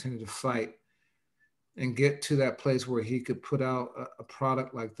battle and continue to fight and get to that place where he could put out a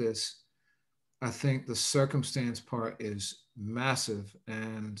product like this, I think the circumstance part is massive.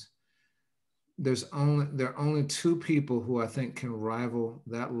 And there are only 2 people who I think can rival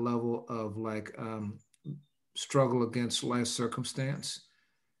that level of, like, struggle against life circumstance.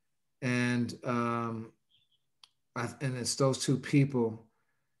 And it's those 2 people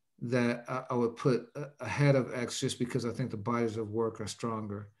that I would put ahead of X, just because I think the bodies of work are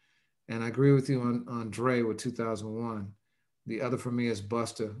stronger. And I agree with you on Dre with 2001. The other for me is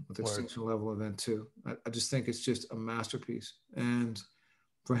Busta with Extinction Level Event 2. I just think it's just a masterpiece. And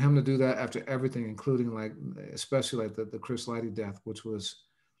for him to do that after everything, including, like, especially like the Chris Lighty death, which was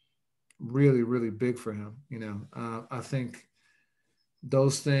really, really big for him, you know, I think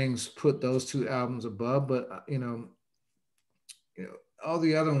those things put those 2 albums above. But you know, all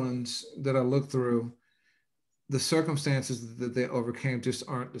the other ones that I looked through, the circumstances that they overcame just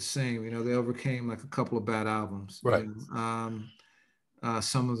aren't the same. You know, they overcame like a couple of bad albums, right? You know?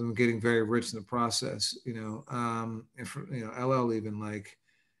 Some of them getting very rich in the process. You know, and for, you know, LL even, like,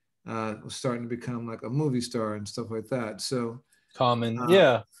 was starting to become like a movie star and stuff like that. So Common,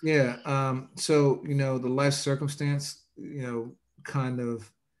 so, you know, the life circumstance, you know, kind of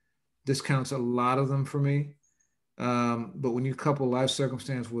discounts a lot of them for me. But when you couple life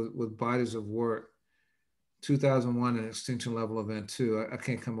circumstance with bodies of work, 2001 and Extinction Level Event 2, I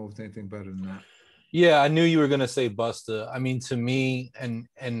can't come up with anything better than that. Yeah, I knew you were going to say Busta. I mean, to me, and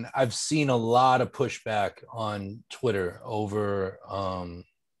I've seen a lot of pushback on Twitter over,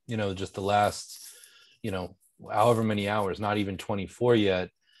 you know, just the last, you know, however many hours, not even 24 yet.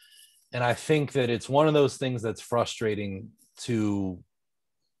 And I think that it's one of those things that's frustrating to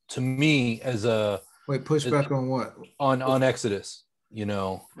me as a... Wait, pushback on what? On Exodus, you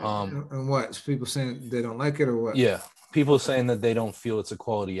know. And what? People saying they don't like it or what? Yeah. People saying that they don't feel it's a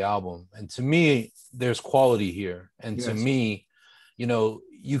quality album. And to me, there's quality here. And to me, you know,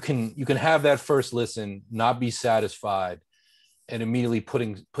 you can have that first listen, not be satisfied, and immediately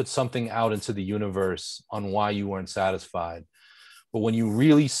put something out into the universe on why you weren't satisfied. But when you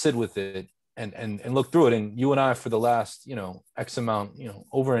really sit with it and look through it, and you and I, for the last, you know, X amount, you know,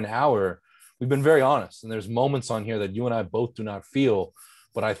 over an hour, we've been very honest. And there's moments on here that you and I both do not feel,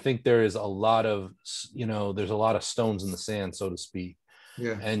 but I think there is a lot of, you know, there's a lot of stones in the sand, so to speak.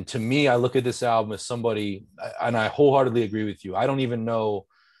 Yeah. And to me, I look at this album as somebody, and I wholeheartedly agree with you. I don't even know.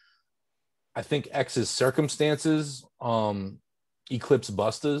 I think X's circumstances eclipse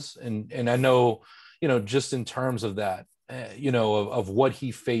Busta's. And I know, you know, just in terms of that, you know, of what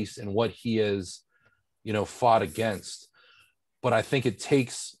he faced and what he has, you know, fought against. But I think it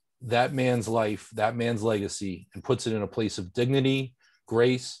takes that man's life, that man's legacy, and puts it in a place of dignity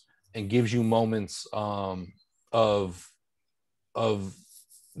grace and gives you moments of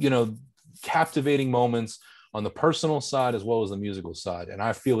captivating moments on the personal side as well as the musical side. And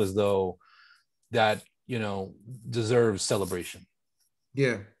I feel as though that, deserves celebration.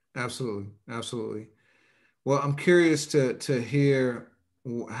 Yeah, absolutely. Absolutely. Well, I'm curious to hear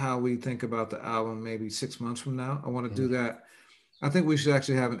how we think about the album maybe 6 months from now. I want to do that. I think we should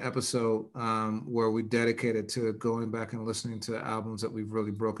actually have an episode where we dedicate it to going back and listening to albums that we've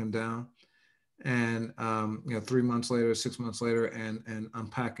really broken down. And 3 months later, 6 months later, and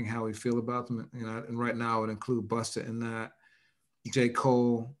unpacking how we feel about them. And right now it would include Busta in that, J.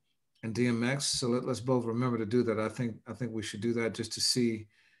 Cole, and DMX. So let's both remember to do that. I think we should do that just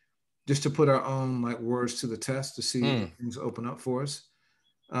to put our own like words to the test to see if things open up for us.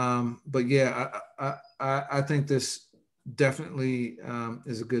 But yeah, I think this definitely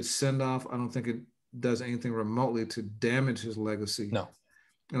is a good send off. I don't think it does anything remotely to damage his legacy. No.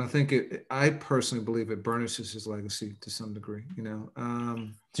 And I think I personally believe it burnishes his legacy to some degree,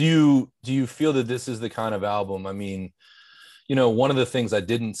 Do you feel that this is the kind of album? I mean, one of the things I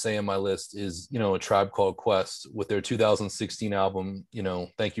didn't say on my list is, A Tribe Called Quest with their 2016 album,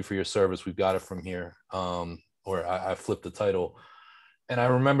 Thank You for Your Service, We've Got It From Here, or I flipped the title. And I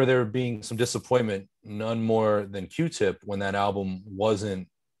remember there being some disappointment, none more than Q-Tip, when that album wasn't,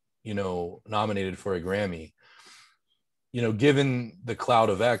 nominated for a Grammy. Given the cloud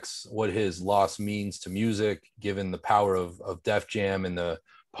of X, what his loss means to music, given the power of Def Jam and the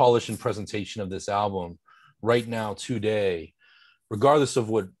polish and presentation of this album right now, today, regardless of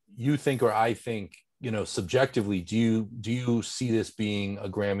what you think or I think, subjectively, do you see this being a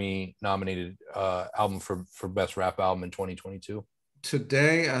Grammy nominated album for best rap album in 2022?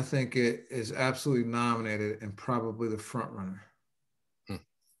 Today, I think it is absolutely nominated and probably the front runner.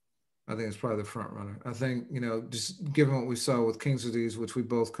 I think it's probably the front runner. I think, just given what we saw with King's Disease, which we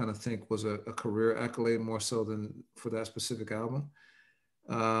both kind of think was a career accolade more so than for that specific album.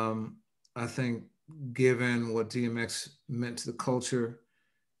 I think given what DMX meant to the culture,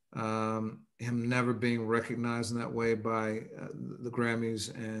 him never being recognized in that way by the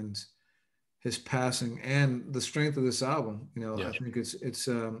Grammys and his passing and the strength of this album, I think it's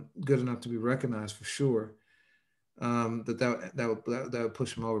good enough to be recognized for sure. That would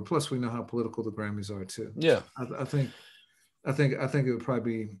push him over. Plus, we know how political the Grammys are too. Yeah, I think it would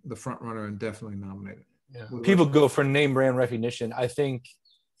probably be the front runner and definitely nominated. Yeah. People go for name brand recognition. I think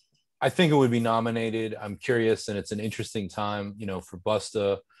it would be nominated. I'm curious, and it's an interesting time, for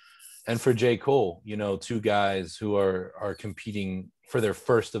Busta and for J. Cole. Two guys who are competing for their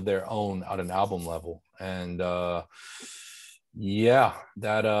first of their own at an album level, and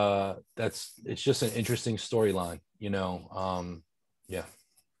it's just an interesting storyline.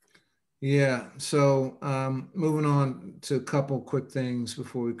 Yeah. So moving on to a couple quick things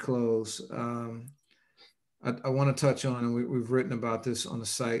before we close. I want to touch on, and we've written about this on the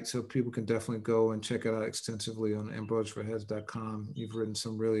site, so people can definitely go and check it out extensively on ambrosiaforheads.com. You've written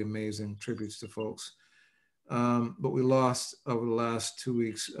some really amazing tributes to folks. But we lost over the last 2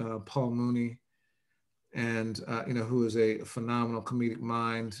 weeks Paul Mooney, and who is a phenomenal comedic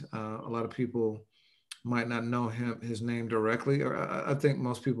mind. A lot of people might not know his name directly, or I think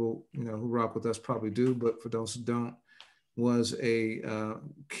most people who rock with us probably do, but for those who don't, was a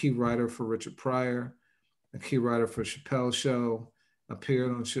key writer for Richard Pryor, a key writer for Chappelle's Show, appeared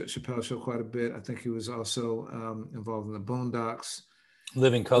on Chappelle's Show quite a bit. I think he was also involved in the Boondocks,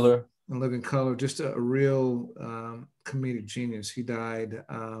 Living Color, just a real comedic genius. He died,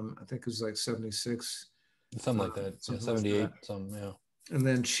 I think it was like 76. Something like that. 78, like that. Something, yeah. And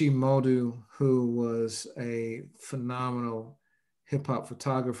then Chi Modu, who was a phenomenal hip hop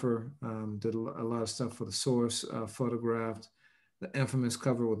photographer, did a lot of stuff for The Source, photographed the infamous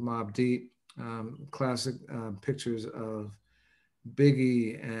cover with Mobb Deep, classic pictures of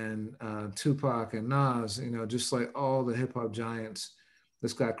Biggie and Tupac and Nas, just like all the hip hop giants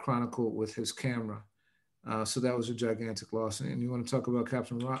this guy chronicled with his camera. So that was a gigantic loss. And you want to talk about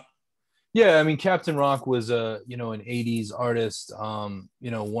Captain Rock? Yeah, I mean, Captain Rock was an 80s artist, one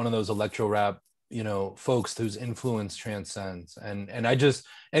of those electro rap, folks whose influence transcends. And I just,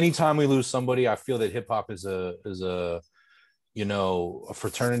 anytime we lose somebody, I feel that hip hop is a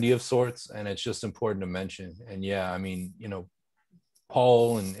fraternity of sorts, and it's just important to mention. And yeah, I mean,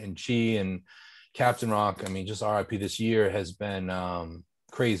 Paul and Chi and Captain Rock, I mean, just RIP this year has been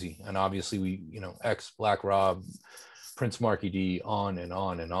crazy. And obviously we, ex Black Rob, Prince Marky D, on and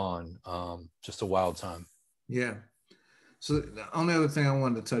on and on. Just a wild time. Yeah. So the only other thing I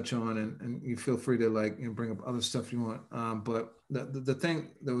wanted to touch on, and you feel free to bring up other stuff you want, but the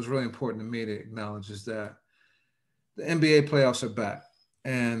thing that was really important to me to acknowledge is that the NBA playoffs are back.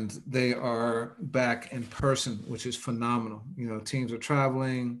 and they are back in person, which is phenomenal. You know, teams are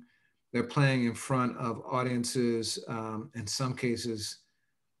traveling, they're playing in front of audiences. In some cases,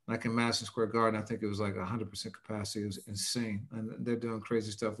 like in Madison Square Garden, I think it was like 100% capacity. It was insane, and they're doing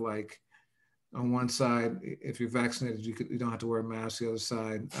crazy stuff like on one side, if you're vaccinated, you don't have to wear a mask. The other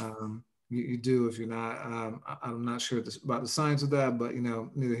side, you do if you're not. I'm not sure about the science of that, but you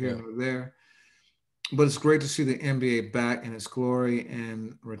know, neither here Yeah. nor there. But it's great to see the NBA back in its glory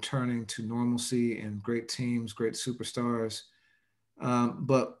and returning to normalcy and great teams, great superstars.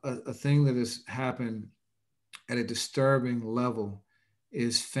 But a thing that has happened at a disturbing level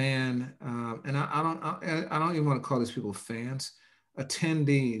is and I don't even want to call these people fans,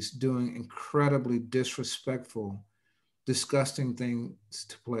 attendees doing incredibly disrespectful, disgusting things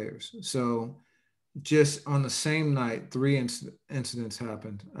to players. So just on the same night, three incidents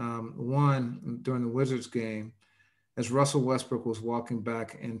happened. One during the Wizards game, as Russell Westbrook was walking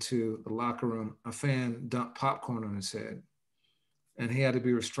back into the locker room, a fan dumped popcorn on his head, and he had to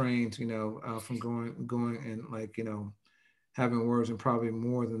be restrained, you know, from going and like you know having words and probably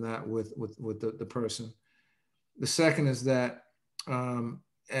more than that with the person. The second is that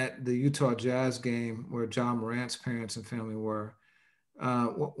at the Utah Jazz game where John Morant's parents and family were,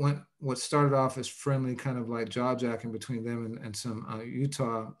 what started off as friendly kind of like jaw jacking between them and some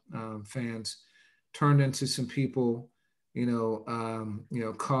Utah fans turned into some people, hurling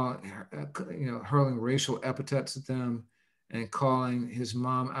racial epithets at them and calling his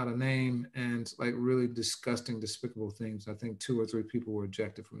mom out of name and like really disgusting, despicable things. I think 2 or 3 people were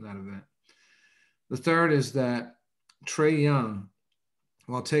ejected from that event. The third is that Trae Young,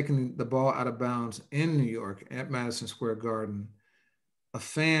 while taking the ball out of bounds in New York at Madison Square Garden, a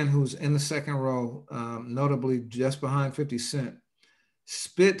fan who's in the second row, notably just behind 50 Cent,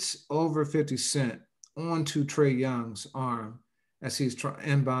 spits over 50 Cent onto Trae Young's arm as he's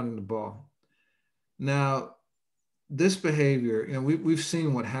inbounding the ball. Now, this behavior, you know, we've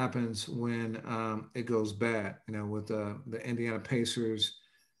seen what happens when it goes bad, you know, with the Indiana Pacers,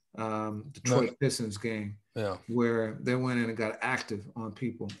 Detroit Pistons game, yeah, where they went in and got active on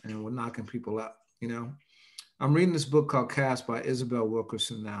people and were knocking people out, you know. I'm reading this book called Caste by Isabel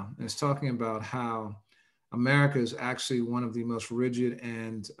Wilkerson now, and it's talking about how America is actually one of the most rigid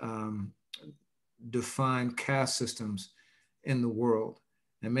and defined caste systems in the world.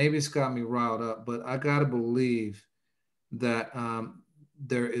 And maybe it's got me riled up, but I got to believe that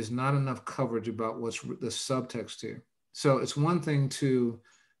there is not enough coverage about what's the subtext here. So it's one thing to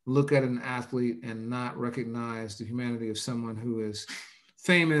look at an athlete and not recognize the humanity of someone who is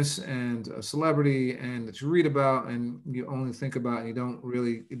famous and a celebrity and that you read about and you only think about and you don't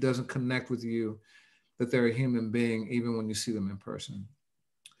really, it doesn't connect with you that they're a human being even when you see them in person.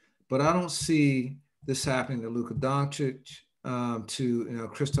 But I don't see this happening to Luka Doncic, to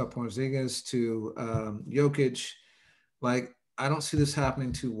Kristaps Porzingis, to Jokic. Like, I don't see this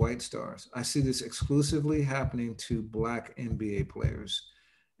happening to white stars. I see this exclusively happening to Black NBA players.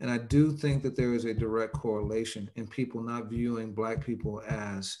 And I do think that there is a direct correlation in people not viewing Black people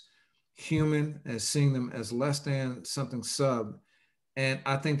as human, as seeing them as less than something sub. And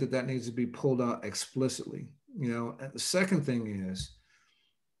I think that that needs to be pulled out explicitly. You know, and the second thing is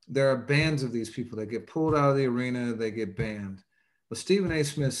there are bands of these people that get pulled out of the arena, they get banned. But Stephen A.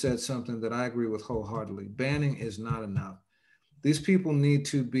 Smith said something that I agree with wholeheartedly. Banning is not enough. These people need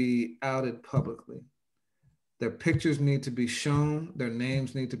to be outed publicly. Their pictures need to be shown. Their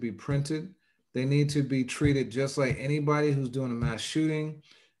names need to be printed. They need to be treated just like anybody who's doing a mass shooting,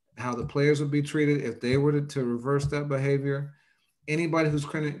 how the players would be treated if they were to reverse that behavior. Anybody who's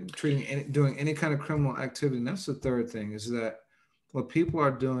doing any kind of criminal activity. And that's the third thing, is that what people are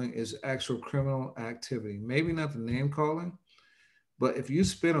doing is actual criminal activity. Maybe not the name calling, but if you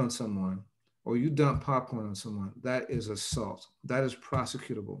spit on someone or you dump popcorn on someone, that is assault. That is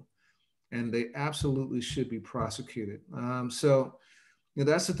prosecutable. And they absolutely should be prosecuted. So,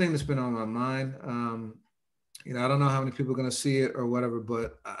 that's the thing that's been on my mind. I don't know how many people are going to see it or whatever,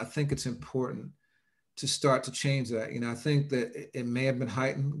 but I think it's important to start to change that. I think that it may have been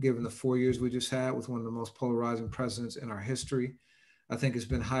heightened given the 4 years we just had with one of the most polarizing presidents in our history. I think it's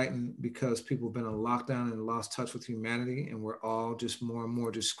been heightened because people have been on lockdown and lost touch with humanity, and we're all just more and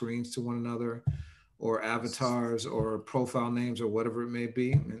more just screens to one another, or avatars or profile names or whatever it may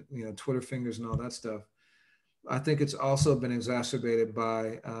be, and, Twitter fingers and all that stuff. I think it's also been exacerbated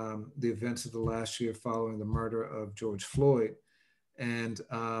by the events of the last year following the murder of George Floyd. And,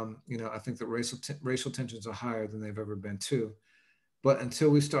 I think that racial tensions are higher than they've ever been too. But until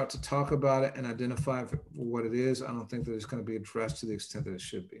we start to talk about it and identify for what it is, I don't think that it's going to be addressed to the extent that it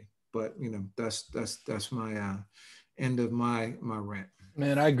should be. But, that's my end of my rant.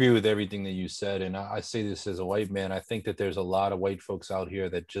 Man, I agree with everything that you said. And I say this as a white man. I think that there's a lot of white folks out here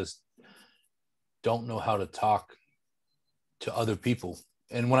that just don't know how to talk to other people.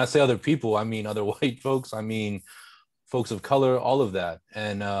 And when I say other people, I mean other white folks. I mean folks of color, all of that.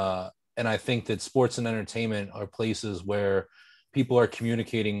 And I think that sports and entertainment are places where people are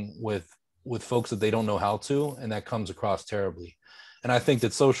communicating with folks that they don't know how to, and that comes across terribly. And I think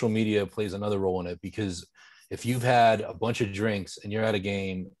that social media plays another role in it, because if you've had a bunch of drinks and you're at a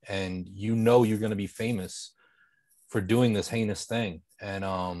game and you know you're going to be famous for doing this heinous thing, and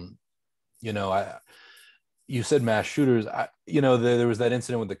I you said mass shooters. There was that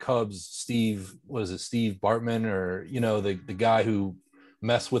incident with the Cubs. Steve Bartman, or the guy who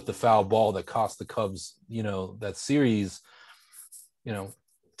messed with the foul ball that cost the Cubs, that series, you know,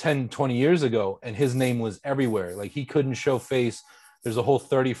 10, 20 years ago, and his name was everywhere. Like, he couldn't show face. There's a whole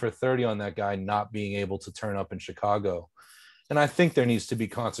 30 for 30 on that guy not being able to turn up in Chicago. And I think there needs to be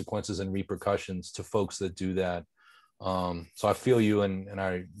consequences and repercussions to folks that do that. So I feel you, and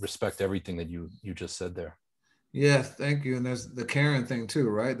I respect everything that you just said there. Yeah, thank you. And there's the Karen thing too,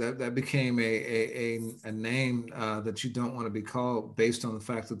 right? That became a name that you don't want to be called, based on the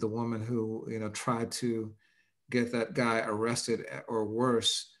fact that the woman who tried to get that guy arrested, or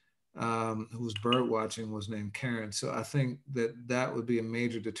worse, who was bird watching, was named Karen. So I think that would be a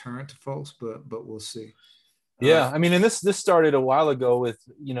major deterrent to folks, but we'll see. Yeah, I mean, and this started a while ago with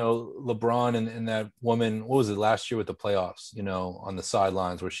LeBron and that woman. What was it, last year with the playoffs? On the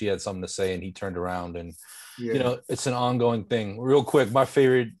sidelines, where she had something to say and he turned around, and it's an ongoing thing. Real quick,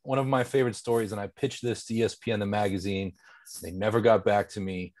 one of my favorite stories, and I pitched this to ESPN, the magazine. They never got back to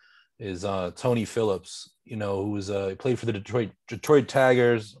me. Is Tony Phillips, who was he played for the Detroit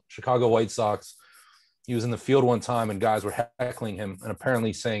Tigers, Chicago White Sox. He was in the field one time and guys were heckling him and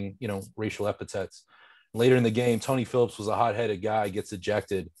apparently saying, racial epithets. Later in the game, Tony Phillips was a hot-headed guy, gets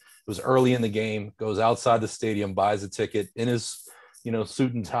ejected. It was early in the game, goes outside the stadium, buys a ticket in his,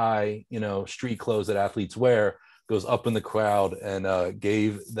 suit and tie, street clothes that athletes wear, goes up in the crowd and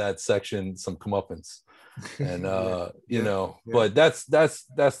gave that section some comeuppance. And but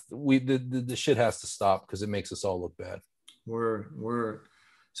the shit has to stop, because it makes us all look bad. Word.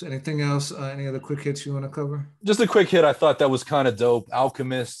 So anything else, any other quick hits you want to cover? Just a quick hit. I thought that was kind of dope.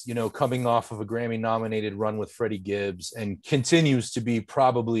 Alchemist, coming off of a Grammy nominated run with Freddie Gibbs, and continues to be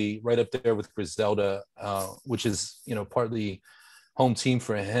probably right up there with Griselda, which is, partly home team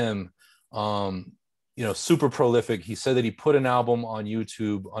for him. Super prolific. He said that he put an album on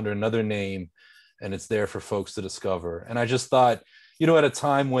YouTube under another name, and it's there for folks to discover. And I just thought, at a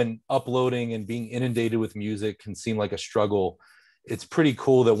time when uploading and being inundated with music can seem like a struggle, it's pretty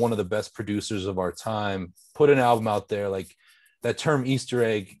cool that one of the best producers of our time put an album out there. Like, that term Easter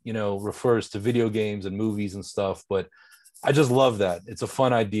egg, refers to video games and movies and stuff, but I just love that. It's a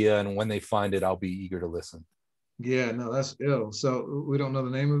fun idea. And when they find it, I'll be eager to listen. Yeah, no, that's ill. So we don't know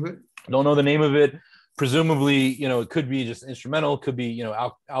the name of it? Don't know the name of it. Presumably, it could be just instrumental, could be,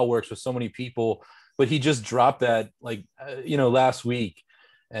 Al works with so many people, but he just dropped that last week,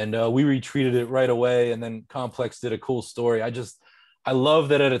 and we retweeted it right away. And then Complex did a cool story. I love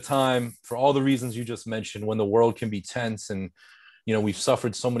that at a time, for all the reasons you just mentioned, when the world can be tense and, we've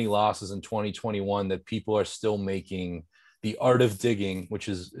suffered so many losses in 2021, that people are still making the art of digging, which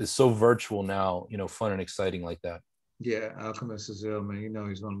is so virtual now, fun and exciting like that. Yeah, Alchemist is ill, man.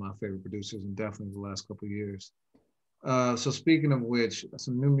 He's one of my favorite producers, and definitely the last couple of years. So speaking of which,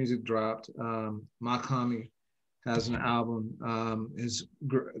 some new music dropped. Makami has an album. His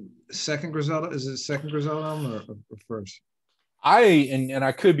second Griselda, is it second Griselda album or first? And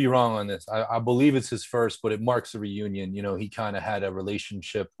I could be wrong on this. I believe it's his first, but it marks a reunion. He kind of had a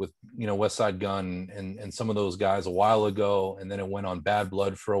relationship with, West Side Gun and some of those guys a while ago. And then it went on Bad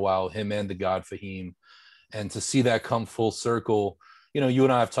Blood for a while, him and the God Fahim. And to see that come full circle, you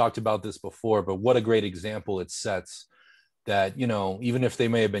and I have talked about this before, but what a great example it sets that, even if they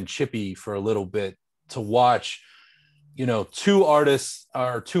may have been chippy for a little bit, to watch, two artists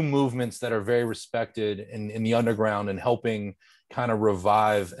or two movements that are very respected in the underground and helping kind of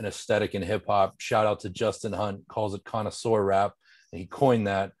revive an aesthetic in hip hop. Shout out to Justin Hunt, calls it connoisseur rap, and he coined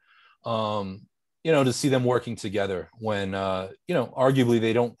that. To see them working together when, arguably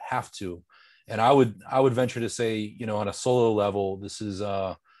they don't have to. And I would venture to say, on a solo level, this is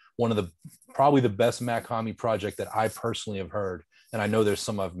one of probably the best Makami project that I personally have heard. And I know there's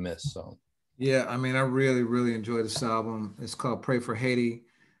some I've missed. So. Yeah, I mean, I really, really enjoyed this album. It's called Pray for Haiti.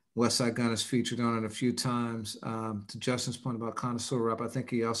 West Side Gun is featured on it a few times. To Justin's point about connoisseur rap, I think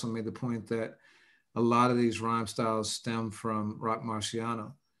he also made the point that a lot of these rhyme styles stem from Rock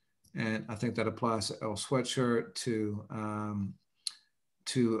Marciano. And I think that applies to El Sweatshirt, to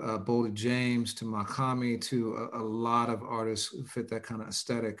to Boldy James, to Makami, to a lot of artists who fit that kind of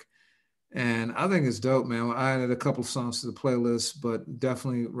aesthetic. And I think it's dope, man. I added a couple songs to the playlist, but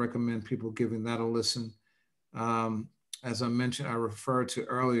definitely recommend people giving that a listen. As I mentioned, I referred to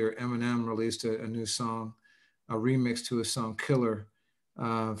earlier, Eminem released a new song, a remix to his song Killer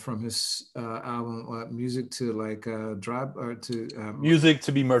from his album, Music to like Drive, or to Music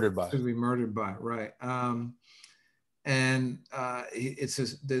to be Murdered By. To be Murdered By, right. I think it's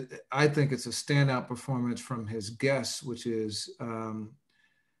a standout performance from his guests, which is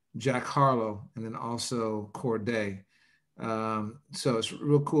Jack Harlow, and then also Corday. So it's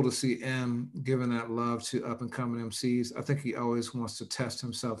real cool to see M giving that love to up and coming MCs. I think he always wants to test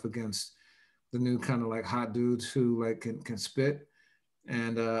himself against the new kind of like hot dudes who like can spit.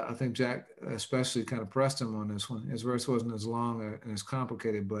 And I think Jack especially kind of pressed him on this one. His verse wasn't as long and as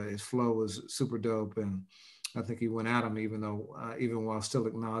complicated, but his flow was super dope. And I think he went at him, even while still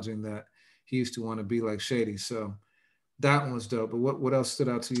acknowledging that he used to want to be like Shady. So that one was dope. But what else stood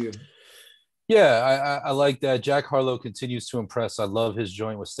out to you? Yeah, I like that. Jack Harlow continues to impress. I love his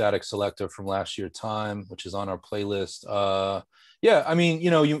joint with Static Selector from last year, Time, which is on our playlist. Yeah, I mean,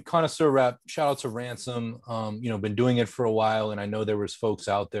 you connoisseur rap, shout out to Ransom. Been doing it for a while, and I know there was folks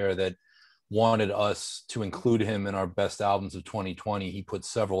out there that wanted us to include him in our best albums of 2020. He put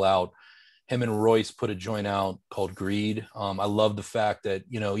several out. Him and Royce put a joint out called Greed. I love the fact that,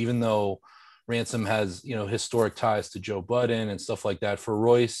 even though Ransom has, historic ties to Joe Budden and stuff like that, for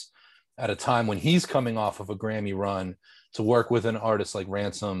Royce, at a time when he's coming off of a Grammy run, to work with an artist like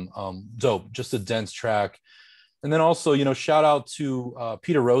Ransom, dope, just a dense track. And then also, shout out to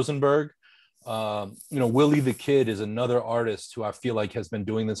Peter Rosenberg. Willie the Kid is another artist who I feel like has been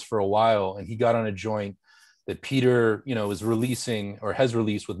doing this for a while, and he got on a joint that Peter, is releasing or has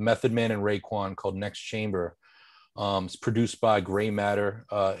released with Method Man and Raekwon called Next Chamber. It's produced by Gray Matter.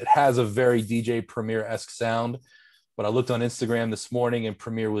 It has a very DJ Premier-esque sound. But I looked on Instagram this morning and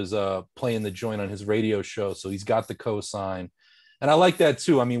Premier was playing the joint on his radio show. So he's got the cosign. And I like that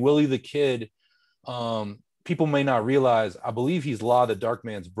too. I mean, Willie the Kid, people may not realize, I believe he's Law the Dark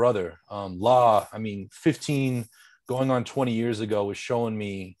Man's brother. Law, 15 going on 20 years ago was showing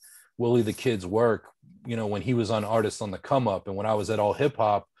me Willie the Kid's work, when he was on Artists on the Come Up. And when I was at All Hip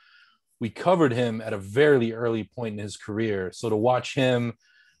Hop, we covered him at a very early point in his career. So to watch him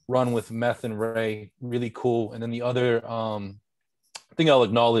run with Meth and Ray, really cool. And then the other thing I'll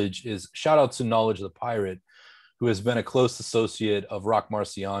acknowledge is shout out to Knowledge the Pirate, who has been a close associate of Rock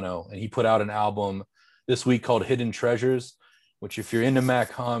Marciano. And he put out an album this week called Hidden Treasures, which if you're into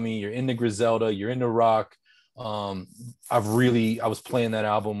Mac Homie, you're into Griselda, you're into rock. I was playing that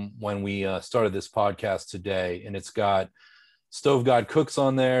album when we started this podcast today, and it's got Stove God Cooks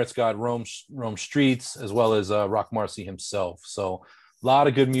on there. It's got Rome Streets, as well as Rock Marcy himself. So a lot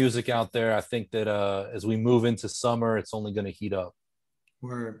of good music out there. I think that as we move into summer, it's only going to heat up.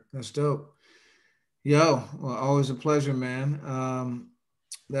 Word. That's dope. Yo, well, always a pleasure, man.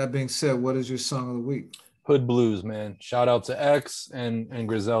 That being said, what is your song of the week? Hood Blues, man. Shout out to X and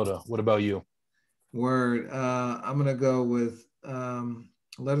Griselda. What about you? Word. I'm going to go with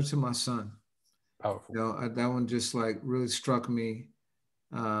Letter to My Son. Powerful. That one just like really struck me.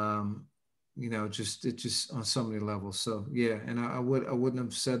 Just on so many levels. So yeah, and I wouldn't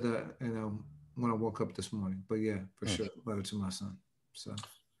have said that, when I woke up this morning. But yeah, for sure, Letter to My Son. So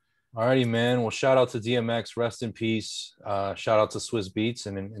all righty, man. Well, shout out to DMX, rest in peace. Shout out to Swizz Beatz,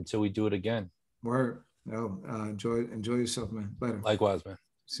 and until we do it again. Word. Enjoy yourself, man. Later. Likewise, man.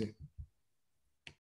 See you.